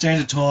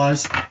 standard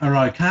tyres are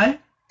okay.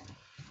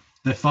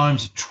 Their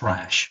foams are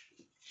trash.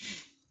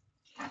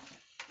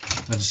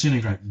 They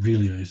disintegrate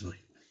really easily.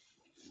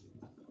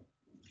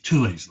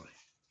 Too easily.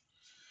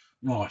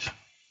 Right.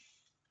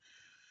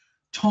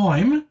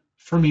 Time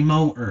for me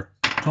motor.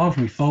 Time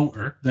for me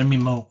filter, then me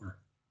motor.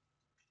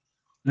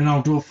 Then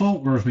I'll do a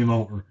filter of me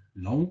motor.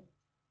 No.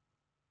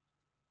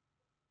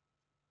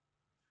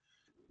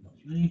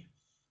 Lovely.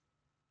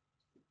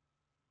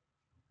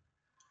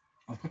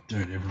 I've got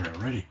dirt everywhere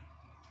already.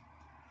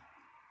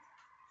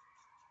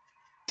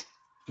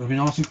 Gotta be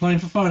nice and clean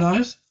for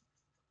photos.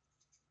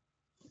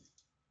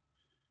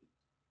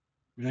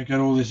 We don't get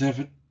all this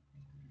effort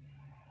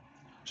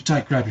to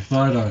take crappy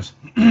photos.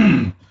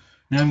 Now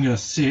I'm going to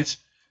sit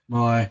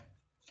my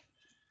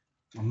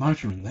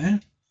motor in there.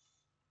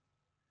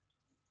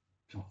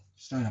 Come on,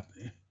 stay up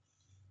there.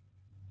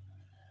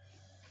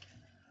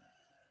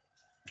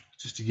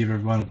 Just to give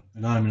everyone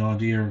at home an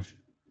idea of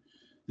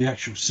the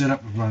actual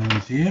setup we're running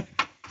with here.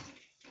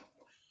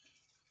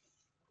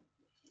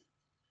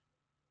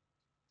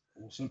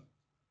 Awesome.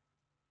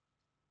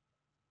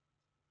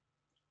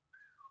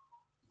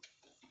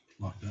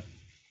 Like that.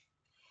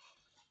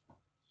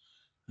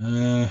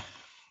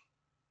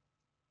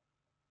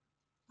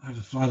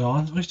 Over flat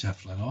irons. I used to have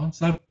flat irons.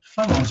 Flat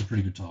irons are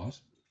pretty good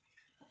tyres.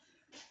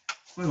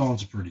 Flat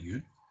irons are pretty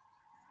good.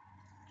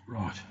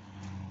 Right.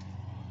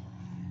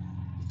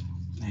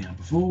 Now,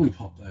 before we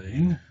pop that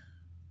in,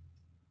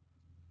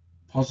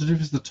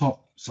 positive is the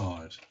top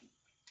side.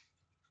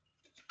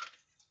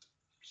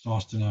 It's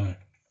nice to know.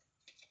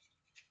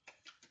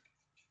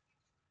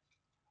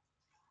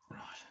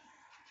 Right.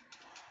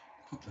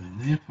 Pop that in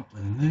there, pop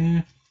that in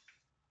there.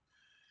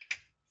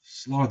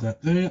 Slide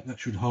that there. That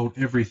should hold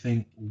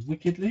everything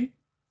wickedly.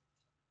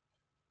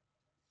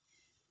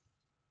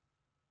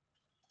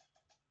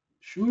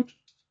 Should.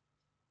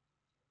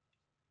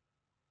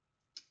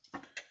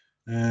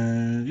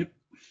 And yep.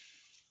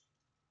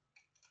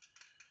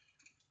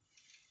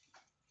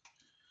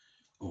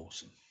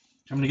 Awesome.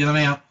 Coming together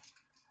now.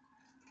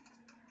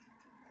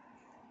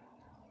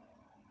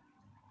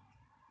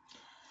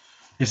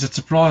 Yes, it's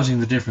surprising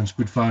the difference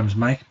good foams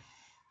make.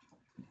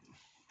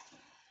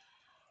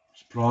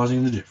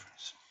 Surprising the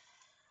difference.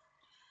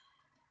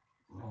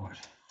 Right.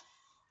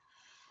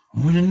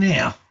 I'm winning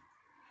now.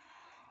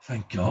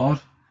 Thank God.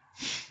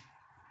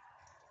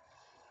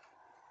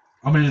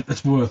 I mean,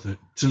 it's worth it.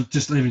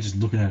 Just even just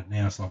looking at it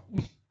now, it's like,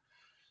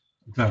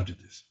 I'm glad I did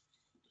this.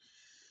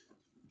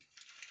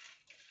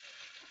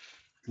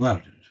 Glad I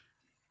did it.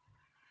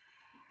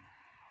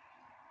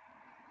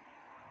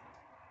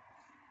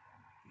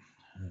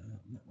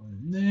 That one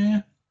in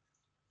there.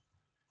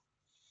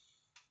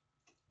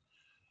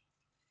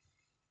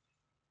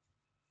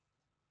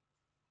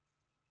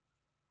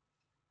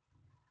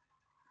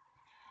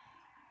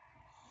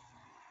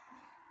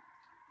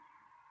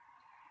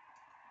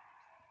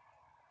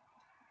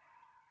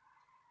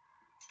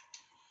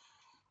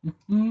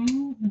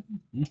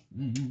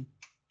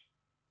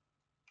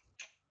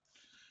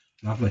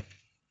 Lovely.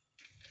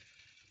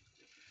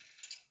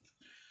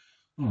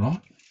 All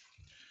right.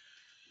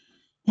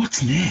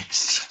 What's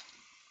next?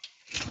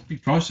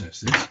 Big process,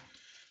 this.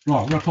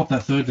 Right, we're going to pop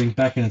that third link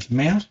back in its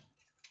mount.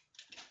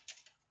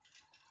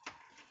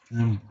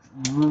 And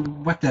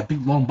then whack that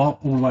big long bolt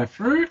all the way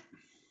through.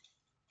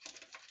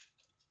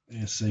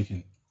 Yeah, so you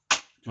can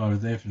go over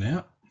there for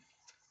now.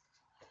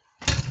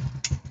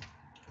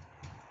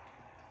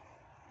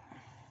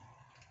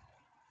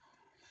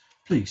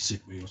 Please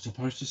sit where you're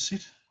supposed to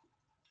sit.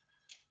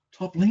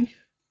 Top link.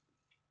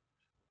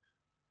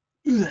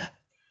 Ugh.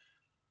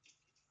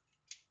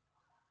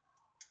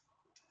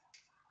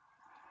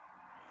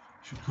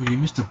 Should call you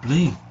Mr.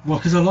 Bling. Well,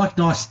 because I like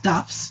nice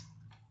stuffs.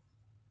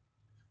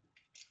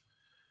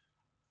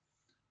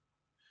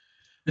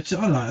 It's,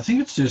 I don't know, I think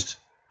it's just,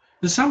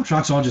 there's some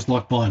trucks I just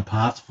like buying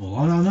parts for.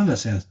 I know that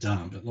sounds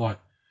dumb, but like,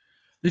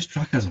 this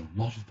truck has a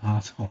lot of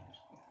parts on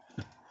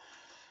it.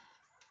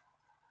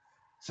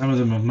 Some of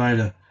them have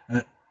made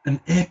an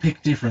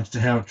epic difference to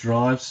how it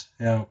drives,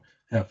 how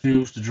it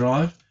feels to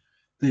drive.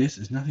 This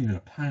is nothing but a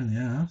pain in the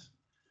ass.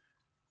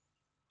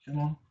 Come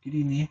on, get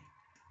in there.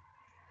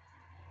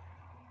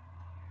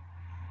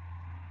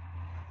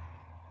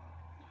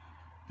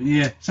 But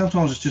yeah,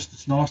 sometimes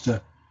it's nice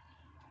to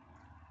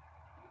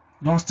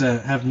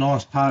have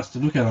nice parts to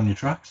look at on your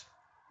trucks.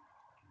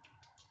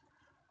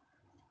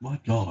 My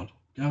God,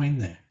 go in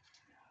there.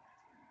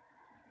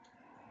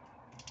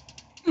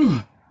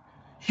 Ugh,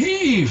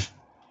 heave!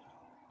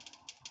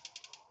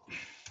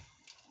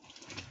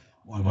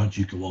 Why won't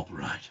you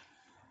cooperate?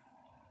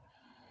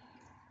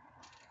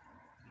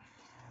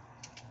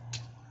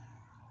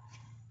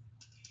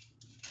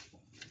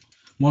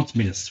 Wants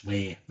me to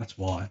swear, that's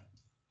why.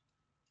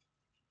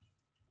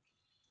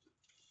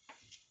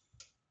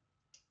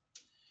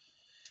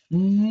 I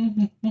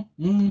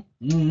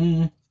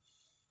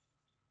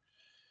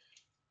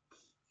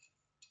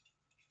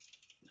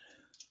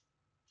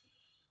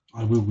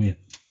will win.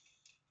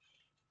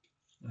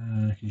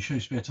 Can you show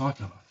your spare tyre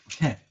cover? I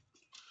can.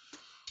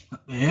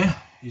 Up there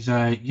is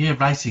a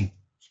Racing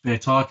spare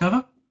tyre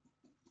cover.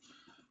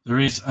 There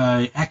is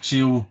a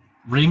axial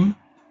rim,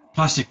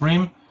 plastic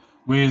rim,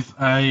 with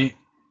a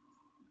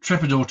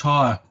Trepador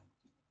tyre,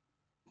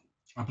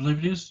 I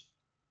believe it is,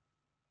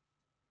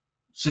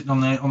 sitting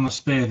on there on the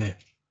spare there.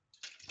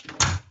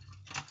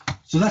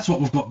 So that's what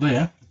we've got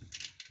there.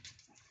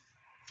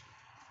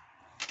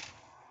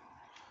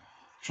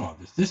 Try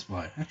this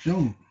way.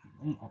 Actually,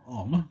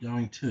 I'm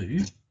going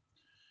to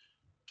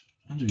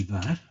undo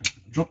that.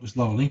 Drop this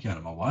lower link out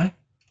of my way.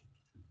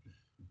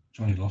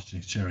 Johnny lost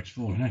his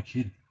TRX4, no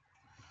kidding.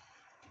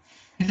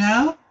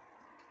 Hello?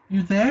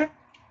 You there?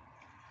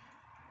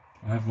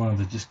 I have one of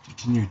the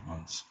discontinued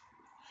ones.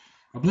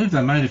 I believe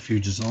they made a few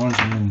designs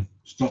and then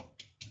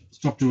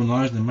stopped doing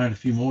those and then made a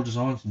few more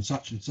designs and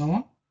such and so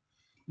on.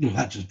 Look,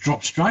 that just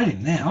dropped straight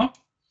in now.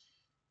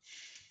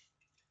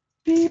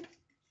 Beep.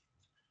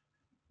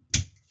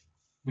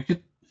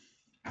 Wicked.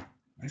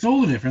 Makes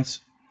all the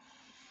difference.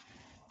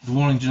 The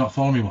warning, do not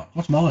follow me one.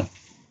 What's mine?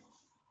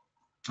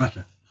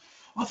 Okay.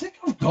 I think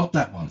I've got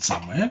that one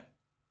somewhere.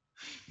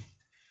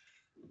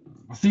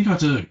 I think I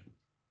do.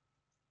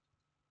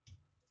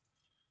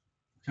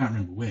 Can't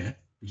remember where,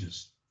 which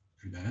is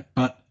pretty bad,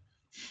 but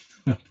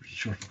I'm pretty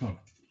sure I've got it.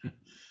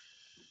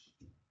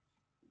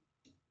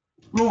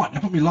 Right, now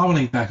put my lower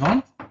link back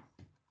on.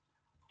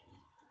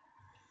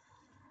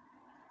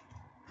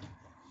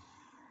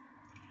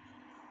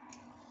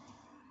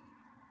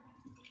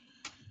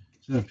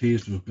 So that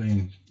appears to have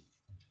been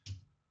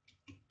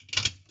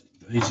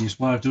the easiest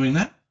way of doing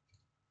that.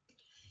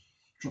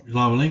 Drop your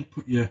lower link,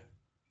 put your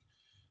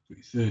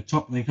third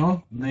top link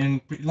on, and then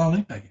put your lower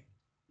link back in.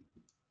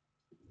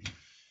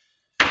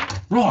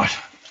 Right,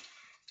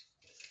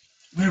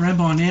 where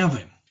am I now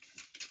then?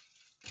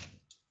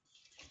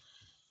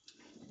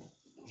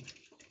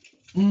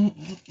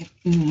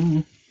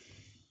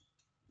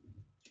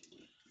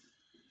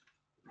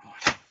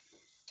 Right.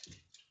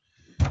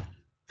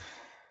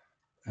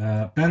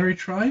 Battery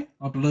tray,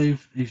 I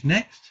believe, is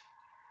next.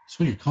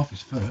 Swing your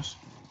coffees first.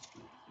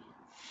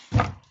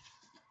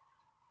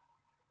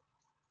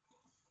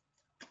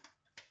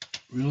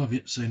 We'll have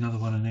yet to see another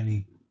one in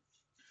any.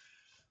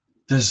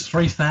 There's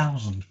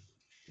 3,000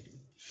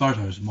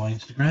 photos on my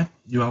Instagram.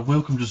 You are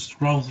welcome to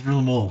scroll through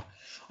them all.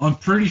 I'm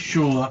pretty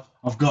sure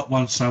I've got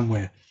one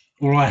somewhere,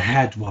 or I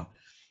had one.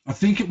 I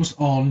think it was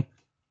on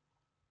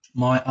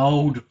my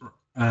old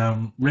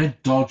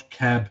red Dodge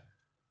cab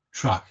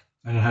truck,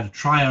 and it had a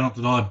tray on it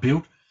that I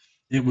built.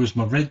 It was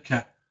my red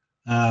cat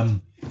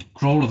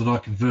crawler that I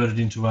converted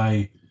into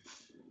a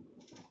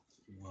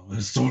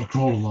sort of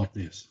crawler like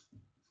this.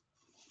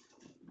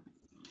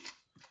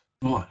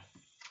 Right.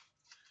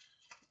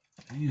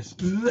 Yes.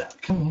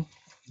 Come on.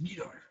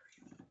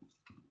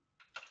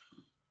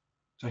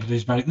 Take it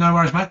easy, mate. No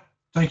worries, mate.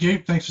 Thank you.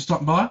 Thanks for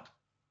stopping by.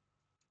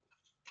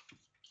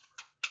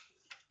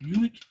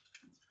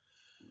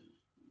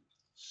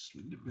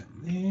 Slid it back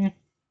there.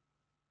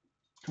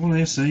 Come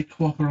on, SC.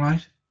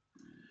 Cooperate.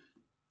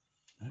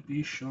 Don't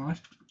be shy.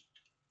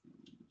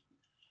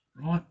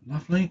 Right,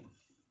 lovely.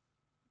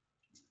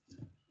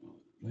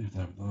 Leave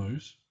that with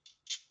those.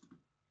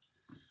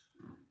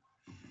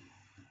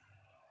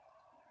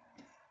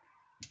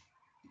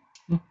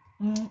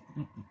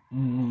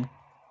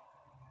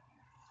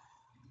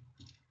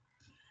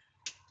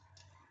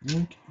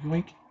 Yoink,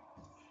 yoink.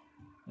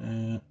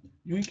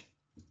 Yoink.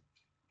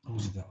 Or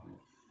was it that one?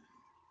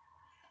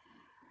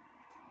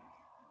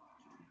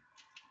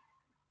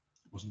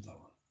 It wasn't that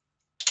one.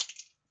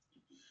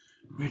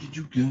 Where did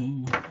you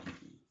go?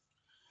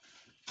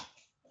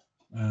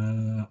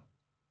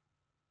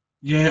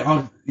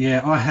 Yeah,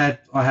 I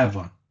have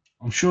one.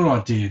 I'm sure I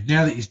did.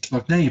 Now you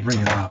bring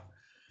it up,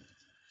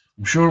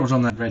 I'm sure it was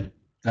on that red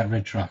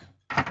truck.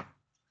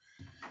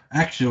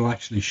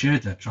 Actually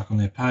shared that truck on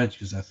their page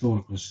because they thought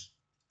it was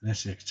an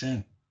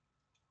SX10.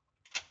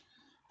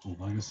 Poor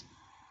buggers.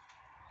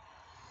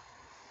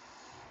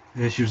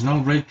 Yeah, she was an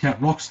old red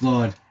cap rock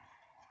slide.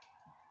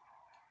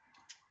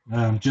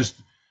 Just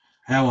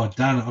how I'd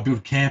done it. I built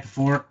a camper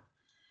for it.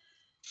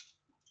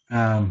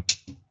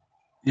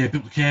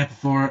 Built a camper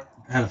for it.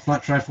 Had a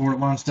flat tray for it at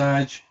one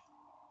stage.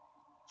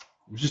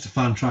 It was just a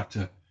fun truck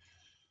to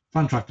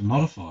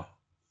modify.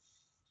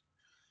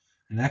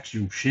 And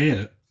actually shared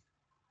it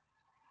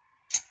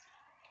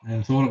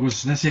and thought it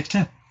was an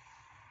SX10.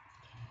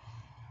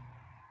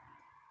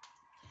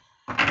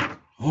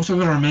 Also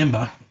got to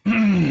remember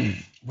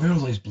where all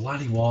these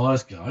bloody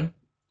wires go.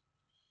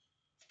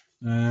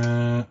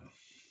 Get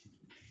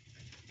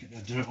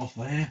that dirt off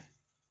there.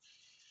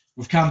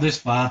 We've come this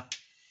far.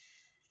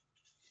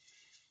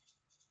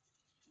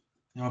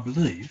 Now I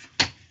believe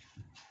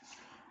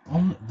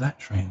on that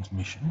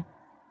transmission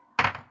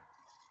it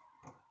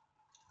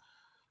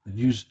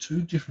used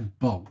two different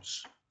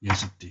bolts.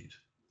 Yes, it did.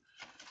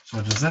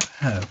 So does that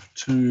have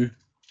two?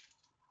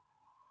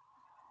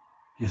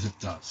 Yes, it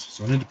does.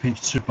 So I need to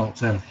pinch two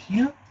bolts out of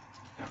here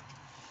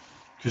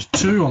because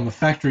two on the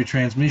factory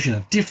transmission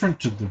are different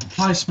to the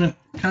replacement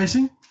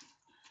casing.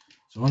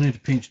 So I need to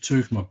pinch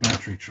two for my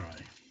battery tray.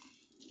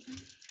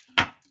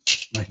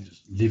 They can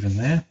just live in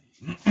there.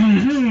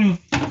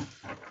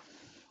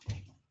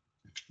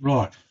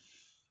 Right.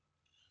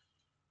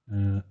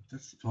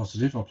 That's the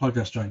positive. I'll plug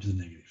that straight into the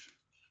negative.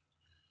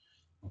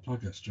 I'll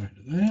plug that straight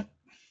into there.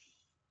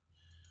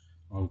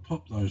 I'll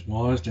pop those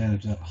wires down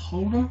into that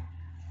holder.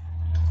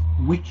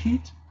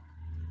 Wicked.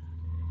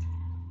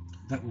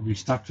 That will be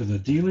stuck to the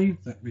dealie.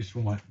 That is for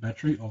my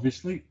battery,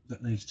 obviously.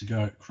 That needs to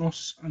go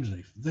across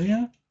underneath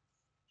there.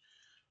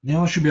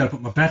 Now I should be able to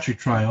put my battery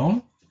tray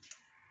on.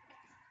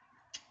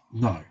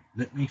 No,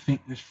 let me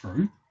think this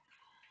through.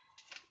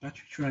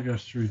 Battery tray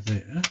goes through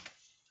there.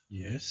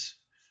 Yes.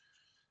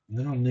 And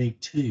then I need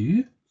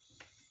to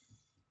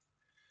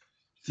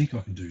think I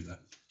can do that.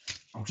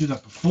 I'll do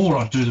that before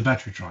I do the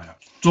battery tray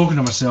up. Talking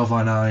to myself,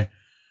 I know.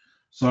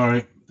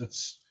 Sorry,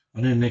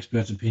 I need an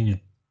expert's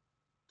opinion.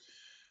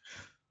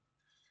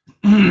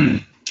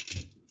 I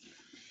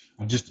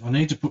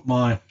need to put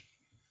my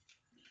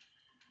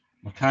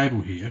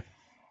cable here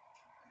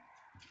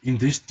in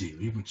this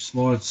dealie, which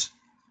slide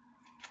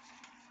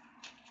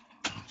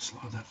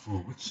that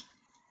forwards.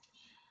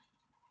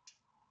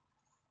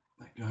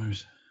 That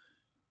goes.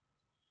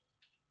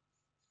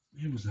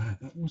 Where was that?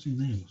 That was in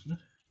there, wasn't it?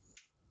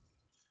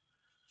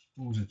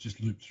 Or was it just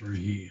looped through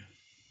here?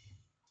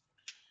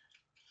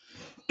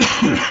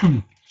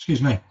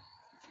 Excuse me.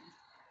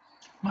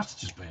 Must have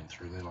just been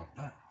through there like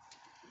that.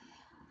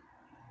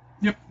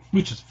 Yep,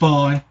 which is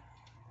fine.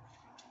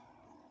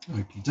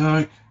 Okie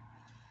doke.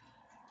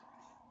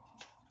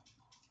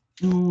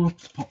 Oh,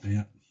 it's popped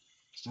out.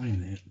 Stay in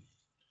there.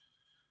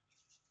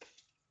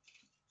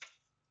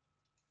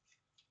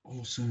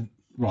 Awesome.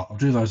 Right, I'll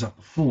do those up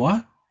before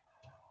I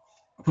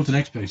put the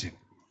next piece in.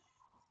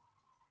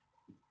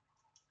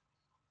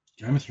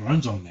 Game of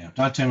Thrones on now.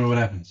 Don't tell me what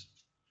happens.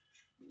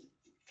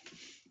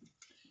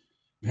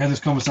 We had this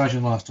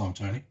conversation last time,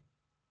 Tony.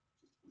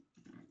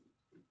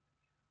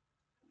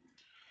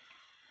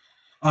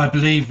 I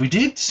believe we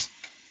did.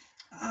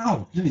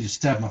 Oh, let me just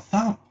stab my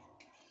thumb.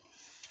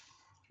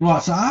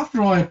 Right, so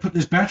after I put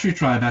this battery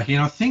tray back in,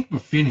 I think we're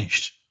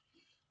finished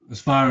as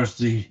far as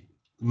the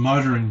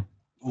motor and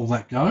all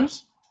that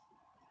goes.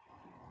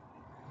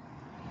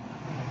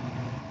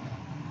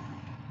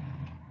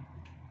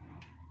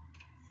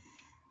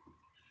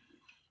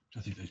 I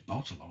think these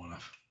bolts are long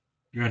enough.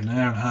 You're at an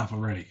hour and a half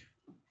already.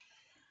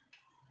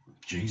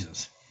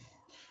 Jesus.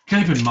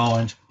 Keep in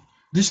mind,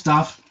 this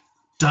stuff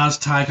does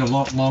take a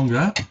lot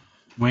longer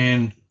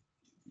when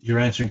you're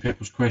answering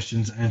people's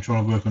questions and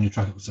trying to work on your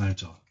truck at the same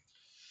time.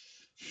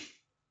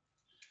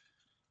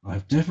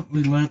 I've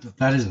definitely learnt that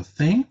that is a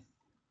thing.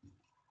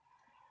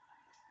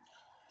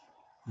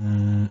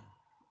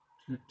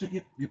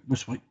 Yep, we're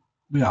sweet.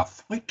 We are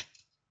sweet.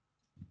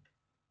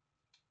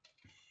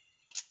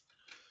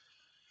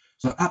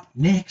 So up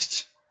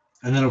next,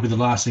 and that'll be the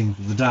last thing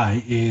for the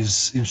day,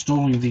 is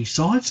installing the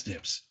side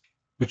steps,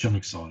 which I'm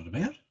excited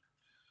about.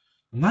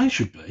 And they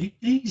should be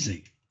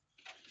easy.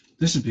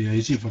 This would be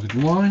easy if I could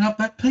line up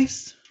that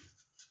piece.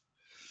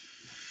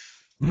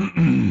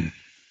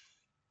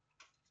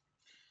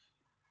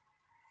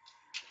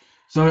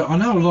 So I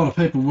know a lot of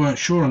people weren't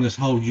sure on this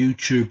whole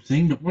YouTube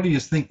thing, but what do you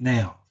think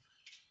now?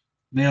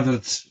 Now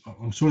that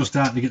I'm sort of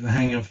starting to get the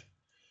hang of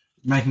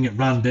making it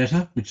run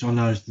better, which I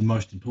know is the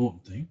most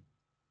important thing.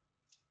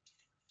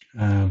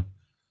 I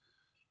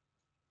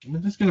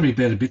mean, there's going to be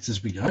better bits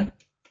as we go.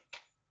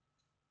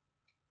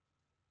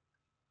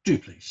 Do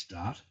please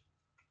start.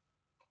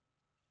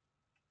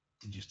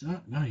 Did you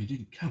start? No, you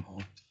didn't. Come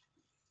on.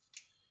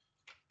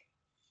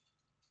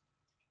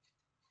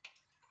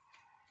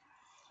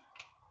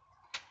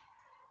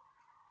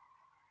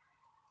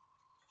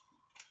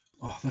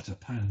 Oh, that's a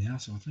pain in the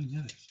ass, I think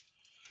that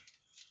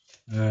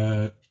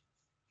is.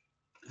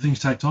 Things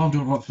take time,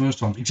 do it right the first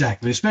time.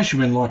 Exactly, especially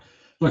when, like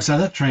I say,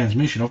 that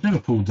transmission, I've never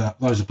pulled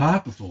those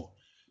apart before.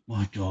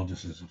 My God,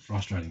 this is a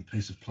frustrating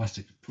piece of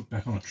plastic to put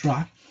back on a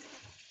truck.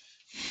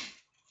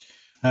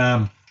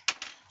 So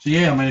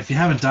yeah, I mean, if you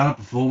haven't done it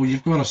before, well,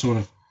 you've got to sort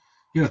of,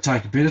 you've got to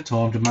take a bit of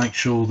time to make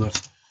sure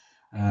that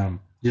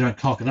you don't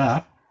cock it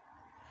up.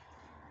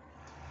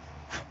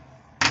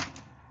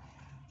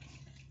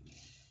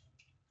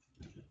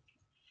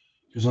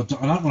 Because I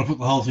don't want to put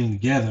the whole thing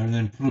together and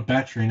then put a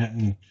battery in it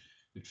and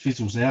it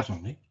fizzles out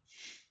on me.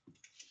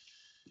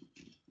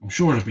 I'm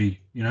sure it'll be,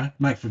 you know,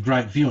 make for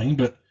great viewing,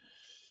 but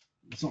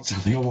it's not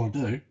something I want to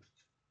do.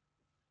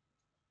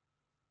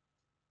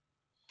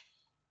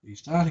 Are you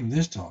starting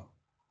this time?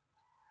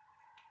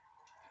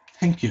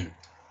 Thank you.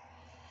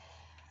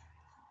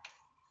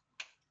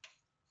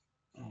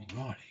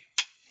 Alrighty.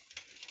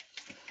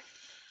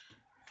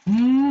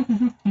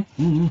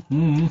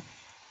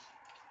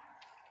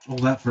 All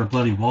that for a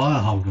bloody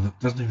wire holder that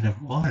doesn't even have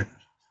wire in it.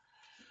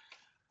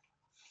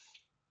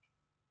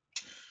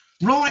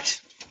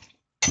 Right.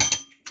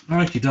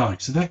 Okie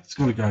doke. So that's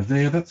got to go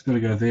there. That's got to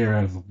go there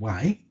out of the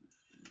way.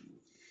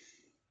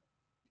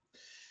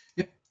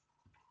 Yep.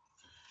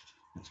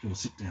 That's got to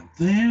sit down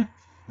there.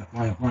 That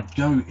way it won't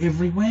go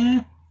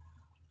everywhere.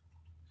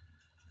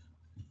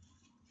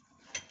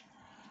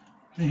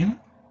 Then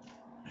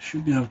I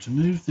should be able to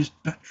move this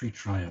battery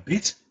tray a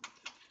bit.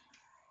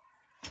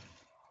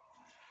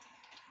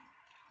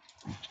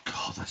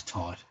 God, that's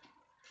tight.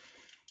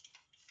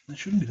 That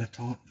shouldn't be that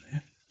tight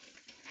there.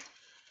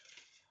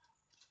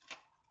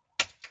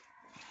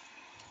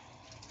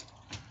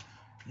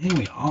 Here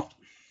we are.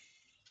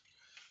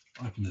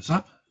 Open this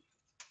up.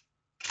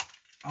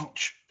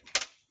 Ouch.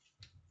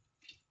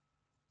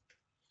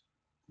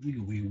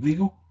 Wiggle, wiggle,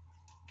 wiggle.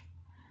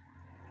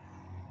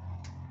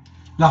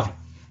 Lovely.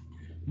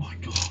 My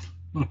God,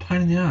 what a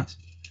pain in the ass.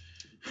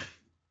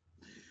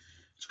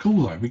 It's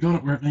cool though, we got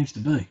it where it needs to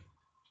be.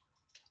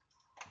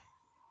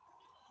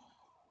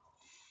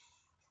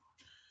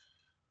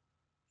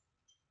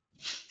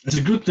 It's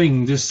a good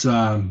thing this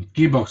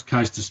gearbox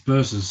case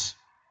disperses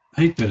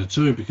heat better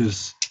too,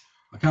 because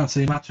I can't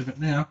see much of it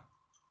now.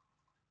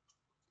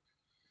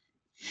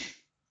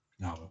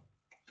 No, well,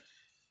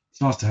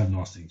 it's nice to have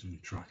nice things on your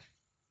truck.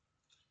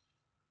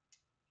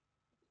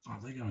 Oh,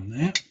 they go in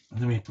there, and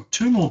then we put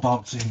two more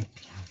bolts in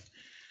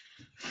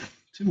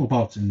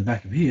the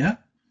back of here,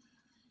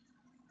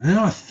 and then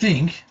I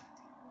think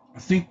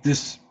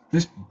this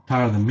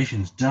part of the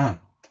mission's done.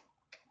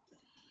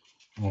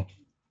 Well,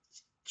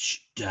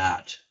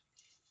 start.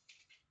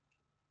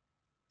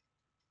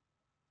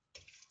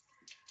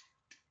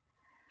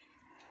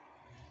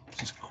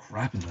 Just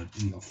crap in the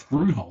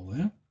through hole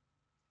there.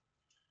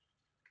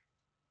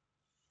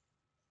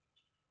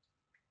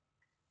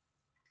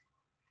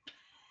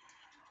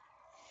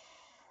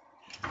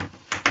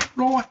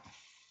 Right.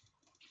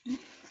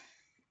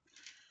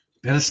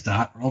 Better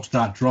start, or I'll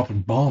start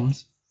dropping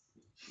bombs.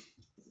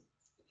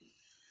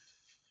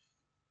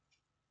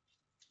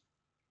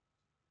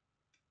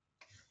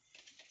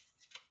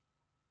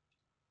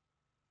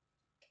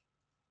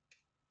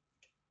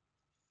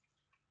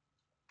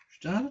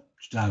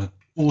 Started.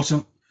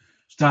 Awesome.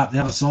 Start the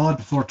other side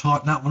before I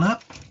tighten that one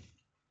up.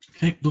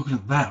 Keep looking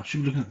at that. I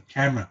should be looking at the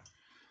camera.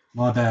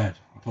 My bad.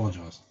 I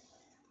apologise.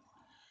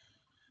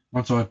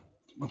 Once I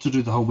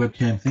do the whole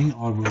webcam thing,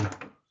 I'll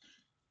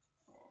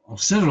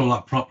set it all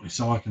up properly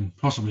so I can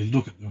possibly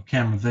look at the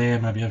camera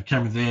there, maybe have a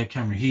camera there,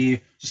 camera here,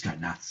 just go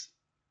nuts.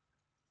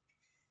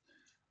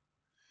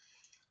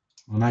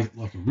 I'll make it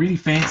like a really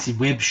fancy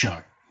web show.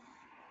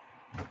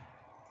 I've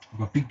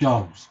got big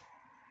goals.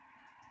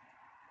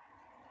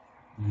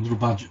 And a little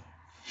budget.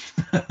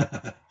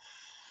 It's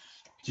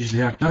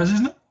usually how it goes,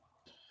 isn't it?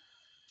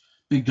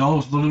 Big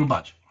goals with a little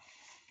budget.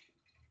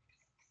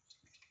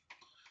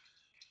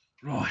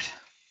 Right.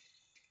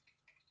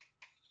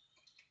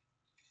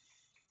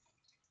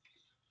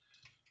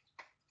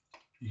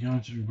 You're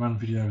going to run a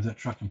video of that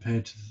truck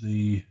compared to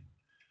the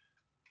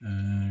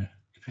compared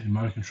to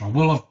motor control.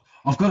 Well,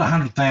 I've got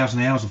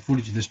 100,000 hours of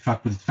footage of this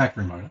truck with its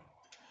factory motor.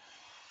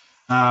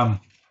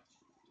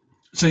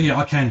 So yeah,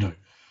 I can do.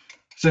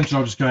 Essentially,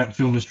 I'll just go out and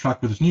film this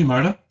truck with its new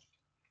motor.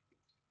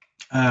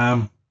 I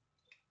mean,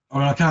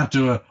 I can't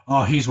do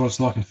here's what it's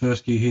like in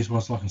first gear, here's what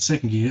it's like in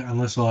second gear,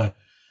 unless I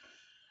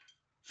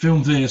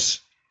film this,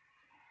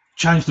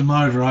 change the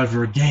motor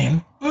over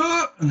again,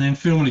 and then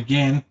film it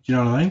again. Do you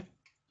know what I mean?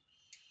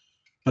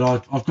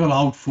 But I've got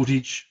old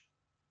footage.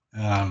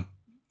 I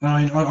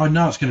mean, I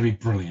know it's going to be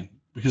brilliant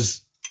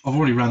because I've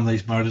already run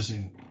these motors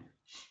in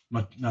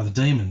my other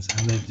demons,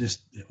 and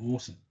they're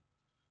awesome.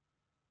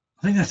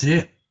 I think that's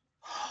it.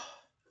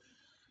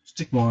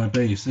 Stick my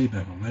BCRC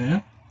back on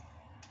there.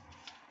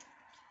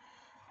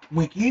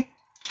 Wicked.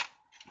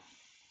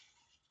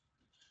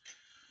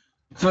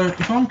 So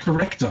if I'm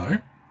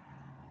correcto,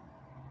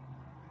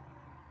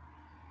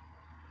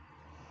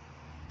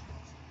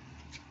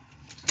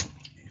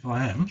 if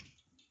I am,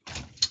 I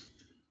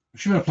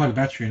should be able to plug a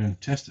battery in and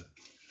test it.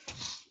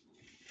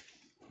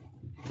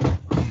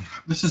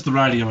 This is the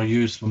radio I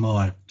use for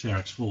my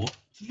TRX4.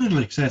 It's a little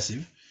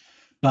excessive,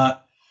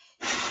 but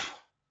it's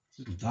a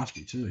little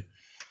dusty too.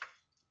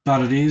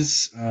 But it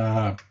is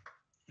an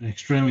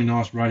extremely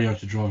nice radio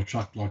to drive a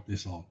truck like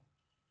this on.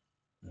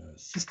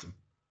 System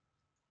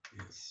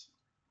is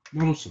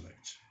model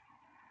select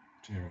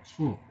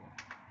TRX4.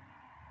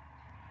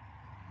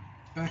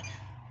 Back.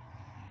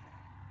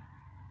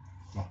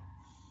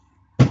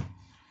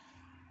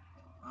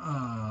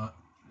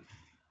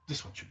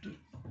 This one should do.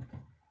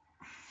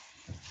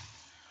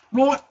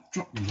 Right,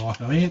 drop the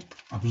lipo in.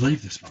 I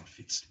believe this one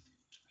fits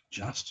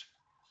just.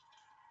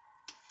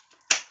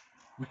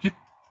 Wicked.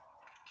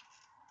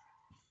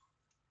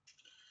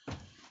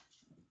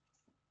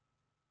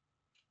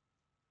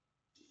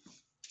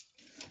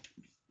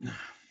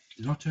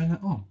 Did I turn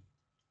that on?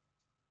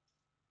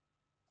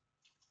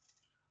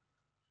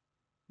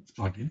 It's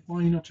plugged in. Why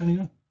are you not turning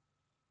it on?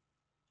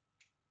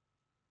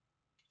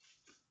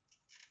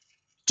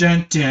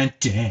 Dun, dun,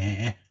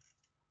 dun.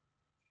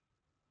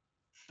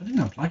 I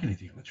didn't unplug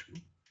anything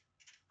electrical.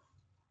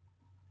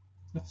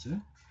 That's it.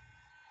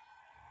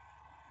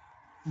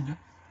 Okay.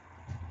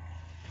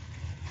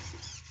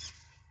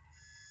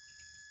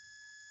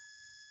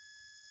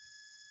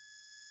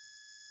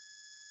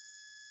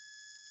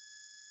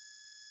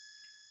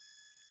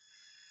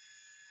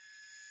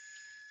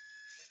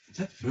 Is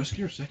that first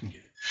gear or second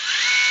gear?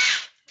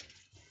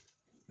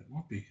 That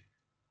might be.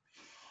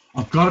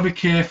 I've got to be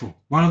careful.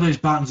 One of these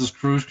buttons is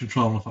cruise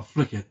control, and if I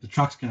flick it, the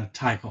truck's going to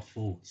take off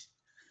forwards.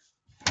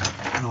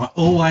 And I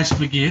always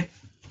forget.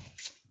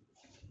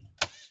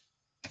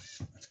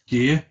 That's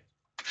gear.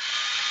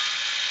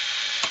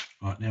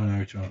 Right, now I know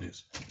which one it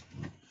is.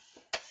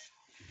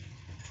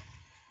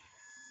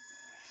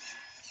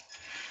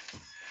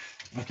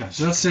 Okay,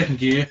 so that's second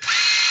gear.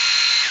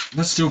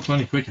 That's still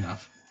plenty quick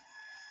enough.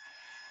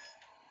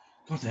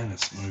 God damn,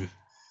 that's smooth.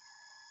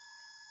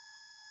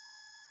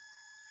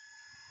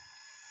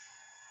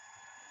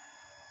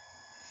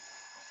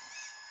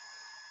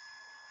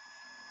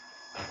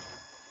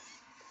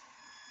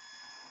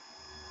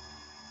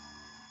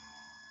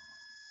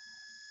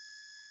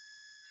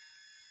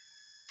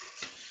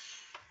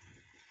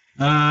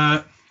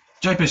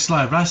 JP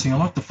Slow Racing, I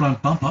like the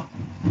front bumper.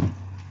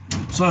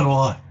 So do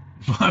I.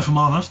 If I'm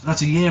honest,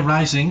 that's a Year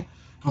Racing.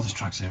 God, this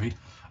truck's heavy.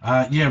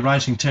 Year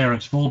Racing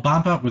TRX4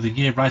 bumper with a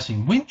Year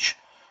Racing winch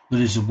that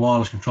is a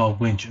wireless controlled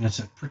winch, and it's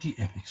a pretty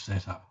epic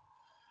setup.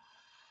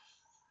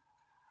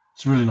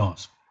 It's really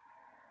nice.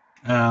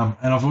 And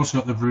I've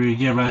also got the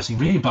Year Racing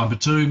rear bumper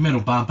too, metal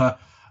bumper,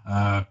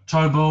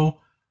 tow ball,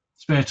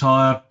 spare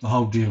tyre, the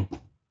whole deal.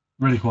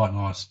 Really quite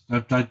nice.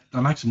 They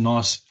make some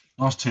nice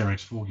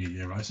TRX4 gear,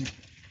 Year Racing.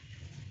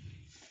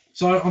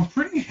 So I'm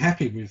pretty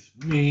happy with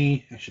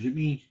me. Actually, let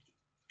me.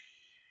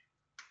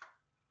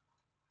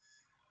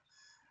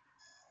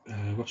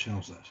 What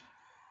channel's that?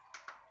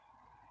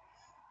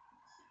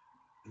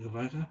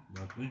 Elevator,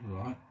 lovely,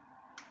 right.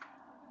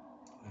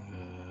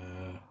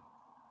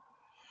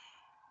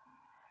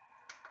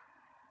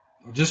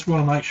 I just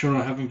want to make sure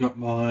I haven't got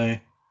my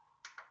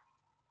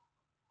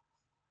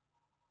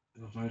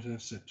elevator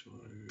set to.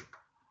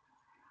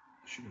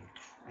 I should have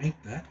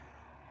cranked that.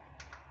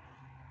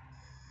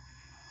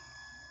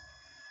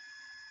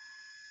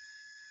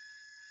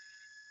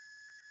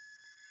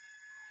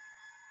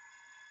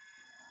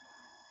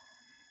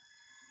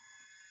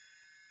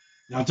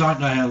 Now, I don't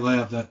know how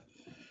loud that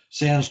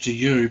sounds to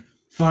you.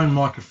 Phone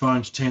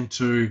microphones tend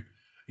to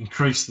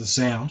increase the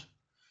sound.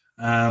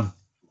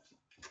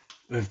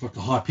 They've got the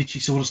high pitchy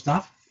sort of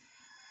stuff,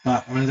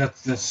 but I mean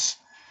that's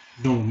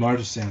normal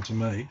motor sound to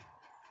me.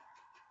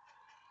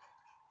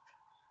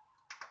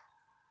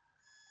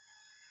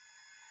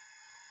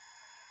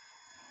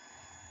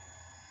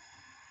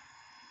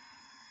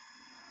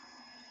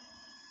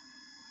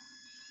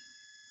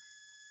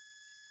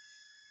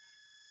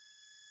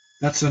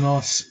 That's a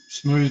nice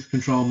smooth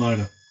control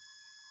motor.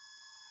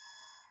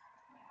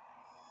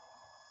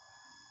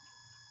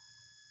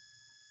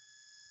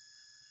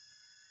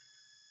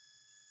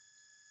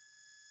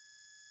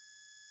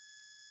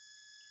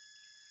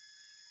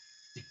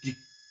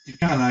 You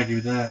can't argue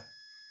with that.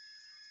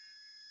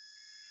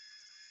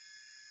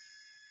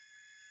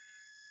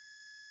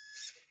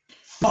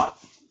 But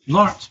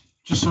Lawrence,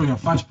 just saw you on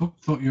Facebook.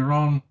 Thought you were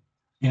on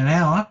in an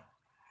hour.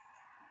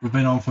 We've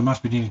been on for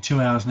must be nearly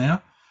 2 hours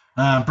now.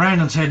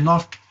 Brandon's heading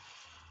off.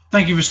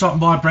 Thank you for stopping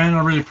by, Brandon.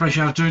 I really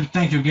appreciate it, dude.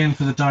 Thank you again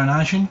for the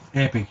donation.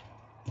 Epic.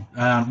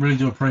 Really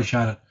do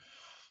appreciate it.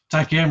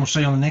 Take care, and we'll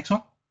see you on the next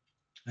one.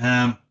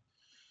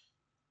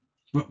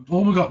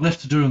 All we've got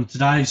left to do in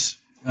today's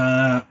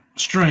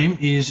stream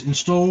is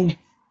install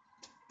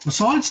the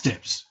side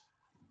steps,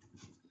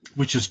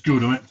 which is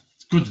good. I mean,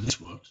 it's good that this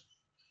works.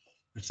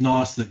 It's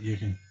nice that you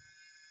can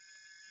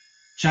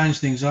change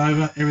things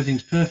over.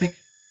 Everything's perfect.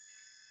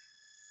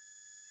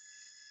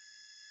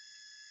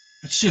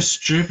 It's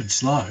just stupid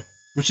slow,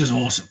 which is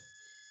awesome.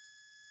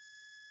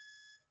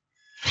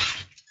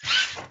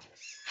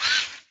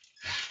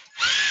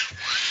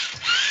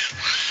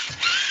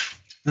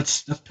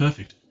 That's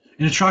perfect.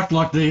 In a truck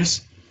like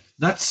this,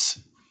 let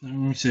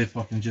me see if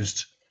I can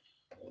just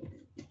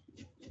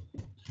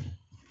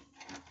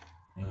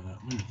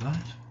Move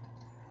that.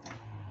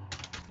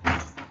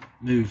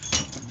 Move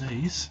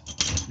these.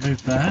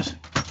 Move that.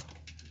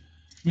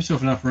 Give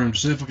myself enough room to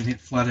see if I can hit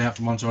flat out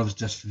from one side of this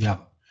desk to the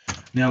other.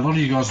 Now, a lot of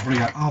you guys will probably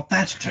go, oh,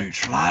 that's too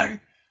slow.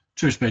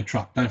 Two-speed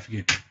truck, don't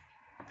forget.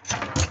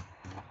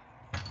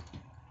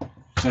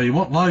 So you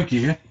want low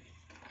gear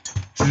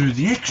to do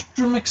the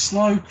extra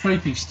slow,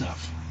 creepy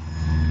stuff.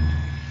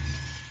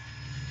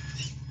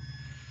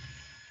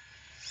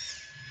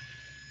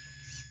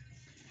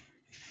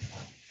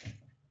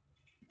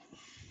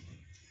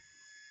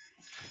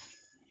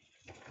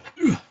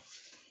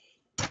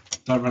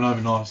 Don't run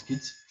over knives,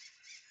 kids.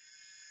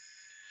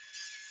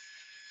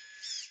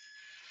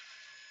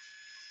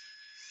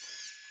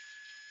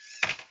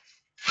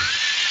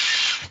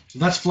 So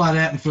that's flat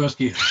out in first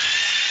gear.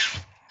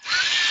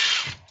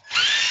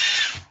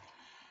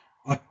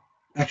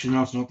 Actually,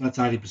 no, it's not. That's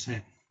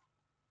 80%.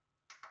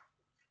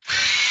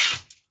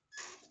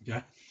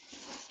 Okay.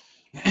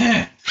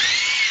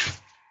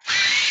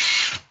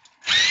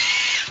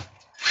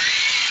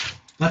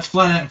 That's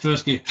flat out in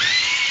first gear.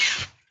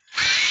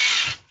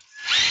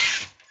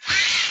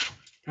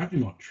 Apparently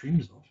my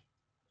trim's off.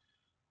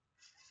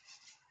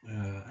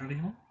 Early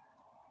on.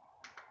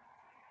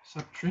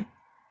 Sub trim.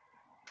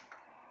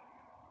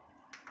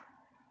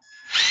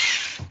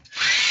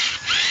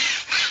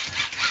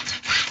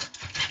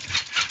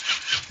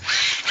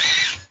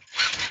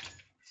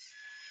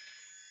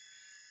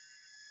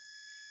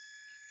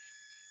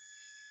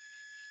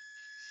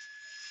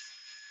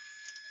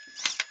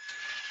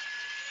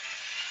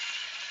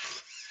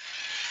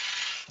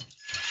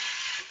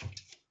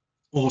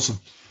 Awesome.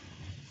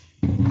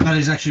 That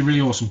is actually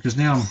really awesome because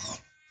now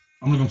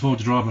I'm looking forward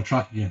to driving my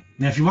truck again.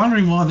 Now, if you're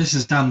wondering why this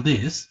has done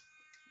this,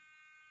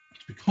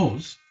 it's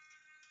because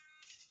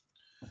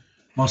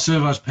my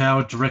servo's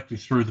powered directly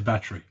through the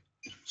battery.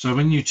 So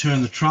when you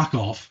turn the truck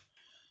off,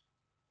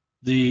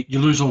 you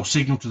lose all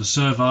signal to the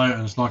servo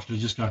and it's likely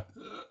to just go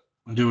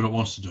and do what it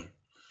wants to do.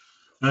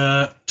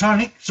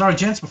 Tony, sorry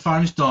gents, my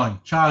phone is dying.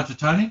 Charger,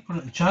 Tony, put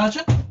it in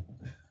charger.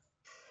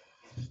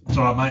 It's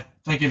all right, mate.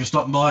 Thank you for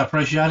stopping by. I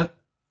appreciate it.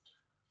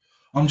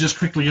 I'm just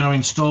quickly going to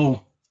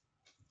install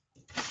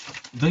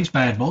these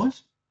bad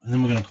boys, and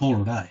then we're going to call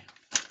it a day.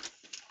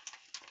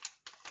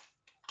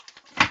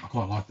 I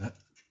quite like that.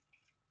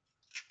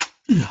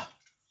 Yeah.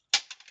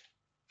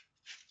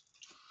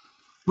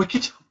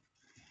 Wicked.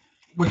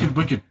 Wicked,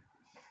 wicked.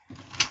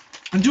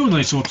 And doing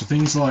these sorts of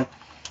things, like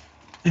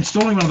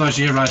installing one of those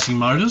air racing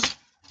motors,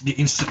 you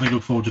instantly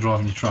look forward to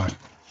driving your truck.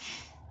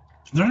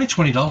 They're only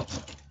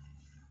 $20.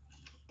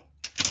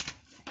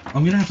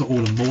 I'm going to have to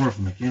order more of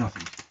them again, I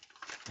think,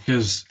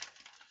 because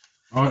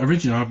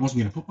originally I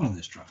wasn't going to put one on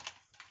this truck.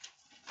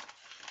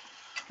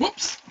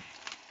 Whoops.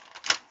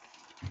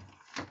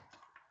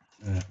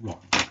 Right.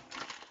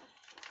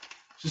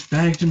 Just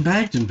bagged and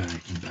bagged and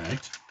bagged and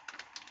bagged.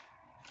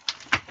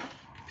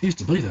 Appears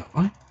to be that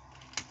way,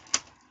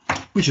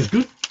 which is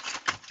good.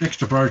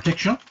 Extra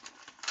protection.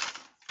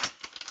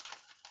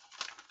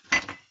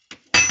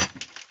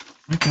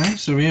 Okay,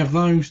 so we have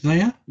those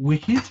there,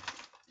 wicked.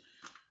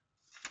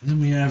 And then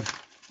we have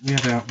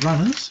our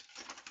runners.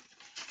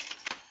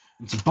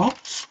 It's a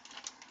box.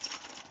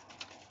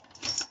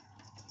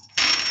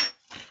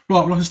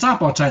 Right, well, I can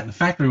start by taking the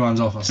factory ones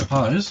off, I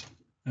suppose.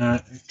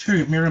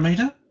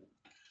 2mm.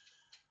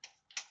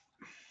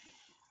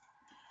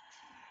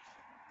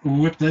 We'll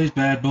whip these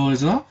bad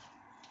boys off.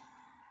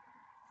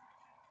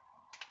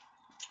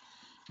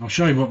 I'll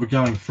show you what we're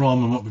going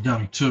from and what we're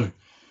going to.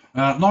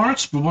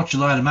 Lawrence, we'll watch you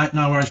later, mate.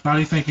 No worries,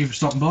 buddy. Thank you for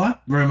stopping by.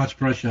 Very much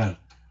appreciated.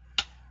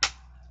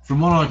 From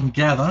what I can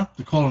gather,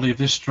 the quality of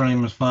this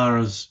stream as far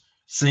as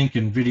sync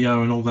and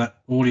video and all that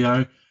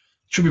audio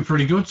should be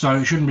pretty good, so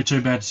it shouldn't be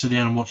too bad to sit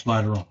down and watch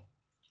later on.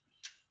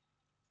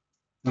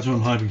 That's what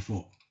I'm hoping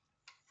for.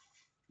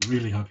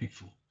 Really hoping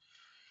for.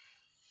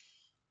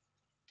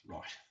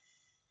 Right.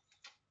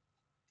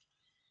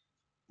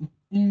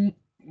 I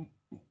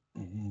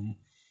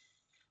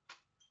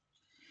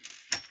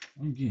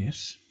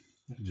guess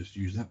I can just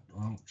use that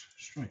bolt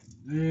straight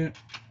there.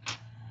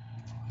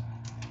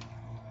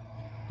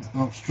 That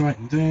bolt straight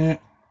in there.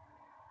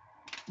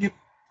 Yep.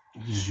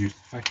 I'll just use the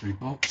factory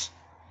bolts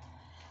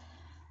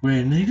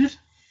where needed.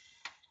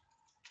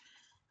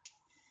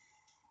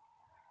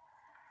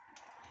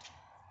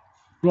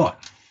 Right.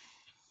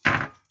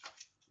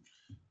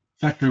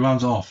 Factory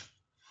one's off.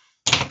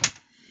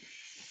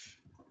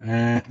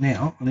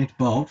 Now I need to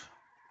bolt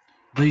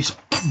these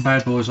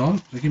bad boys on.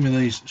 So give me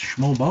these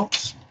small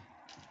bolts.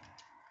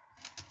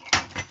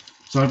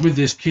 So with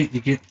this kit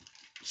you get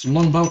some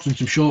long bolts and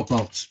some short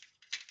bolts.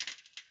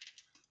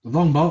 The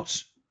long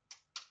bolts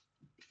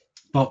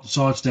bolt the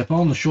side step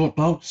on, the short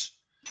bolts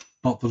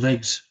bolt the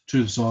legs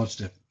to the side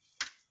step.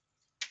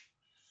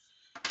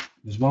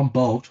 There's one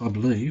bolt, I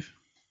believe.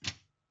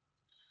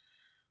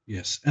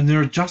 Yes, and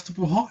they're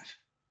adjustable height.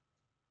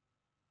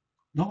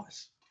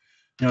 Nice.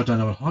 Now I don't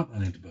know what height they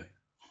need to be.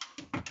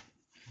 I'm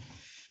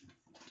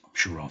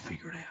sure I'll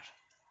figure it out.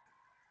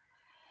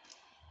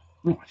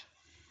 Right.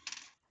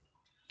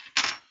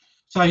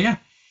 So yeah.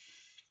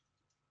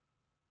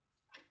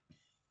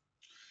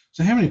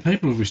 So how many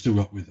people have we still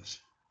got with us?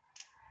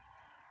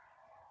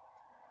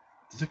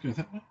 Does it go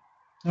that way?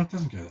 No, it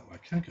doesn't go that way.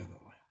 It can't go that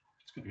way.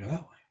 It's got to go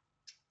that way.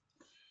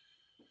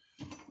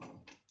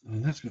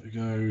 And that's got to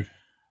go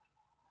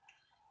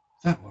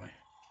that way.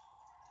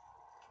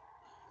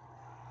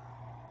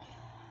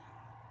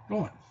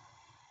 Right.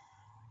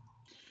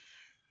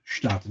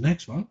 Start the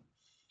next one.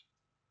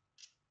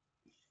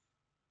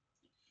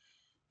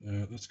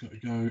 That's got to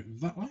go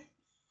that way.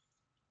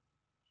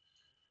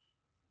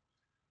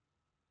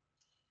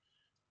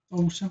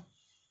 Awesome.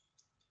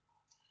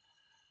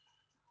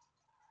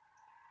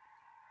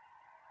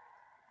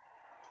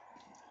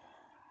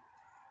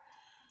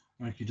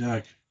 Okie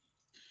doke.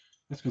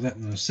 Let's go that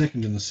in the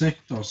second and the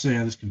second. I'll see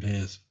how this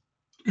compares.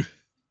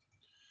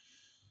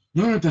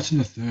 No, that's in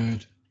the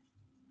third.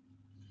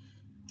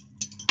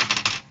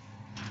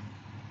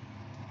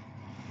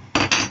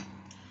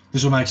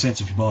 This will make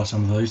sense if you buy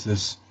some of these.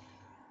 There's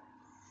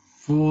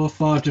 4 or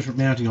 5 different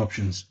mounting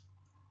options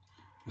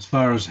as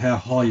far as how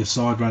high your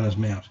side runners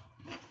mount.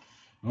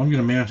 I'm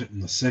going to mount it in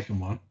the second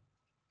one.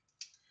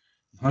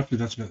 Hopefully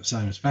that's about the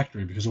same as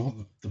factory, because I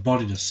want the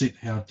body to sit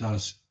how it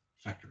does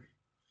factory.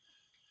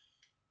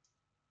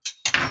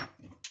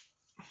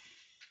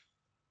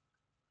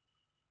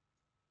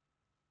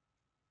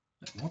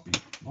 That might be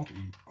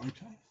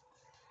okay.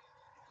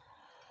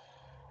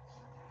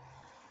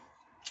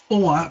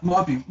 Or it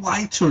might be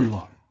way too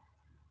low.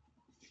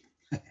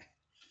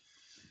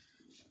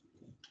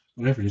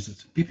 Whatever it is,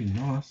 it's bipping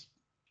nice.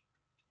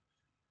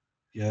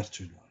 Yeah, that's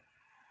too low.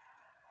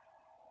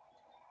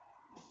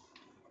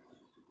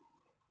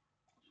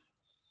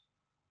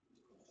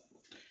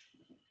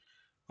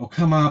 I'll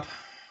come up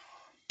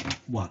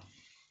 1.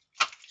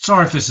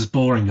 Sorry if this is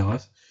boring,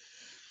 guys.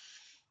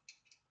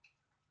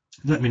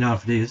 Let me know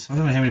if it is. I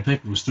don't know how many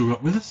people we've still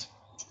got with us.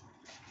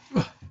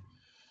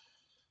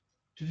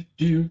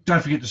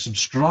 Don't forget to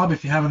subscribe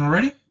if you haven't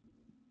already.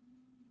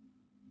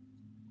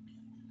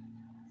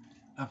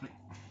 Lovely.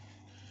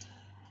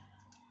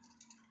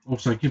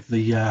 Also, give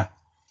the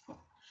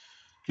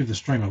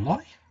stream a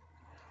like.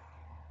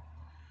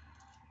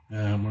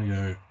 I'm going to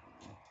go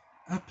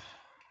up.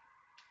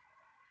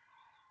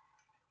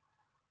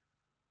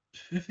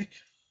 Perfect.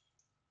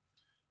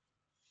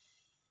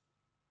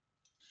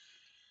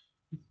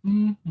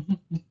 Dave,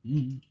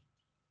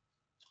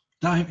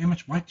 how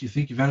much weight do you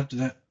think you've added to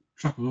that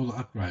truck with all the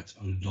upgrades?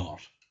 A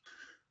lot.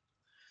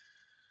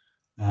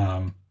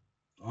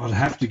 I'd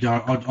have to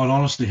go. I'd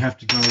honestly have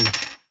to go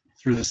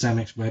through the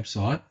Samex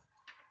website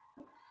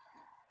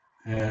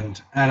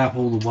and add up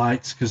all the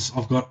weights, because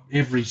I've got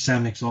every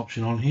Samex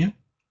option on here,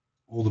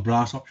 all the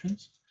brass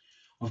options.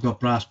 I've got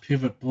brass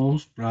pivot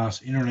balls,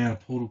 brass inner and outer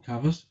portal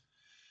covers,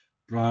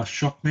 brass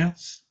shock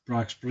mounts,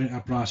 brass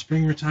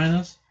spring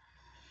retainers,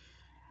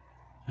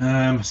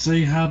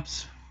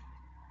 C-hubs.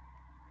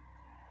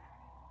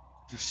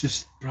 There's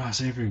just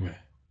brass everywhere.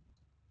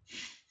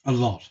 A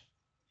lot.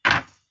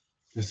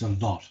 There's a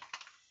lot.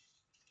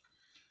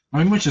 I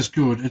mean, which is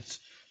good. It's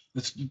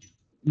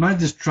made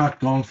this truck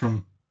gone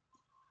from,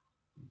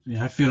 you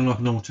know, feeling like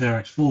a normal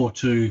TRX4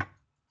 to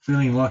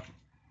feeling like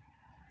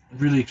a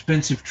really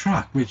expensive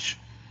truck, which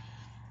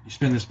you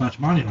spend this much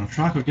money on a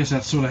truck. I guess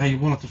that's sort of how you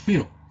want it to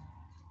feel.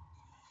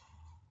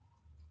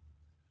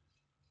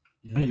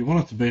 You know, you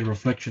want it to be a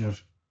reflection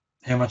of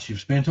how much you've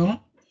spent on it.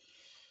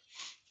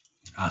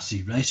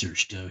 RC Racer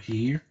still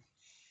here.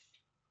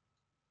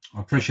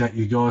 I appreciate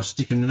you guys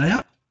sticking it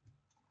out.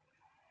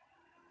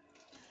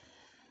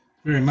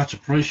 Very much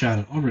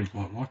appreciated. I really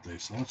quite like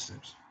these side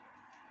steps.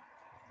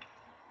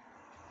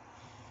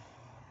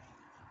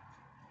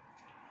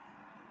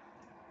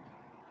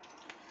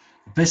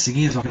 The best thing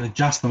is I can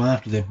adjust them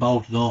after they're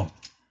bolted on,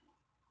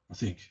 I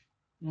think.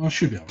 Well, I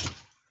should be able to.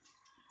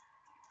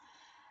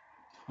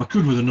 I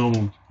could with a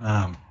normal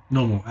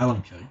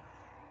Allen key.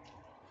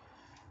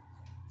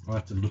 I'll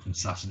have to look and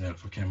suss it out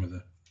if I can with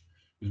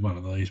one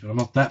of these, but I'm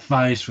not that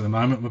phased for the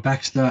moment. My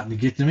back's starting to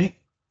get to me.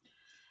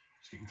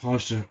 It's getting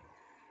close to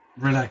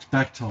relaxed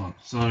back time,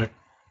 so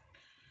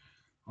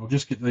I'll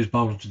just get these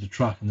bolted to the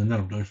truck and then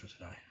that'll do for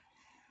today.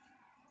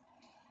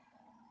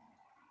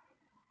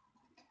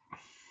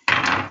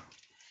 I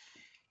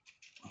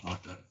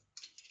like that.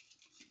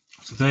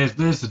 So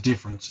there's the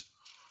difference.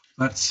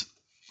 Let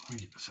me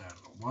get this out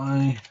of the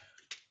way.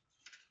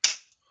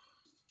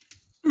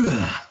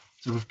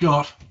 So we've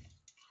got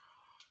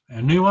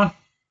a new one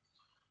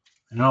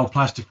and an old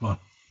plastic one.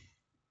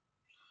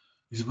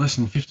 Is it less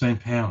than 15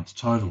 pounds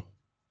total?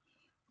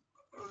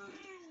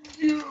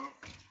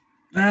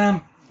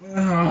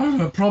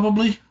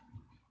 Probably.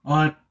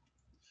 I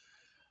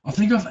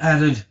think I've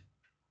added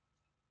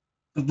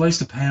at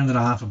least 1.5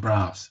 pounds of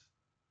brass.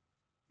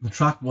 The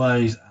truck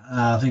weighs,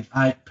 I think,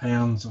 8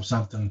 pounds or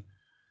something,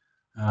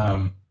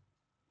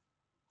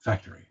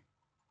 factory.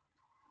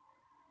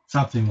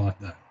 Something like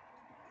that.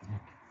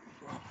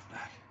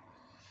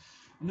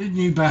 I need a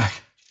new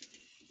back.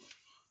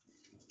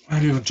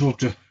 Maybe I can talk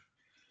to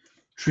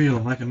Trill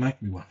and they can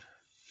make me one.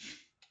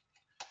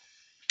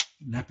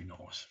 That'd be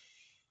nice.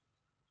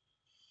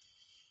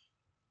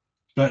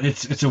 But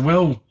it's a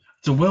well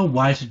it's a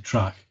well-weighted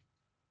truck,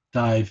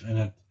 Dave,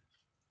 and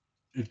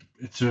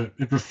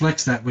it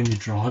reflects that when you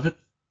drive it.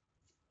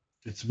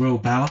 It's well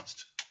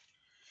balanced.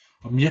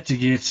 I'm yet to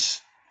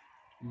get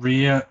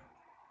rear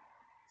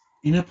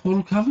inner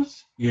portal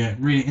covers. Yeah,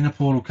 rear inner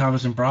portal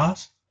covers and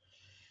brass.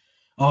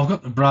 Oh, I've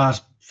got the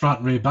brass front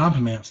and rear bumper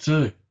mounts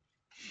too.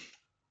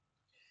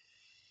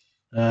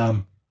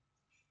 I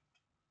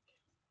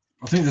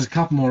think there's a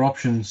couple more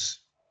options.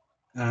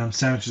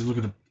 Sandwiches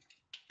looking to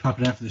pump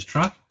it out for this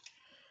truck,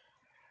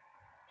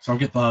 so I'll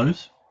get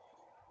those,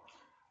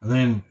 and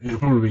then it'll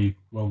probably be,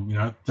 well, you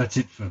know, that's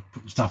it for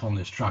putting stuff on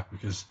this truck,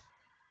 because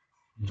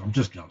I'm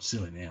just going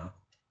silly now.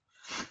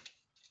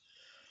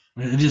 I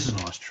mean, it is a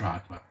nice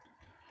truck, but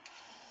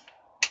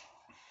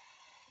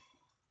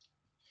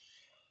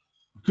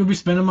I could be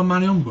spending my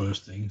money on worse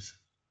things.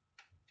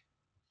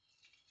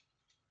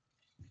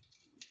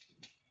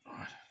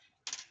 Right.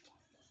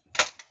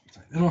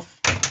 Take that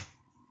off.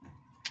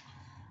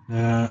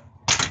 Get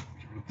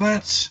rid of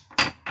that.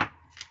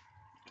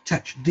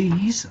 Attach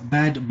these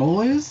bad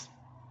boys.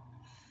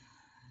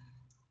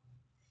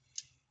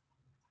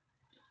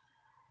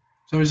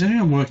 So is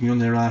anyone working on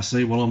their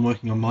RC while I'm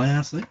working on my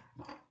RC?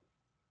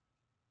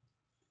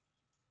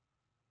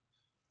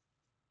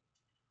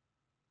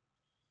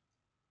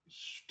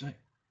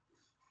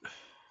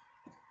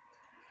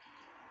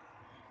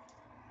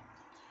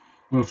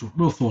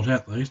 Well thought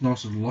out, these.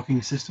 Nice little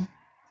locking system.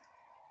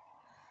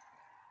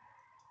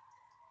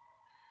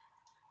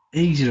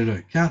 Easy to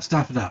do. Can't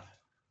stuff it up.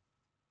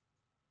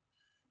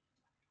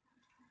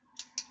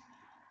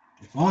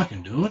 If I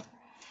can do it.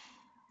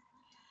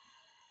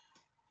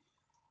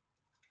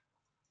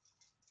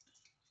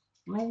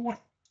 Right.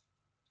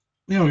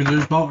 Now we can do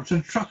is bolt it to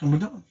the truck and we're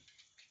done.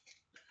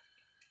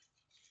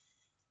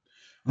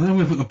 And then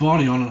we put the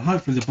body on, and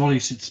hopefully the body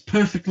sits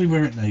perfectly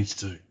where it needs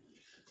to.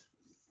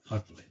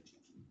 Hopefully.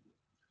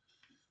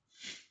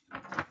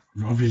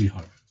 I really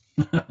hope.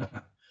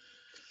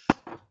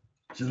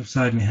 Instead of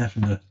saving me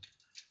having to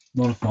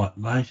modify it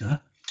later.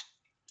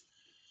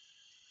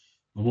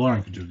 The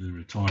wiring could do a little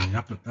bit of tidying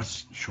up, but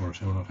that's sure as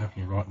hell not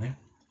happening right now.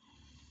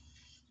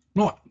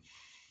 Right.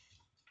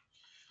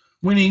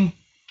 Winning.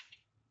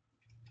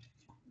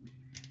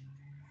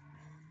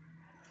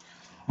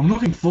 I'm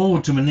looking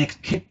forward to my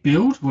next kit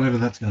build, whatever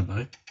that's going to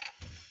be,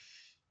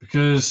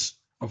 because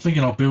I'm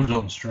thinking I'll build it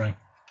on the stream.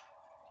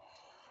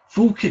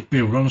 Full kit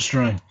build on the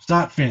stream,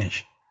 start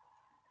finish,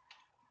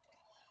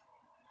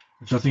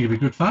 which I think would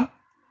be good fun.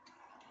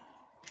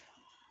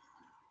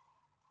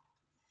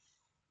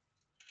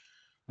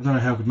 I don't know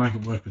how I could make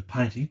it work with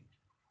painting.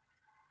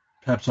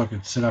 Perhaps I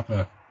could set up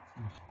a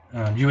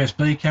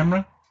USB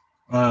camera,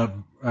 not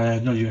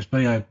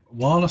USB, a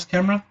wireless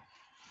camera,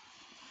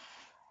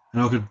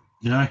 and I could,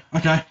 you know,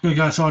 okay, I'm going to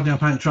go outside now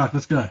and paint the truck,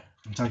 let's go.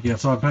 And take you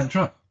outside and paint the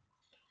truck.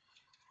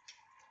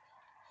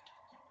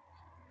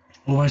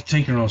 Always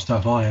tinkering on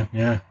stuff, I am,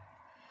 yeah.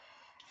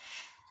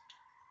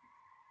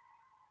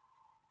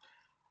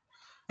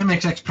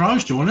 MXX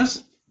Pro's join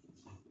us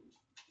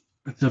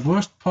at the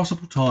worst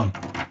possible time.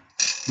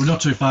 We're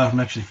not too far from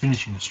actually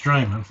finishing the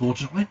stream,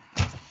 unfortunately.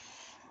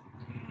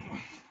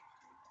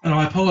 And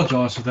I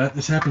apologise for that.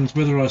 This happens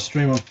whether I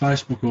stream on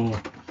Facebook or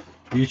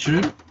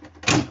YouTube.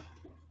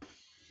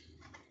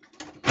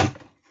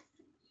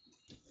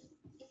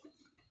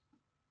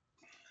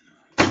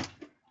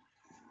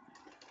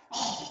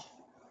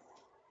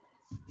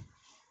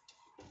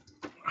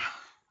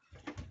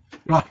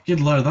 Right, get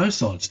a load of those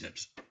side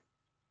steps.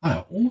 They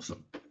are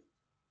awesome.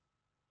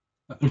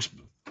 That looks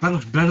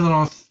better than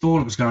I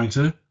thought it was going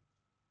to.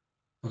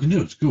 I can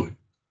do it's good.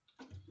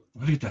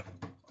 I've got to get that.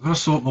 I've got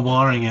to sort my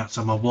wiring out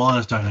so my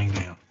wires don't hang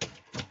down.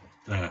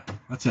 There,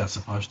 that's how it's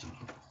supposed to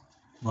look.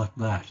 Like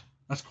that.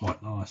 That's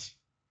quite nice.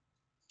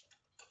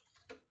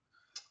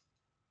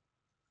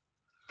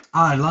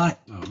 I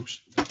like those.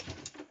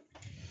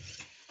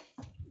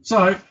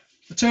 So,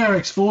 the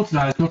TRX4 today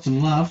has got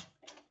some love.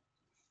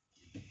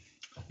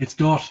 It's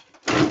got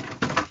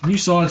new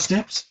side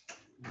steps,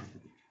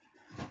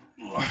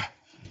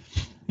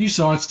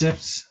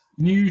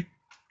 new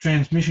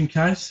transmission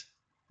case,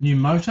 new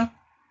motor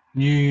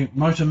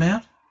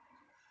mount.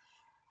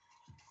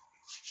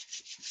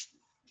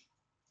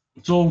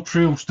 It's all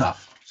Trill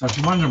stuff. So if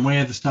you're wondering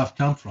where the stuff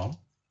come from,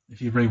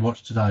 if you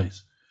rewatch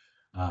today's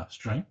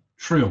stream,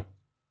 Trill.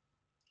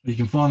 You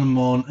can find them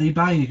on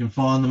eBay, you can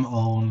find them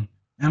on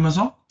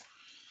Amazon.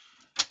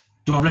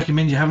 Do I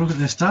recommend you have a look at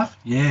their stuff?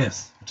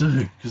 Yes, I do,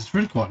 because it's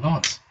really quite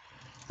nice.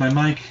 They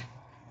make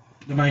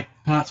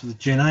parts for the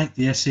Gen 8,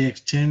 the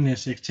SCX10, the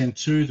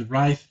SCX10-2, the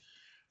Wraith,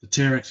 the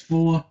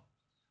TRX4,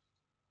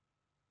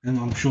 and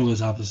I'm sure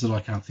there's others that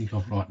I can't think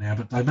of right now,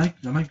 but they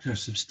make a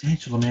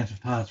substantial amount of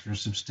parts for a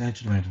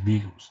substantial amount of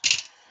vehicles.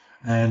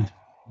 And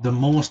the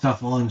more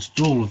stuff I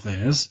install of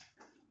theirs,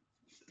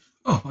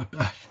 oh my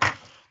back,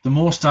 the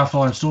more stuff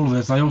I install of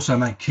theirs, they also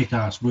make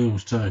kick-ass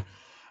wheels too.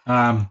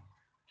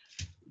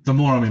 The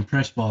more I'm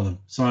impressed by them,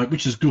 so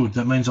which is good.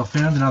 That means I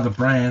found another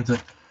brand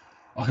that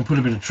I can put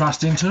a bit of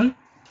trust into,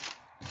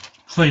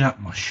 clean up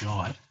my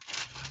shite,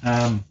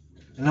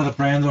 another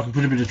brand that I can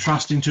put a bit of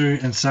trust into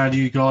and say to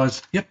you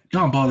guys, yep,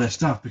 go and buy their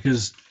stuff,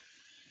 because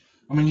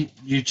I mean,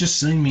 you just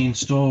seen me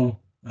install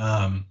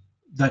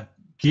that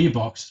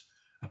gearbox.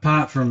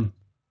 Apart from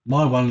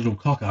my one little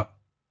cock up,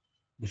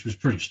 which was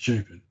pretty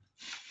stupid,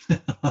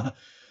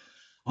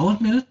 I'll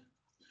admit it.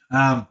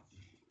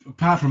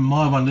 Apart from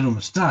my one little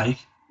mistake,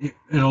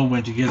 it all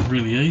went together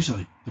really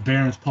easily. The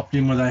bearings popped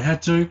in where they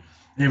had to.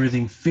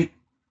 Everything fit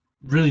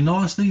really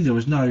nicely. There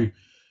was no,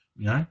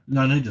 no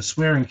need to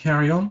swear and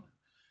carry on,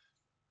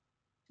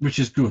 which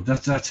is good.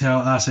 That's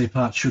how RC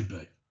parts should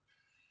be.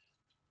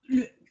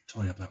 Yeah,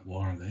 tie up that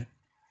wire there.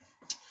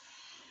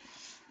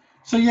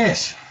 So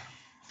yes,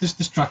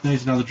 this truck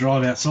needs another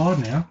drive outside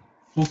now.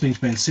 Poor thing's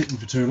been sitting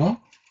for too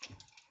long.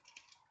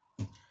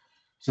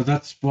 So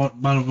that's what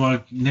one of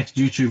my next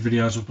YouTube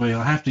videos will be.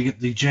 I have to get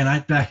the Gen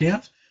 8 back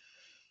out,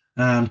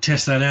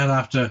 test that out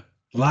after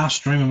the last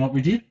stream and what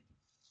we did,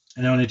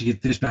 and now I need to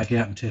get this back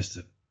out and test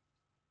it.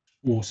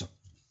 Awesome.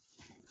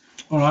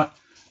 All right.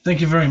 Thank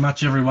you very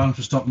much, everyone,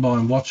 for stopping by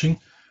and watching.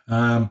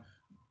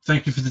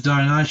 Thank you for the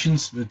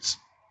donations. It's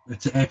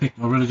epic.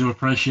 I really do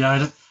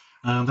appreciate it.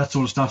 That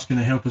sort of stuff's going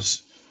to help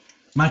us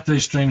make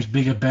these streams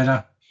bigger,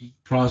 better,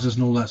 prizes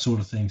and all that sort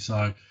of thing.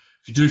 So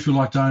if you do feel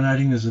like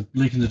donating, there's a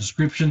link in the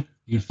description.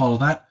 You can follow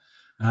that.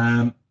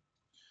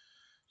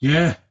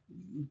 Yeah,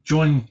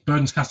 join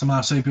Burton's Custom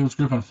RC Builds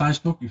group on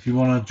Facebook if you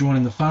want to join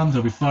in the fun.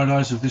 There'll be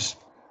photos of this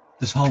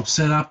whole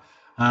setup.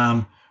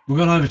 We've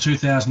got over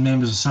 2,000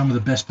 members of some of the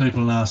best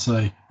people in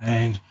RC,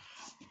 and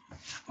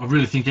I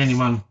really think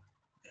anyone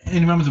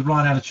with the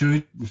right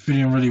attitude will fit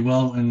in really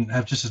well and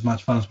have just as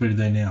much fun as we do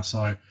there now.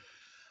 So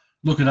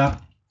look it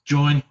up,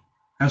 join,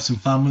 have some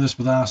fun with us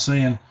with RC,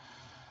 and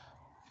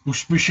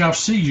we shall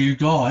see you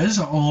guys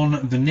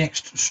on the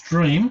next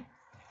stream.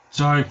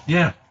 So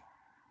yeah,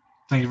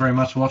 thank you very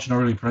much for watching. I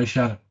really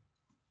appreciate it.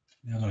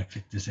 Now I've got to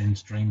click this end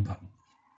stream button.